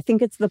disagree. I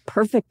think it's the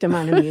perfect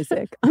amount of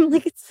music. I'm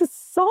like, it's a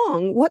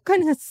song. What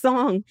kind of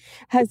song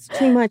has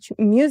too much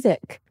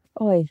music?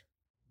 Oy.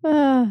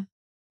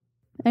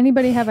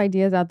 Anybody have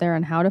ideas out there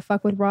on how to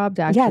fuck with Rob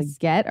to actually Yes.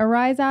 get a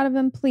rise out of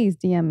him? Please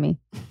DM me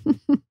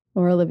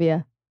or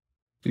Olivia.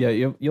 Yeah,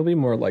 you'll be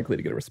more likely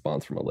to get a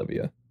response from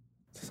Olivia.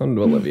 Send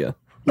to Olivia.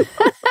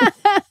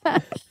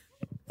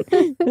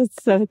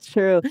 That's so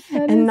true.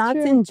 And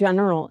that's in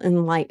general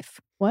in life.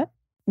 What?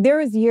 There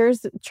was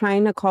years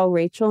trying to call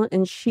Rachel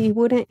and she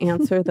wouldn't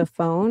answer the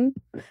phone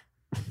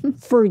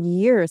for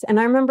years. And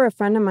I remember a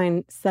friend of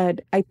mine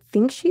said, I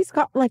think she's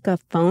got like a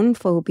phone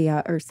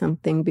phobia or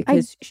something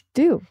because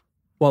do.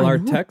 Well, I our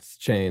know. text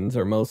chains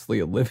are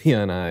mostly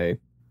Olivia and I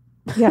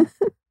yeah.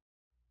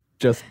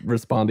 just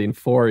responding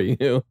for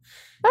you.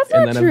 That's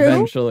And not then true.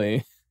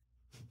 eventually,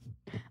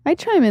 I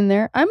chime in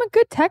there. I'm a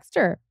good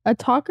texter, a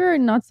talker,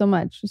 not so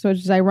much. So it's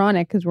just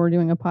ironic because we're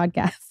doing a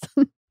podcast.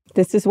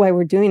 This is why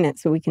we're doing it,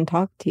 so we can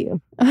talk to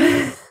you.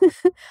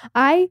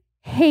 I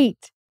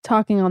hate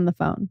talking on the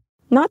phone.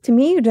 Not to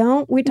me, you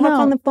don't. We talk No.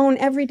 on the phone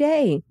every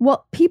day.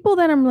 Well, people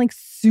that I'm like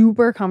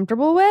super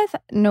comfortable with,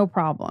 no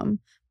problem.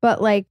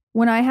 But like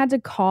when I had to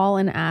call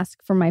and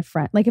ask for my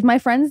friend, like if my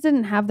friends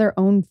didn't have their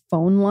own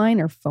phone line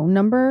or phone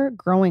number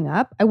growing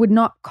up, I would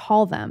not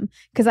call them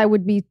because I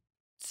would be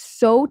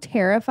so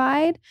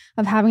terrified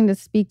of having to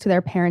speak to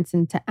their parents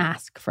and to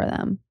ask for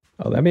them.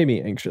 oh, that made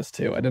me anxious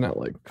too. I did not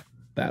like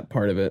that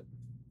part of it.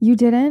 You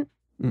didn't?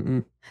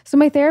 Mm-mm. So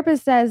my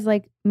therapist says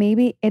like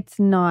maybe it's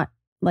not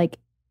like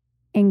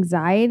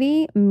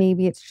anxiety,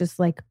 maybe it's just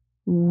like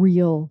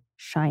real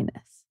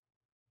shyness.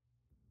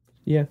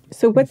 Yeah.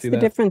 So can what's see the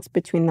that. difference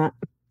between that?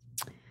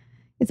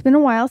 It's been a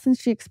while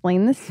since she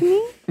explained this to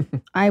me.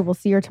 I will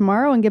see her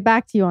tomorrow and get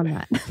back to you on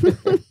that.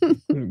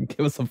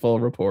 Give us a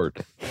full report.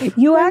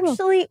 You I will.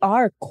 actually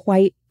are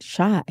quite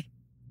shy.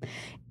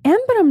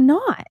 But I'm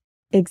not.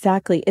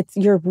 Exactly.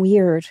 You're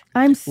weird.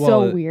 I'm so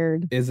Well,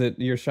 weird. Is it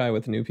you're shy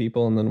with new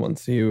people and then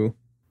once you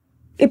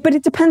But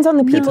it depends on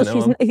the Get to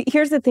people. know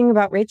Here's the thing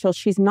about Rachel.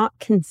 She's not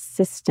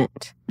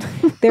consistent.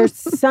 There's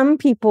some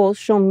people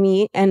she'll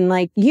meet and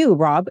like you,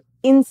 Rob,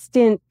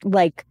 instant,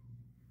 like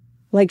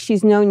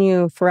she's known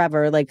you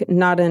forever, like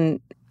not an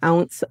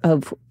ounce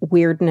of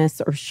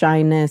weirdness or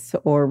shyness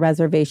or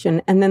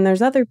reservation. And then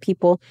there's other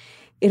people,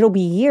 it'll be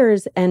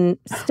years and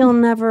still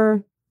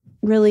never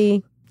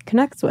really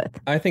connects with.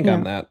 I think Yeah.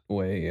 I'm that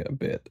way a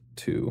bit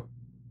too.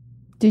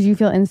 Did you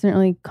feel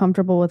instantly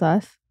comfortable with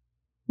us?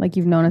 Like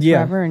you've known us Yeah.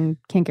 forever and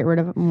can't get rid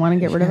of want to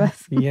get rid of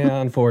us?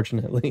 Yeah,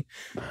 unfortunately.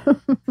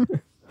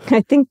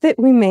 I think that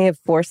we may have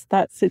forced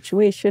that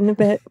situation a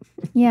bit.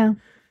 Yeah,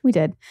 we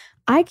did.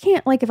 I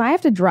can't, like, if I have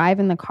to drive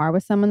in the car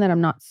with someone that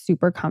I'm not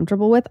super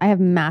comfortable with, I have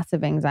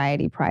massive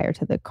anxiety prior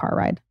to the car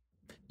ride.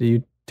 Do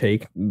you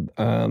take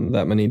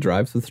that many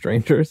drives with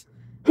strangers?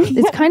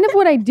 It's kind of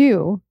what I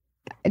do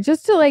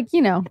just to, like,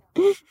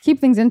 keep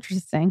things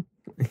interesting.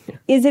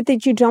 Is it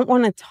that you don't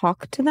want to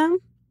talk to them?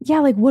 Yeah,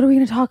 like, what are we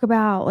going to talk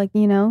about? Like,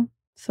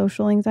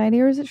 social anxiety,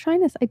 or is it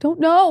shyness? I don't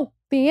know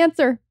the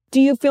answer. Do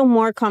you feel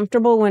more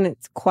comfortable when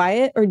it's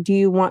quiet, or do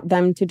you want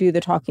them to do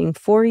the talking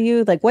for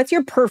you? Like, what's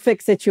your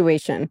perfect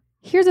situation?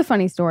 Here's a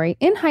funny story.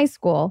 In high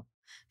school,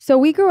 so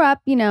we grew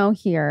up,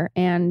 here,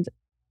 and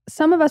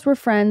some of us were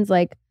friends.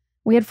 Like,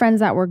 we had friends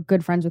that were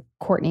good friends with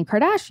Kourtney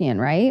Kardashian,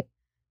 right?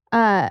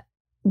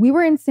 We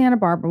were in Santa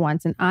Barbara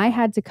once, and I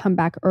had to come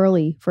back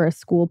early for a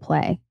school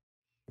play.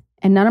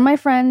 And none of my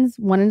friends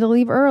wanted to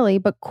leave early,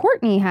 but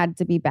Courtney had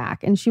to be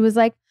back. And she was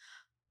like,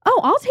 oh,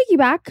 I'll take you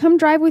back. Come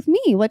drive with me.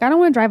 Like, I don't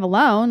want to drive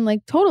alone.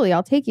 Like, totally,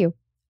 I'll take you.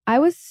 I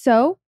was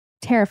so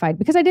terrified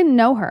because I didn't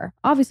know her.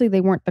 Obviously,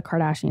 they weren't the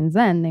Kardashians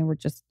then. They were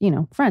just,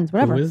 friends,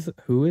 whatever.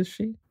 Who is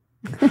she?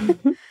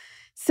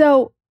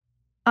 So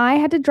I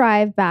had to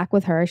drive back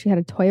with her. She had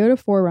a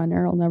Toyota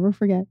 4Runner. I'll never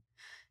forget.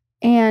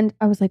 And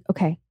I was like,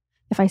 okay,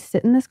 if I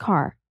sit in this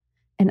car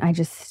and I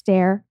just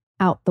stare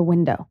out the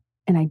window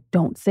and I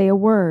don't say a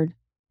word,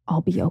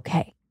 I'll be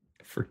okay.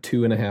 For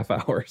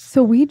 2.5 hours.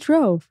 So we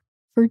drove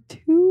for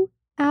 2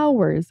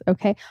 hours,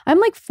 okay? I'm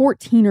like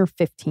 14 or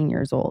 15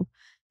 years old.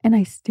 And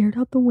I stared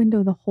out the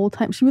window the whole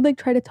time. She would like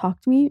try to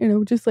talk to me and I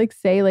would just like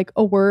say like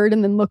a word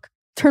and then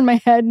turn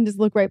my head and just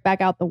look right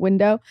back out the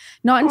window.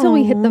 Not until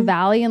we hit the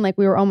valley and like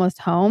we were almost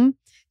home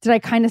did I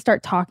kind of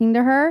start talking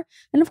to her.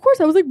 And of course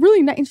I was like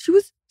really nice. And she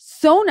was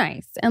so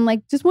nice and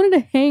like just wanted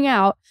to hang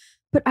out.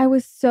 But I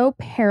was so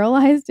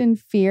paralyzed in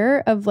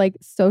fear of like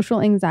social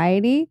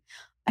anxiety.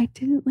 I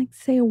didn't like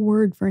say a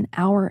word for an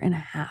hour and a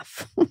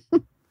half.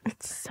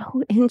 It's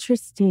so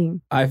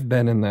interesting. I've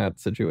been in that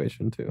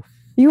situation too.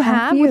 You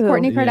have with you?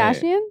 Kourtney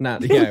Kardashian?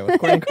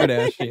 With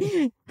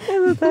Kourtney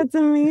Kardashian. That's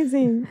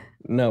amazing.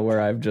 No,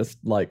 where I've just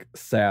like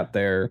sat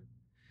there,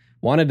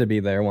 wanted to be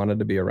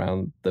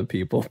around the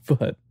people,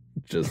 but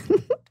just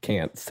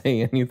can't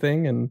say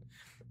anything and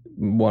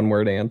one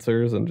word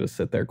answers and just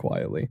sit there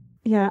quietly.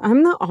 Yeah,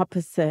 I'm the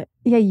opposite.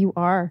 Yeah, you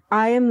are.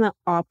 I am the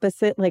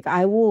opposite. Like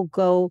I will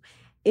go,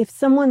 if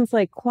someone's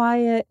like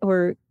quiet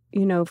or,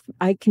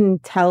 I can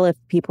tell if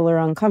people are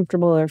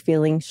uncomfortable or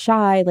feeling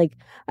shy. Like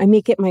I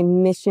make it my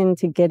mission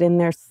to get in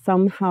there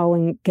somehow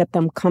and get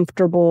them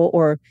comfortable,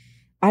 or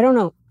I don't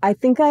know. I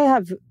think I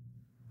have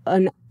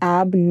an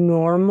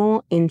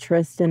abnormal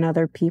interest in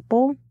other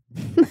people.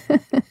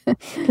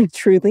 Like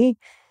truly,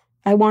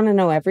 I want to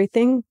know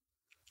everything.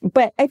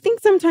 But I think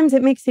sometimes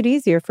it makes it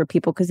easier for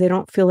people because they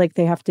don't feel like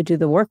they have to do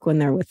the work when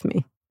they're with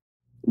me.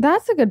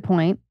 That's a good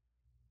point.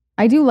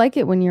 I do like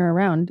it when you're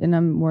around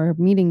and we're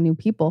meeting new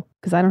people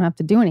because I don't have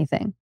to do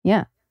anything.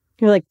 Yeah.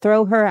 You're like,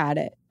 throw her at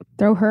it.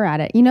 Throw her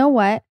at it. You know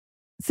what?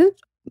 Since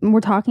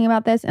we're talking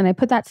about this and I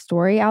put that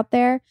story out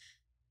there,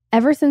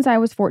 ever since I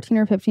was 14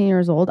 or 15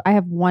 years old, I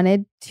have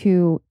wanted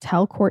to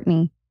tell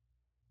Courtney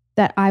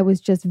that I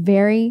was just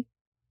very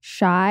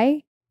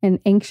shy and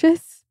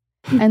anxious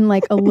and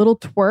like a little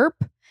twerp.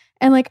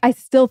 And like, I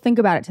still think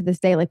about it to this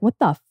day. Like, what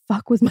the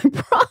fuck was my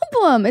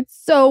problem? It's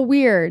so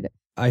weird.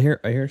 I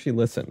hear she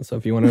listens. So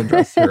if you want to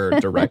address her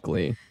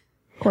directly.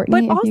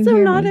 Courtney, but also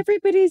not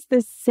everybody's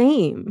the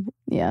same.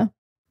 Yeah.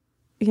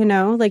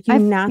 Like you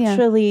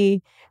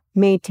naturally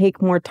may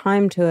take more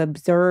time to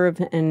observe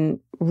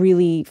and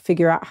really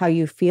figure out how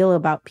you feel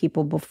about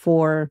people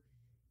before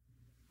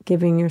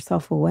giving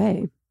yourself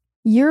away.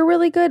 You're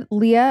really good.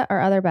 Leah,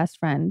 our other best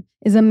friend,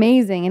 is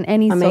amazing in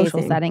any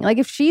social setting. Like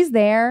if she's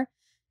there,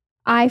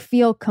 I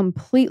feel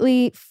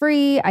completely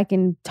free. I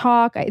can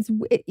talk.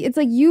 It's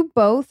like you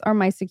both are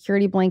my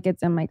security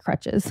blankets and my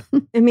crutches.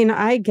 I mean,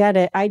 I get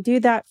it. I do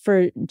that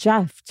for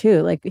Jeff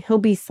too. Like he'll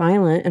be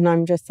silent and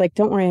I'm just like,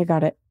 don't worry, I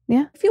got it.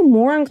 Yeah. I feel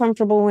more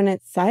uncomfortable when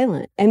it's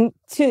silent. And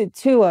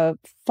to a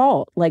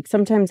fault, like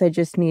sometimes I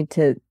just need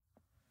to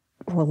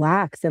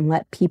relax and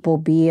let people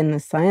be in the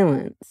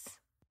silence.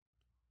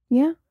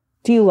 Yeah.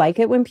 Do you like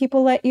it when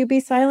people let you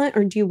be silent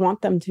or do you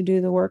want them to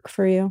do the work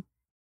for you?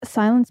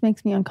 Silence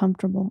makes me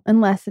uncomfortable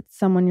unless it's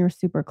someone you're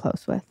super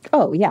close with.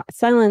 Oh, yeah.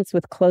 Silence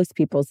with close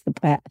people is the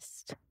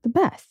best. The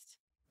best.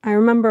 I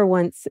remember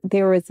once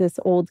there was this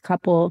old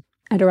couple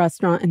at a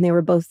restaurant and they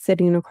were both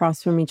sitting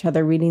across from each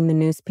other reading the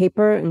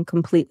newspaper and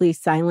completely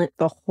silent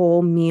the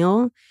whole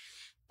meal.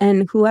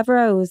 And whoever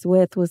I was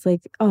with was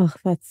like, oh,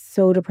 that's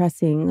so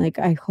depressing. Like,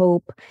 I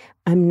hope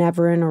I'm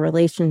never in a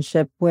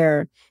relationship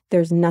where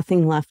there's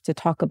nothing left to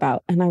talk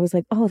about. And I was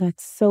like, oh,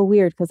 that's so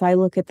weird. Because I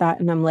look at that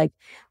and I'm like,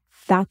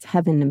 that's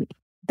heaven to me.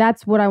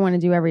 That's what I want to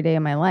do every day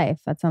of my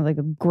life. That sounds like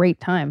a great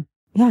time.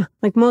 Yeah.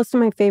 Like most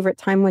of my favorite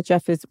time with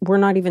Jeff is we're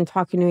not even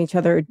talking to each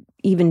other,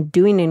 even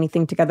doing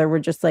anything together. We're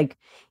just like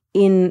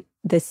in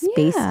the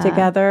space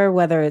together,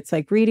 whether it's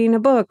like reading a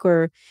book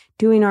or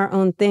doing our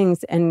own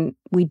things. And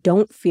we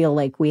don't feel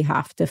like we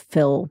have to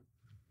fill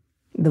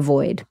the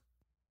void.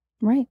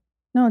 Right.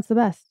 No, it's the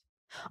best.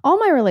 All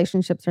my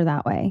relationships are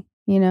that way,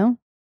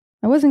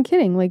 I wasn't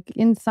kidding. Like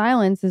in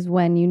silence is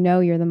when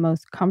you're the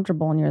most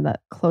comfortable and you're the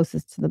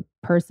closest to the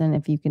person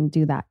if you can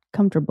do that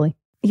comfortably.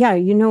 Yeah.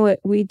 You know what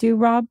we do,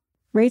 Rob?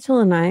 Rachel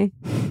and I.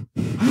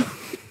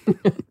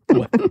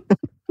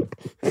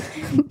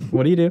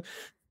 What do you do?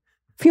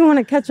 If you want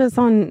to catch us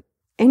on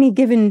any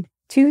given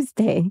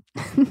Tuesday,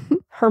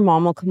 her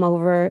mom will come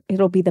over.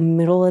 It'll be the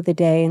middle of the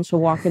day and she'll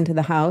walk into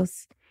the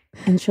house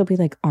and she'll be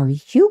like, are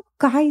you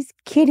guys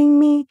kidding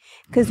me?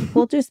 Because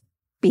we'll just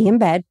be in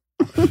bed.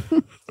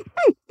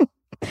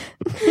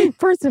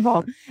 First of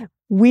all,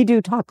 we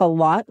do talk a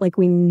lot. Like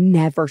we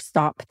never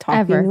stop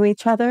talking to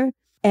each other.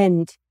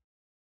 And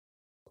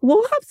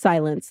we'll have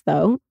silence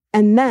though.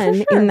 And then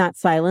For sure. in that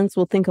silence,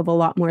 we'll think of a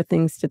lot more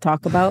things to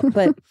talk about.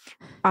 But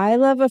I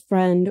love a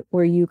friend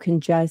where you can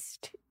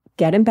just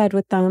get in bed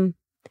with them,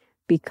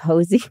 be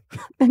cozy.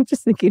 I'm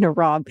just thinking of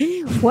Rob.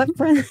 What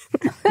friend?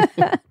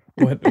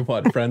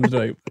 What friends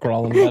do I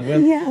crawl in bed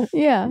with? Yeah.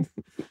 Yeah.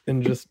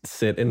 And just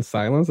sit in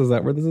silence? Is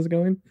that where this is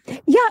going?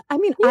 Yeah. I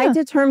mean, I Yeah.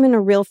 determine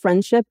a real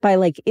friendship by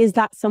like, is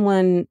that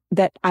someone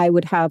that I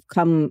would have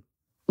come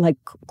like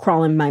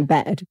crawl in my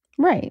bed?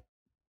 Right.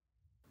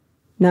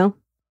 No?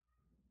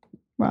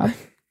 Rob.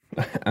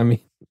 I mean,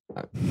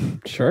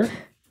 sure.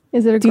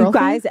 Is it a Do you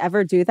girlfriend? guys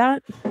ever do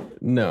that?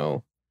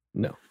 No.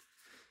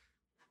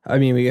 I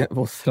mean,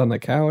 we'll sit on the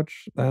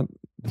couch. That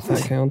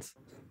counts.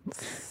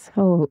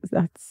 So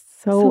that's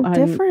So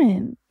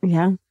different.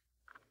 Yeah.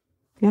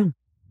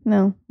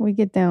 No, we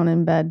get down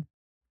in bed.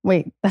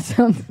 Wait, that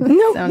sounds No,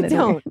 we sounded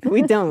don't. weird.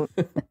 We don't.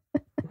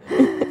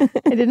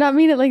 I did not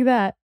mean it like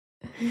that.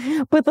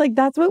 But like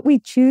that's what we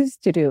choose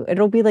to do.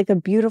 It'll be like a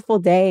beautiful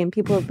day and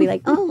people will be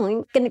like, "Oh,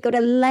 I'm going to go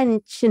to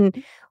lunch."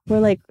 And we're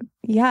like,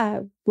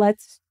 "Yeah,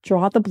 let's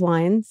draw the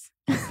blinds."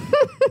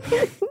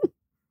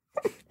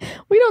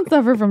 We don't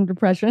suffer from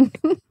depression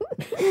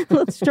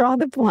Let's draw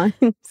the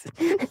blinds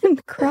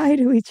and cry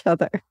to each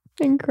other.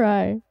 and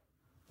cry.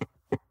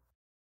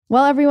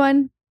 Well,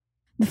 everyone,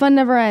 the fun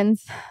never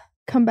ends.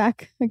 Come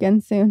back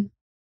again soon.